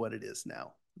worse than what it is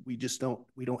now. We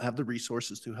don't have the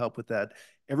resources to help with that.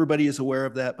 Everybody is aware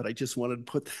of that, but I just wanted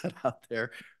to put that out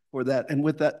there for that. And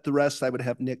with that, the rest, I would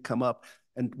have Nick come up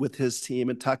and with his team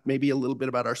and talk maybe a little bit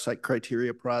about our site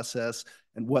criteria process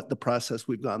and what the process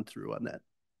we've gone through on that.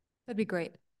 That'd be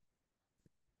great.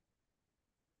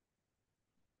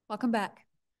 Welcome back.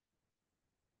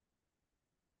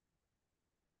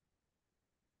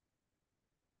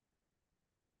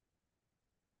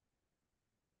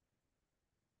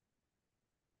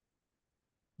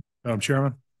 Madam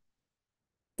Chairman.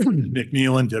 Nick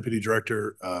Nealon, Deputy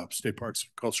Director of State Parks and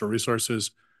Cultural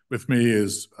Resources. With me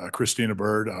is Christina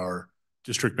Bird, our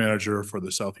District Manager for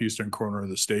the southeastern corner of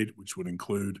the state, which would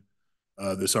include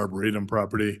this Arboretum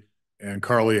property, and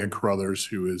Carly Ann Carruthers,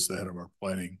 who is the head of our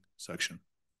planning section.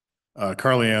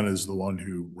 Carly Ann is the one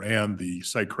who ran the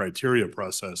site criteria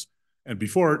process. And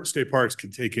before state parks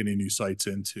can take any new sites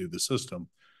into the system,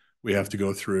 we have to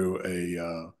go through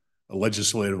a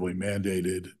legislatively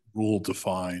mandated,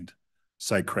 rule-defined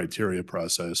site criteria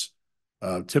process.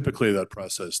 Typically, that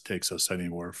process takes us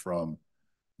anywhere from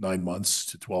 9 months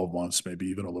to 12 months, maybe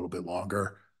even a little bit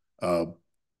longer.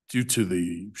 Due to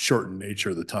the shortened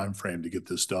nature of the time frame to get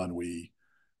this done, we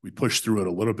push through it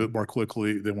a little bit more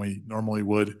quickly than we normally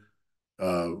would.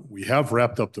 We have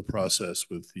wrapped up the process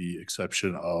with the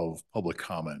exception of public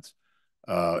comment.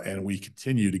 And we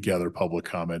continue to gather public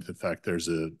comment. In fact, there's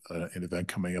an event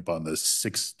coming up on the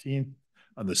 16th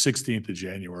of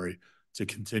January to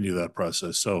continue that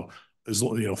process. So,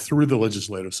 through the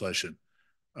legislative session,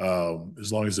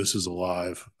 as long as this is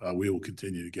alive, we will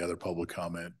continue to gather public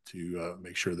comment to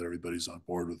make sure that everybody's on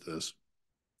board with this.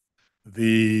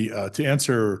 To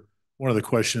answer one of the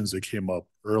questions that came up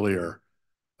earlier,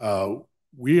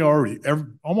 we already,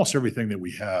 almost everything that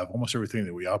we have, almost everything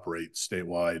that we operate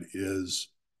statewide is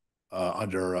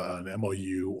under an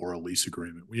MOU or a lease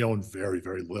agreement. We own very,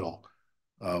 very little.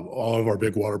 All of our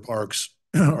big water parks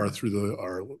are through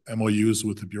our MOUs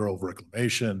with the Bureau of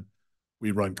Reclamation.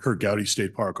 We run Kurt Gowdy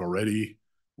State Park already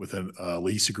with a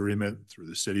lease agreement through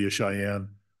the city of Cheyenne.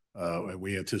 And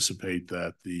we anticipate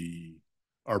that the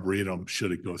Arboretum,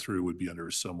 should it go through, would be under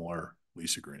a similar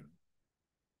lease agreement.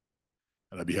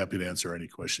 And I'd be happy to answer any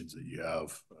questions that you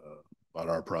have about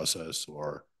our process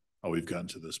or how we've gotten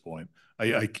to this point.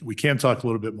 We can talk a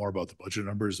little bit more about the budget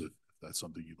numbers if that's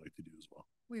something you'd like to do as well.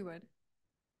 We would.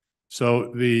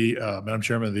 So Madam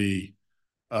Chairman,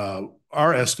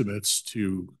 our estimates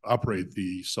to operate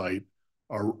the site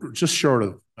are just short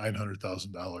of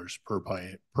 $900,000 per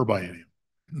biennium.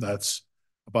 That's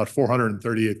about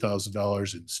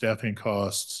 $438,000 in staffing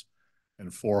costs and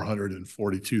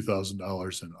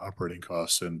 $442,000 in operating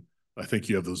costs. And I think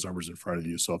you have those numbers in front of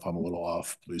you. So if I'm a little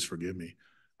off, please forgive me.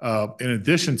 In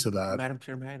addition to that. Madam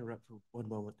Chair, may I interrupt for one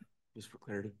moment, just for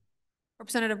clarity?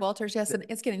 Representative Walters, yes, and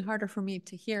it's getting harder for me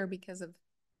to hear because of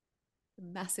the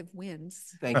massive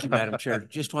winds. Thank you, Madam Chair.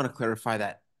 Just want to clarify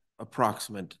that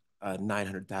approximate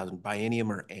 900,000 biennium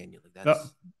or annually.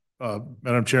 That's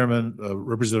Madam Chairman,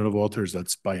 Representative Walters,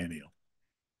 that's biennial.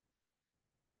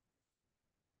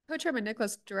 Co-Chairman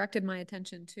Nicholas directed my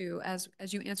attention to, as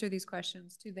you answer these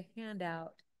questions, to the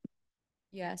handout.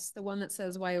 Yes, the one that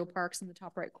says YO Parks in the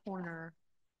top right corner.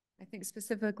 I think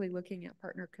specifically looking at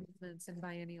partner commitments and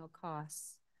biennial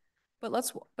costs. But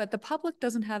the public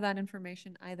doesn't have that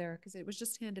information either because it was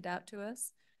just handed out to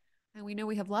us. And we know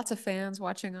we have lots of fans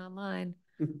watching online,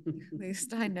 at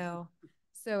least I know.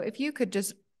 So if you could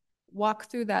just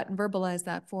walk through that and verbalize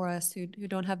that for us who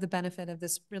don't have the benefit of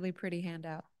this really pretty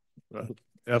handout.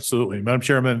 Absolutely. Madam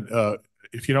Chairman,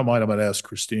 if you don't mind, I'm going to ask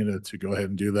Christina to go ahead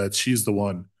and do that. She's the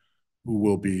one who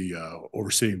will be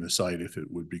overseeing the site if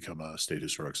it would become a state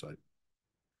historic site.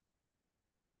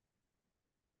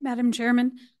 Madam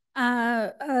Chairman,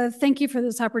 thank you for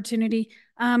this opportunity.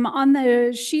 On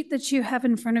the sheet that you have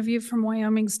in front of you from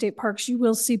Wyoming State Parks, you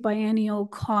will see biennial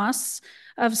costs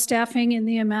of staffing in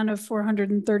the amount of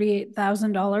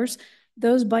 $438,000.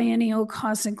 Those biennial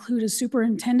costs include a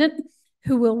superintendent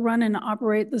who will run and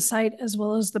operate the site as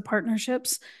well as the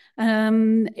partnerships,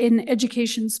 an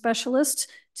education specialist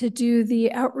to do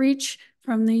the outreach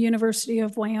from the University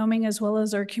of Wyoming, as well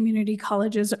as our community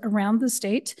colleges around the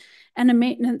state, and a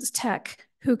maintenance tech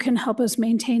who can help us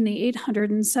maintain the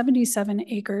 877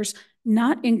 acres,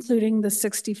 not including the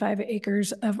 65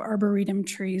 acres of arboretum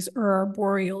trees or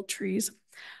arboreal trees.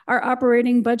 Our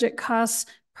operating budget costs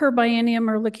per biennium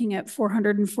are looking at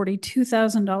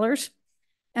 $442,000.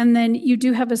 And then you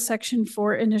do have a section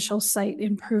for initial site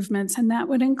improvements, and that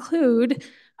would include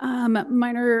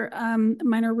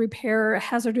minor repair,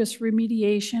 hazardous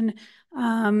remediation,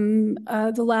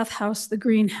 the lath house, the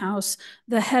greenhouse,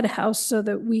 the head house, so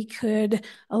that we could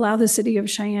allow the city of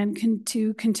Cheyenne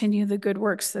to continue the good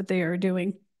works that they are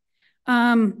doing.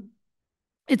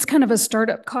 It's kind of a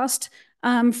startup cost.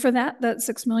 For that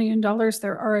 $6 million,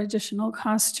 there are additional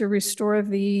costs to restore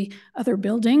the other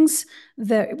buildings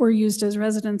that were used as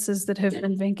residences that have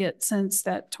been vacant since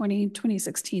that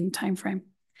 2016 timeframe.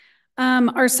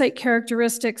 Our site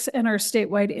characteristics and our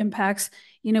statewide impacts,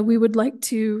 we would like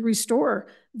to restore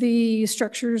the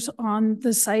structures on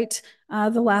the site,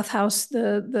 the lath house,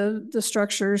 the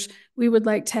structures. We would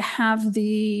like to have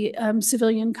the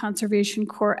Civilian Conservation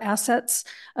Corps assets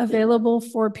available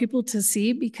for people to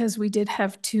see, because we did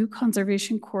have 2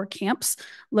 Conservation Corps camps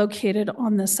located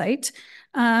on the site.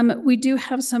 We do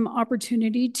have some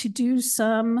opportunity to do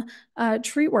some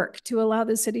tree work to allow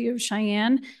the city of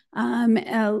Cheyenne,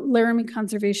 Laramie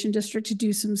Conservation District, to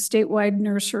do some statewide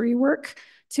nursery work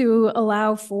to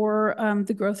allow for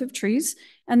the growth of trees.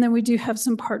 And then we do have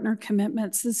some partner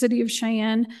commitments. The city of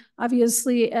Cheyenne,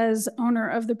 obviously, as owner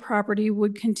of the property,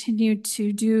 would continue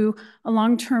to do a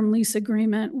long-term lease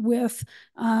agreement with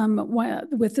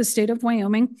the state of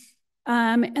Wyoming.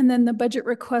 And then the budget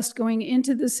request going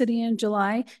into the city in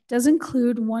July does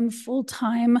include 1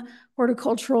 full-time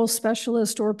horticultural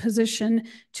specialist or position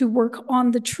to work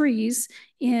on the trees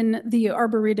in the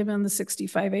arboretum and the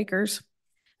 65 acres.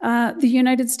 The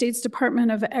United States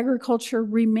Department of Agriculture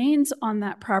remains on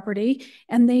that property,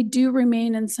 and they do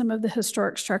remain in some of the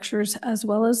historic structures as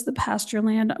well as the pasture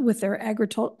land with their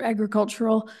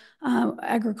agricultural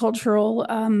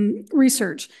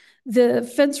research.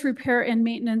 The fence repair and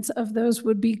maintenance of those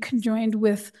would be conjoined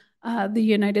with the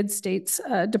United States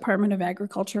Department of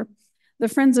Agriculture. The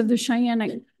Friends of the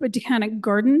Cheyenne Botanic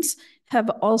Gardens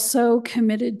have also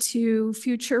committed to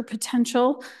future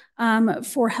potential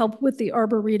for help with the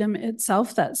arboretum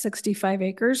itself, that 65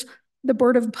 acres. The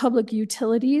Board of Public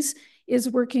Utilities is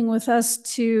working with us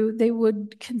they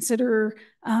would consider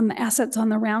assets on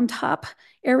the Round Top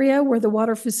area where the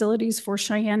water facilities for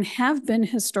Cheyenne have been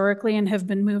historically and have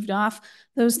been moved off.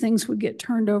 Those things would get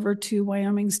turned over to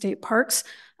Wyoming State Parks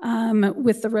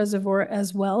with the reservoir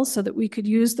as well, so that we could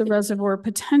use the reservoir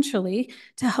potentially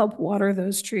to help water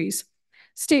those trees.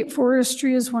 State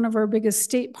Forestry is one of our biggest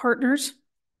state partners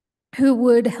who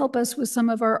would help us with some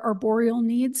of our arboreal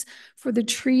needs for the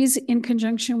trees in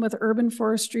conjunction with urban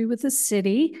forestry with the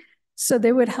city. So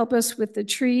they would help us with the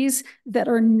trees that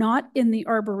are not in the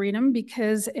arboretum,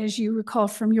 because as you recall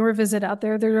from your visit out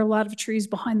there, there are a lot of trees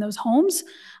behind those homes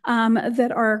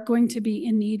that are going to be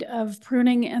in need of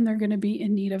pruning, and they're going to be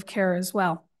in need of care as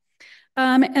well.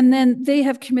 And then they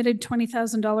have committed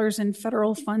 $20,000 in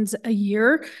federal funds a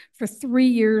year for 3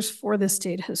 years for the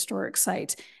state historic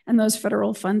site. And those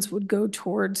federal funds would go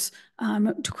towards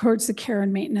the care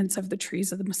and maintenance of the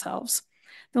trees themselves.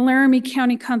 The Laramie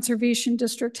County Conservation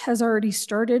District has already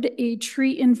started a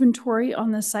tree inventory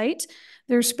on the site.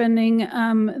 They're spending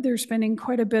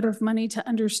quite a bit of money to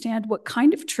understand what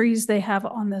kind of trees they have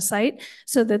on the site,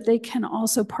 so that they can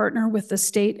also partner with the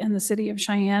state and the city of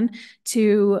Cheyenne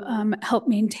to help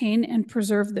maintain and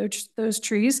preserve those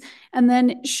trees. And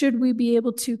then should we be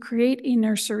able to create a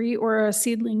nursery or a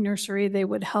seedling nursery, they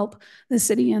would help the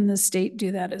city and the state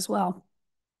do that as well.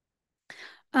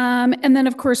 And then,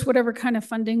 of course, whatever kind of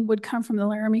funding would come from the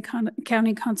Laramie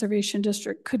County Conservation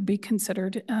District could be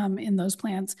considered in those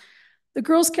plans. The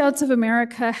Girl Scouts of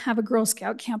America have a Girl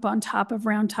Scout camp on top of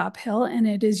Round Top Hill, and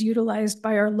it is utilized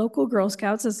by our local Girl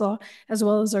Scouts as well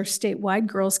as our statewide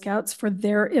Girl Scouts for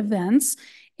their events.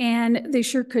 And they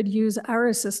sure could use our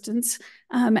assistance,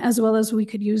 as well as we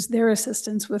could use their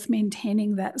assistance with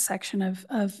maintaining that section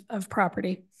of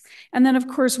property. And then, of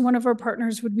course, one of our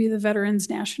partners would be the Veterans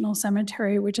National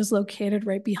Cemetery, which is located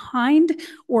right behind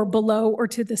or below or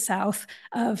to the south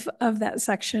of that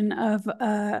section of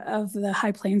the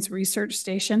High Plains Research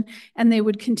Station. And they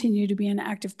would continue to be an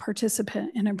active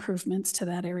participant in improvements to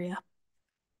that area.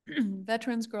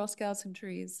 Veterans, Girl Scouts, and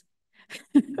trees.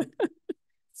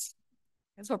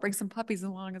 That's what brings some puppies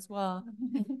along as well.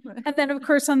 And then, of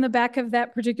course, on the back of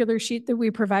that particular sheet that we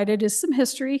provided is some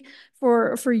history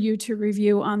for you to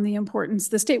review on the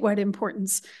statewide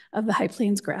importance of the High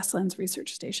Plains Grasslands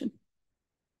Research Station.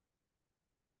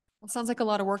 Well, sounds like a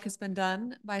lot of work has been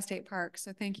done by State Parks,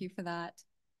 so thank you for that.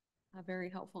 Very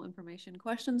helpful information.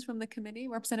 Questions from the committee?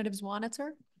 Representative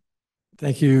Zwanitzer?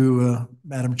 Thank you,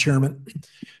 Madam Chairman.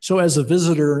 So as a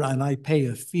visitor and I pay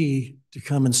a fee to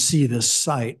come and see this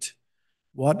site,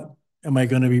 what am I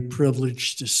going to be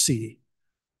privileged to see?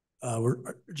 We're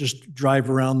just drive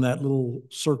around that little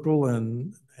circle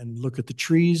and look at the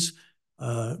trees.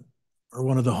 Are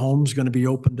one of the homes going to be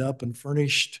opened up and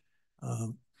furnished?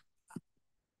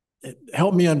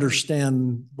 Help me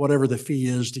understand whatever the fee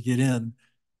is to get in,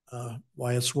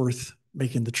 why it's worth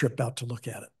making the trip out to look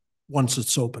at it once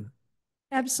it's open.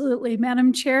 Absolutely.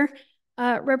 Madam Chair,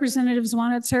 Representative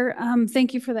Zwanitzer,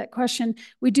 thank you for that question.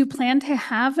 We do plan to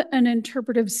have an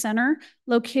interpretive center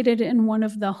located in one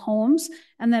of the homes,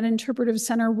 and that interpretive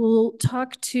center will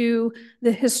talk to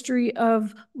the history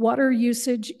of water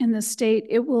usage in the state.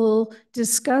 It will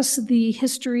discuss the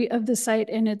history of the site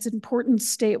and its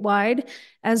importance statewide,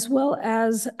 as well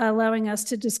as allowing us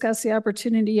to discuss the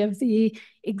opportunity of the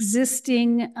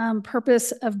existing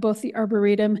purpose of both the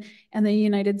Arboretum and the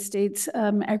United States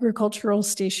Agricultural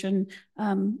Station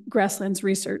grasslands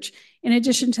research. In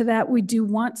addition to that, we do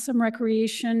want some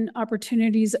recreation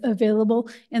opportunities available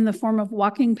in the form of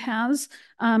walking paths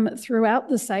throughout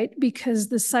the site, because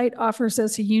the site offers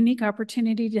us a unique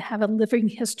opportunity to have a living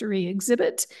history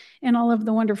exhibit and all of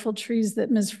the wonderful trees that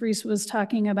Ms. Freese was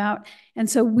talking about. And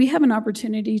so we have an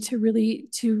opportunity to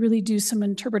really do some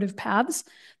interpretive paths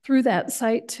through that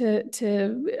site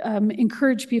to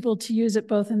encourage people to use it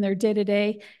both in their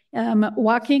day-to-day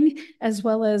walking, as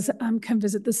well as come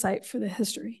visit the site for the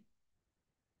history.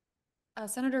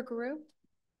 Senator Guru?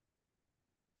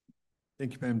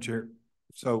 Thank you, Madam Chair.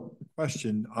 So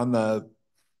question on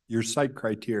your site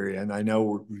criteria, and I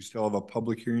know we still have a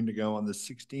public hearing to go on the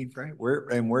 16th, right?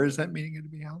 Where is that meeting going to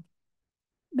be held?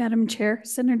 Madam Chair,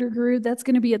 Senator Guru, that's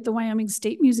going to be at the Wyoming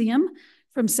State Museum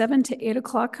from 7 to 8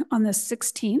 o'clock on the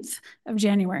 16th of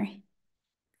January.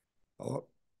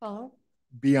 Follow.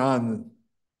 Beyond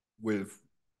with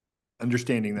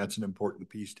understanding that's an important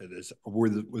piece to this,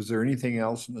 was there anything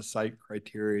else in the site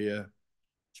criteria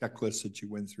checklist that you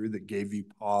went through that gave you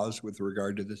pause with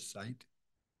regard to this site?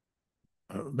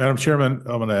 Madam Chairman,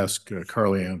 I'm going to ask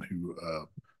Carly Ann, who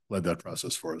led that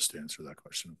process for us, to answer that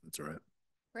question, if that's all right.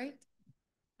 Great.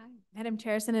 Hi, Madam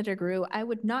Chair, Senator Gru. I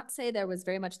would not say there was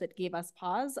very much that gave us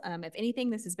pause. If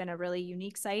anything, this has been a really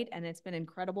unique site, and it's been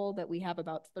incredible that we have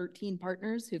about 13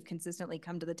 partners who've consistently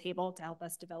come to the table to help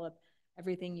us develop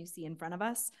everything you see in front of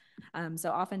us. So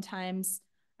oftentimes,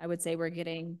 I would say we're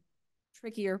getting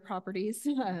trickier properties,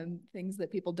 things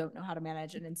that people don't know how to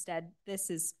manage, and instead, this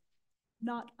is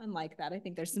not unlike that. I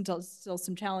think there's still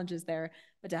some challenges there,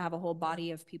 but to have a whole body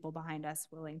of people behind us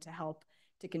willing to help,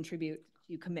 to contribute,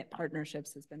 to commit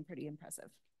partnerships has been pretty impressive.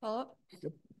 Follow-up?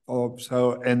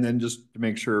 So, and then just to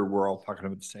make sure we're all talking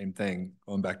about the same thing,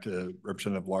 going back to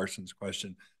Representative Larson's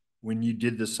question, when you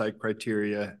did the site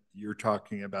criteria, you're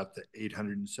talking about the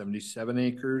 877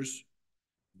 acres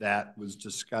that was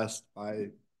discussed by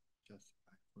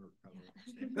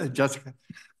Jessica,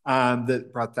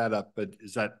 that brought that up, but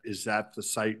is that the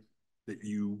site that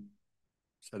you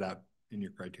set out in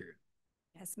your criteria?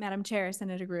 Yes, Madam Chair,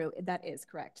 Senator Gru, that is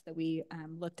correct, that we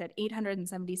looked at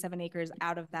 877 acres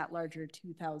out of that larger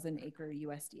 2,000 acre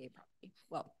USDA property.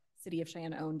 Well, City of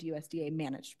Cheyenne owned USDA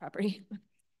managed property.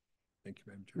 Thank you,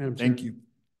 Madam Chair. Madam Thank Chair,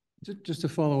 you. Just to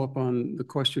follow up on the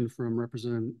question from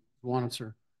Representative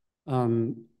Wanitzer,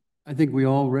 I think we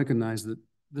all recognize that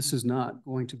this is not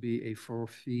going to be a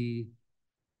for-fee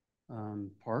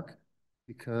park,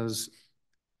 because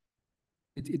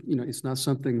it's not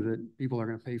something that people are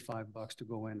going to pay $5 to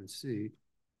go in and see,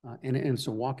 and it's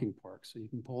a walking park, so you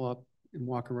can pull up and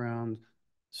walk around.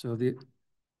 So the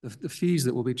fees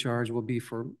that will be charged will be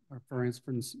for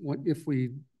instance, what if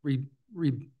we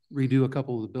redo a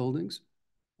couple of the buildings,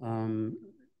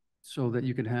 so that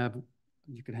you can have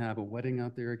a wedding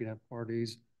out there, you can have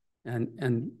parties,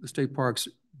 and the state parks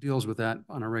deals with that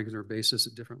on a regular basis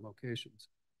at different locations.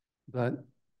 But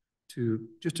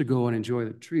just to go and enjoy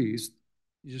the trees,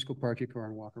 you just go park your car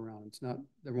and walk around.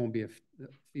 There won't be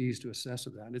fees to assess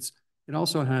of that. It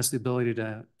also has the ability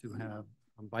to have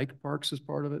bike parks as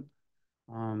part of it.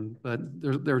 But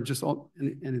they're just all,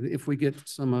 and if we get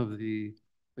some of the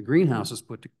greenhouses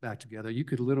put back together, you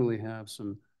could literally have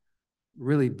some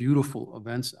really beautiful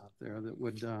events out there that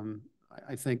would,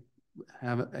 I think,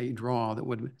 have a draw that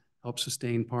would help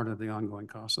sustain part of the ongoing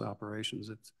cost of operations.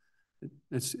 It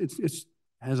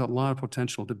has a lot of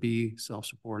potential to be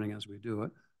self-supporting as we do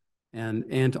it,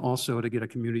 and also to get a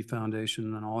community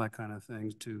foundation and all that kind of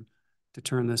thing to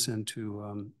turn this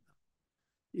into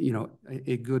you know,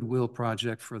 a goodwill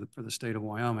project for the state of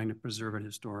Wyoming to preserve it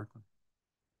historically.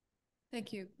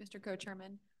 Thank you, Mr.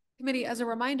 Co-Chairman. Committee, as a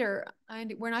reminder,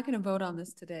 we're not going to vote on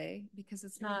this today because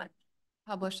it's not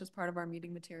published as part of our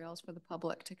meeting materials for the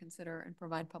public to consider and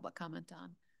provide public comment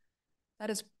on. That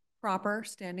is proper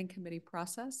standing committee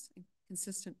process and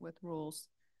consistent with rules.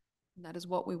 And that is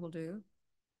what we will do.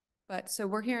 But so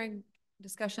we're hearing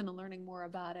discussion and learning more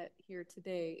about it here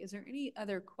today. Is there any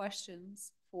other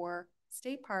questions for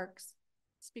State Parks,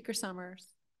 Speaker Summers,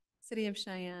 City of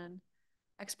Cheyenne,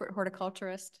 expert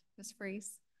horticulturist, Ms.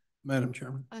 Freese? Madam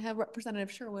Chairman. I have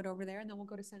Representative Sherwood over there, and then we'll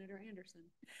go to Senator Anderson.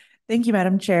 Thank you,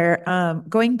 Madam Chair.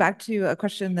 Going back to a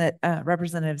question that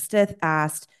Representative Stith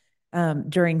asked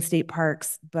during State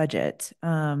Parks budget,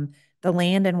 the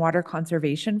Land and Water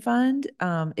Conservation Fund,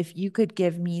 if you could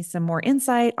give me some more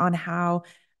insight on how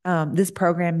this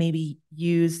program may be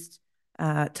used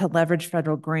to leverage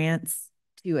federal grants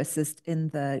to assist in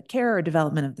the care or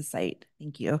development of the site.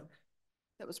 Thank you.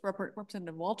 That was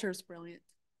Representative Walters' brilliant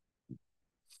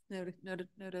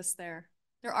notice there.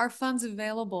 There are funds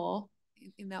available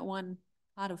in that one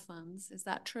pot of funds. Is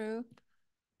that true?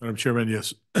 Madam Chairman,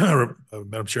 yes.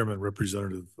 Madam Chairman,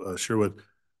 Representative Sherwood.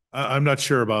 I'm not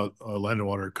sure about Land and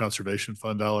Water Conservation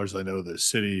Fund dollars. I know the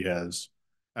city has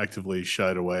actively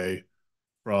shied away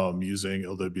from using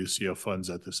LWCF funds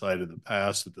at the site in the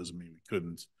past. It doesn't mean we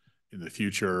couldn't in the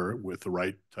future with the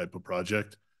right type of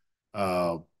project.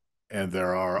 And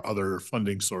there are other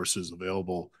funding sources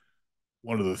available.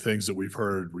 One of the things that we've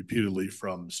heard repeatedly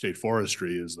from State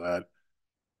Forestry is that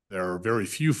there are very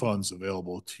few funds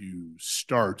available to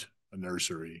start a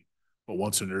nursery, but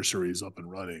once a nursery is up and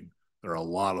running, there are a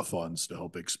lot of funds to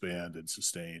help expand and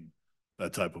sustain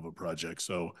that type of a project.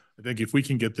 So I think if we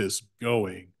can get this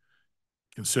going,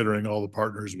 considering all the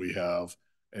partners we have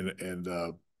and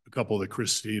a couple that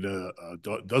Christina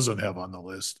doesn't have on the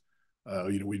list,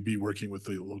 you know, we'd be working with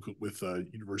the local, with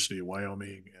University of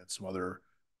Wyoming and some other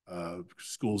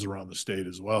schools around the state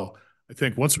as well. I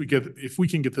think once we get, if we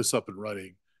can get this up and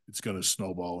running, it's going to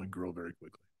snowball and grow very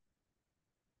quickly.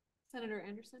 Senator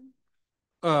Anderson?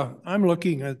 I'm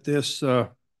looking at this,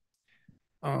 your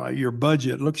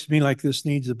budget. It looks to me like this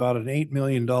needs about an $8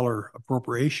 million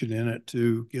appropriation in it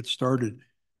to get started.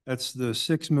 That's the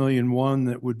 $6 million one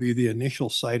that would be the initial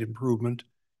site improvement,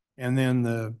 and then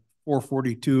the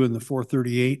 442 and the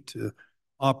 438 to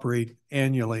operate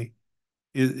annually.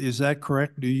 Is that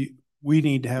correct? We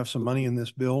need to have some money in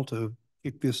this bill to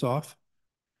kick this off?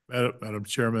 Madam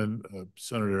Chairman,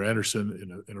 Senator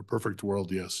Anderson, in a perfect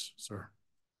world, yes, sir.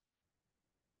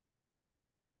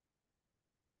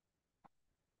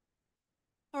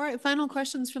 All right, final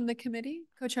questions from the committee.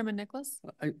 Co-Chairman Nicholas?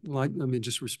 Let me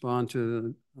just respond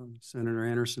to Senator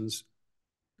Anderson's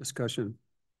discussion.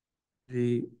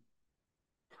 The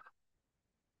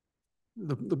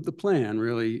plan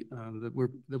really that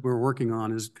we're working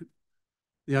on is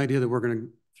the idea that we're going to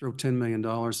throw $10 million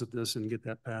at this and get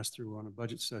that passed through on a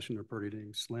budget session are pretty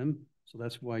dang slim. So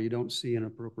that's why you don't see an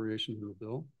appropriation in the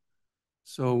bill.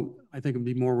 So I think it'd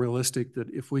be more realistic that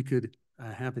if we could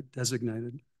have it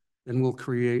designated, then we'll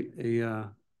create a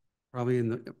probably in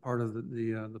the part of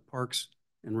the Parks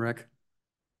and Rec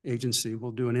agency.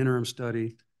 We'll do an interim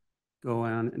study, go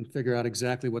on and figure out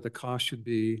exactly what the cost should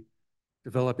be,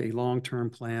 develop a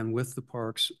long-term plan with the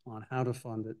parks on how to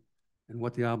fund it and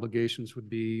what the obligations would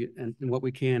be and what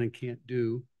we can and can't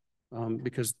do.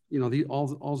 Because, you know,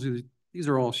 these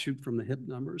are all shoot from the hip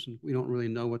numbers and we don't really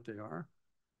know what they are.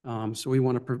 So we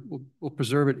want to, we'll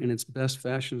preserve it in its best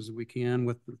fashion as we can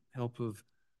with the help of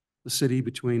the city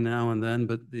between now and then.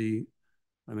 But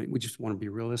I mean, we just want to be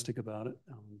realistic about it.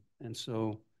 And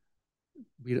so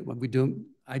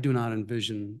I do not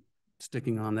envision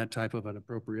sticking on that type of an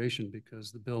appropriation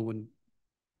because the bill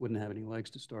wouldn't have any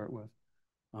legs to start with.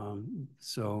 And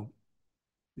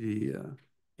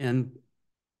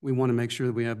we want to make sure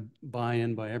that we have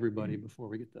buy-in by everybody before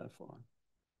we get that far.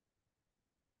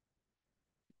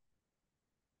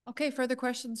 Okay, further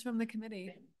questions from the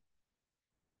committee?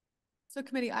 So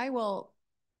committee, we'll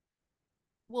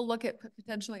look at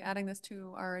potentially adding this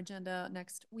to our agenda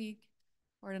next week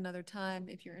or at another time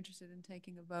if you're interested in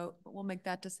taking a vote, but we'll make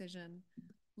that decision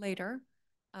later.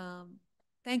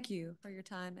 Thank you for your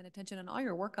time and attention and all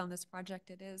your work on this project.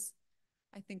 It is,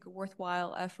 I think, a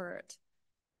worthwhile effort,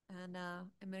 and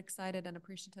I'm excited and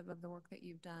appreciative of the work that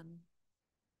you've done.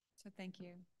 So thank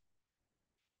you.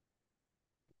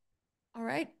 All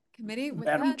right, committee. With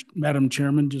Madam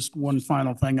Chairman, just one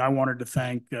final thing. I wanted to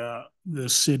thank the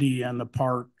city and the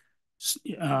park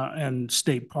and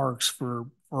state parks for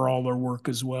all their work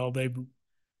as well. They've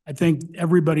I think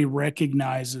everybody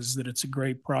recognizes that it's a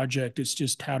great project. It's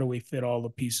just how do we fit all the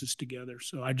pieces together?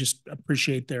 So I just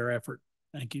appreciate their effort.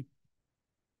 Thank you.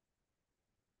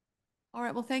 All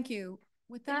right, well, thank you.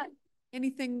 With that,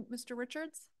 anything, Mr.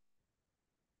 Richards?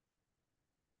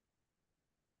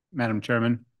 Madam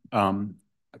Chairman,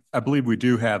 I believe we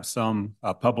do have some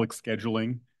public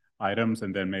scheduling items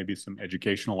and then maybe some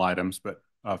educational items. But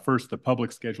first, the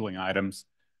public scheduling items,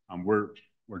 we're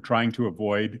trying to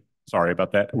avoid. Sorry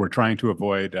about that. We're trying to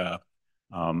avoid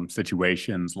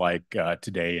situations like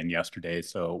today and yesterday.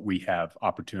 So we have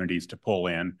opportunities to pull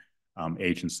in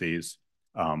agencies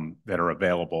that are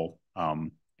available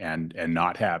and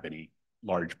not have any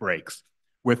large breaks.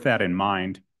 With that in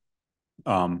mind,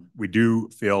 we do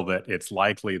feel that it's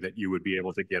likely that you would be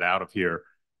able to get out of here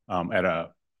at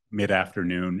a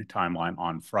mid-afternoon timeline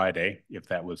on Friday, if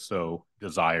that was so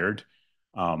desired.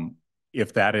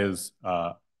 If that is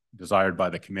desired by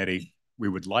the committee, we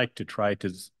would like to try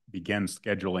to begin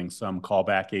scheduling some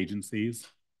callback agencies.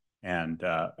 And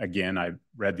again, I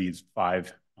read these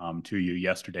 5 to you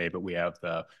yesterday, but we have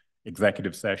the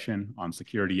executive session on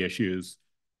security issues.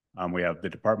 We have the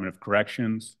Department of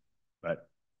Corrections, but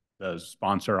the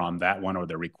sponsor on that one or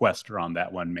the requester on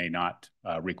that one may not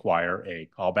require a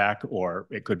callback, or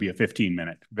it could be a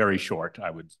 15-minute, very short,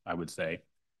 I would say.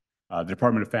 The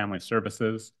Department of Family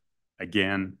Services,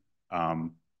 again,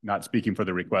 not speaking for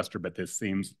the requester, but this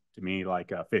seems to me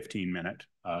like a 15-minute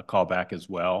callback as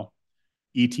well.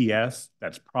 ETS,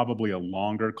 that's probably a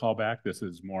longer callback. This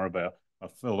is more of a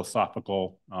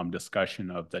philosophical discussion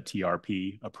of the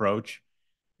TRP approach.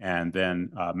 And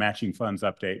then matching funds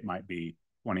update might be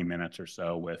 20 minutes or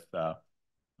so with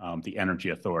the Energy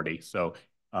Authority. So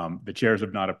the chairs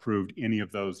have not approved any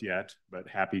of those yet, but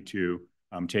happy to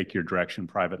take your direction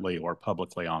privately or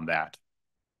publicly on that.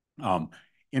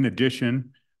 In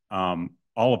addition,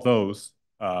 all of those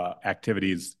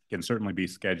activities can certainly be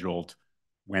scheduled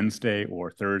Wednesday or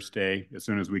Thursday as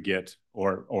soon as we get,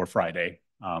 or Friday.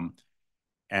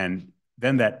 And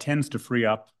then that tends to free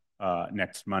up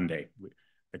next Monday.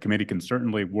 The committee can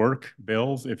certainly work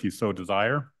bills if you so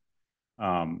desire.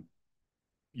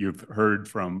 You've heard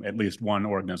from at least one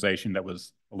organization that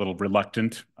was a little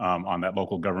reluctant on that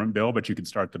local government bill, but you could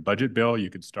start the budget bill, you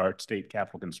could start state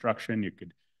capital construction, you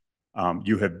could,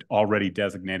 you had already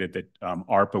designated that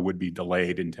ARPA would be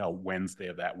delayed until Wednesday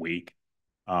of that week.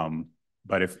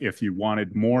 But if you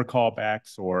wanted more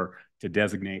callbacks or to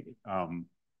designate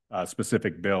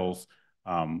specific bills,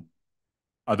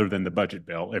 other than the budget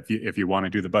bill, if you want to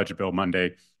do the budget bill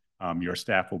Monday, your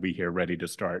staff will be here ready to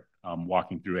start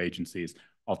walking through agencies.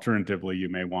 Alternatively, you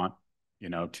may want,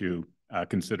 to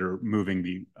consider moving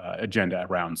the agenda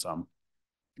around some.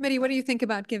 Committee, what do you think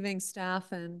about giving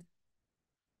staff and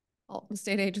all the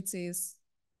state agencies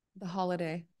the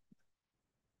holiday?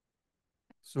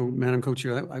 So, Madam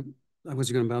Co-Chair, I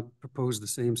was going to about propose the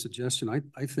same suggestion.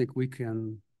 I think we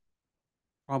can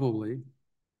probably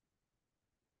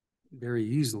very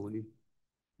easily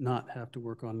not have to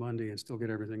work on Monday and still get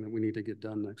everything that we need to get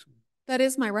done next week. That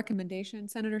is my recommendation,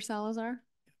 Senator Salazar.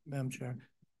 Madam Chair.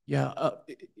 Yeah.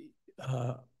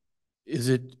 Is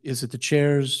it the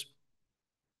chair's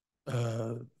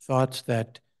thoughts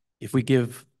that if we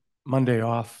give Monday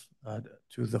off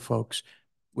to the folks,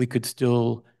 we could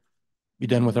still be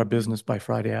done with our business by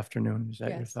Friday afternoon? Is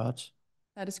that your thoughts?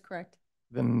 That is correct.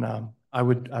 Then I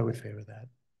would favor that.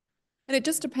 And it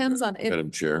just depends on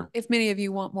Madam Chair. if many of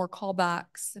you want more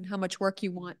callbacks and how much work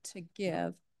you want to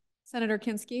give. Senator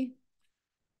Kinski?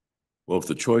 Well, if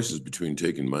the choice is between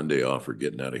taking Monday off or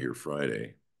getting out of here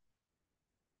Friday,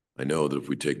 I know that if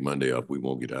we take Monday off, we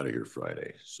won't get out of here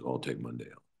Friday. So I'll take Monday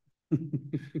off.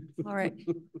 All right.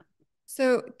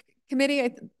 So committee,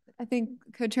 I think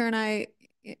Co-Chair and I,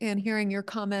 in hearing your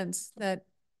comments, that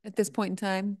at this point in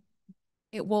time,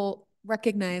 it will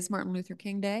recognize Martin Luther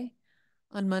King Day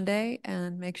on Monday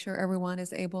and make sure everyone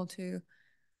is able to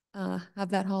have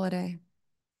that holiday.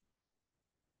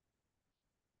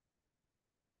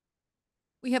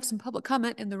 We have some public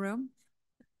comment in the room.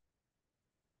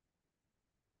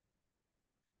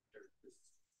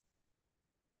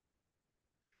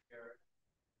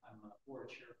 I'm a board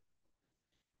chair.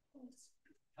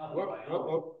 Have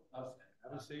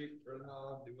a seat, turn it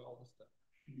on, do all this stuff.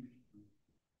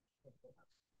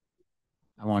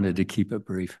 I wanted to keep it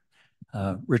brief.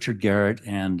 Richard Garrett,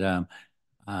 and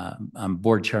I'm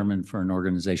board chairman for an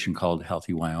organization called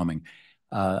Healthy Wyoming.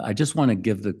 I just want to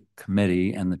give the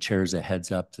committee and the chairs a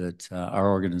heads up that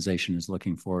our organization is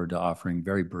looking forward to offering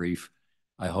very brief,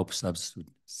 I hope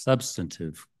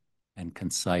substantive and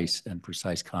concise and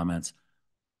precise comments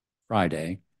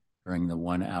Friday during the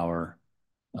 1 hour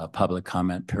public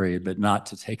comment period, but not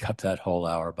to take up that whole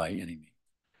hour by any means.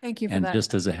 Thank you for And that.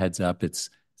 just as a heads up, it's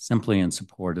simply in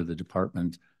support of the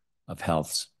Department of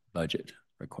Health's budget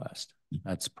request.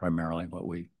 That's primarily what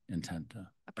we intend to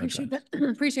Appreciate address. that.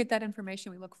 Appreciate that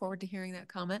information. We look forward to hearing that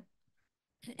comment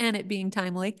and it being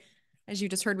timely. As you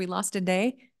just heard, we lost a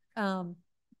day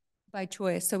by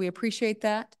choice. So we appreciate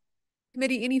that.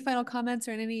 Committee, any final comments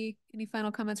or any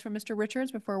final comments from Mr.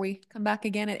 Richards before we come back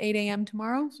again at 8 a.m.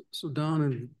 tomorrow? So Don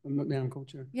and Madam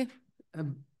Co-Chair. Yeah.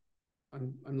 I'm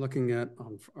looking at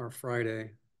our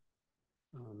Friday.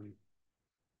 I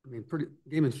mean,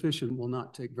 Game and Fish will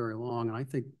not take very long, and I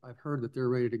think I've heard that they're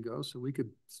ready to go, so we could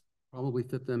probably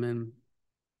fit them in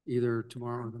either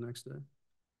tomorrow or the next day.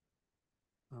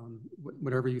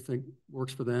 Whatever you think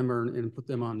works for them, and put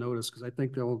them on notice, because I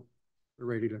think they're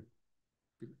ready to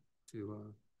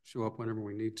show up whenever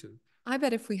we need to. I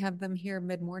bet if we have them here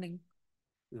mid-morning,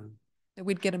 that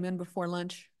we'd get them in before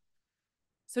lunch.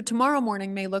 So tomorrow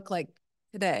morning may look like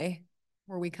today,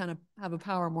 where we kind of have a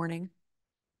power morning.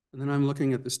 And then I'm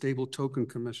looking at the Stable Token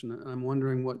Commission, and I'm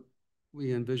wondering what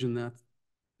we envision that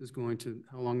is going to,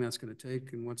 how long that's going to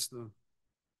take, and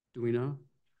do we know?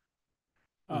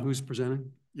 Who's presenting?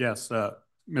 Yes,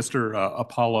 Mr.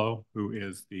 Apollo, who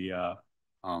is the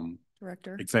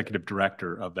executive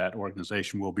director of that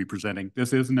organization, will be presenting.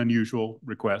 This is an unusual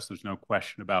request. There's no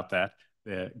question about that.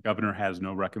 The governor has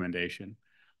no recommendation.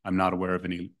 I'm not aware of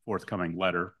any forthcoming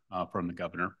letter from the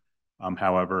governor.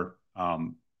 However,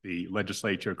 the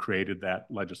legislature created that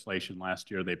legislation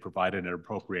last year. They provided an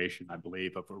appropriation, I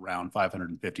believe, of around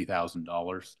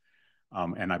 $550,000.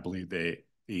 And I believe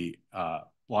the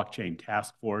blockchain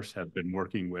task force have been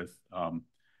working with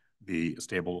the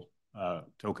Stable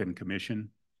Token Commission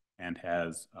and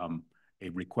has a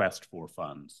request for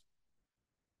funds.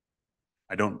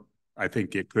 I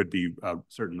think it could be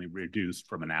certainly reduced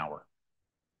from an hour.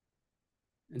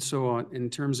 And so in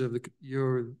terms of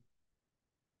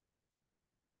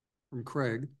from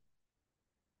Craig,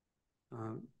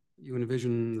 you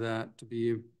envision that to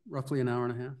be roughly an hour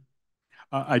and a half?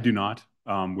 I do not.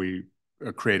 We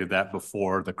created that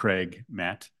before the Craig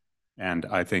met, and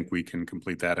I think we can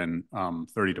complete that in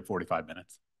 30 to 45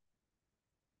 minutes.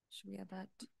 Should we have that?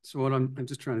 So what I'm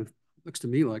just trying to, looks to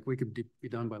me like we could be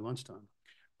done by lunchtime.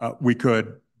 We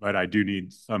could, but I do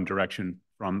need some direction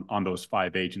on those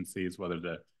 5 agencies, whether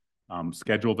to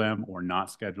schedule them or not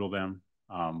schedule them.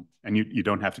 And you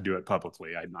don't have to do it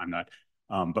publicly. I'm not,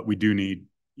 but we do need,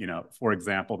 for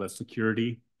example, the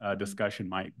security discussion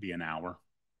might be an hour.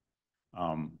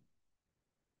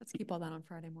 Let's keep all that on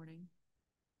Friday morning.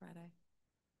 Friday.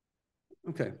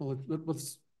 Okay, well,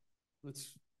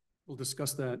 we'll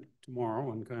discuss that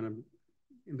tomorrow and kind of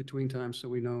in between times, so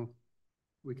we know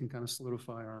we can kind of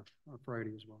solidify our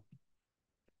Friday as well.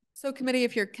 So committee,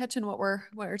 if you're catching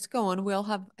where it's going, we'll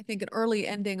have, I think, an early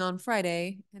ending on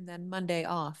Friday and then Monday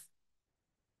off.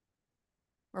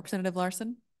 Representative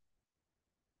Larson?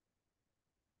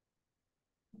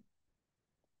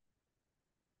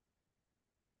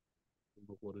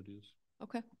 What it is.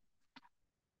 Okay.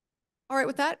 All right,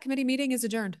 with that, committee meeting is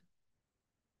adjourned.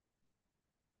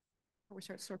 Before we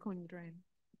start circling the drain.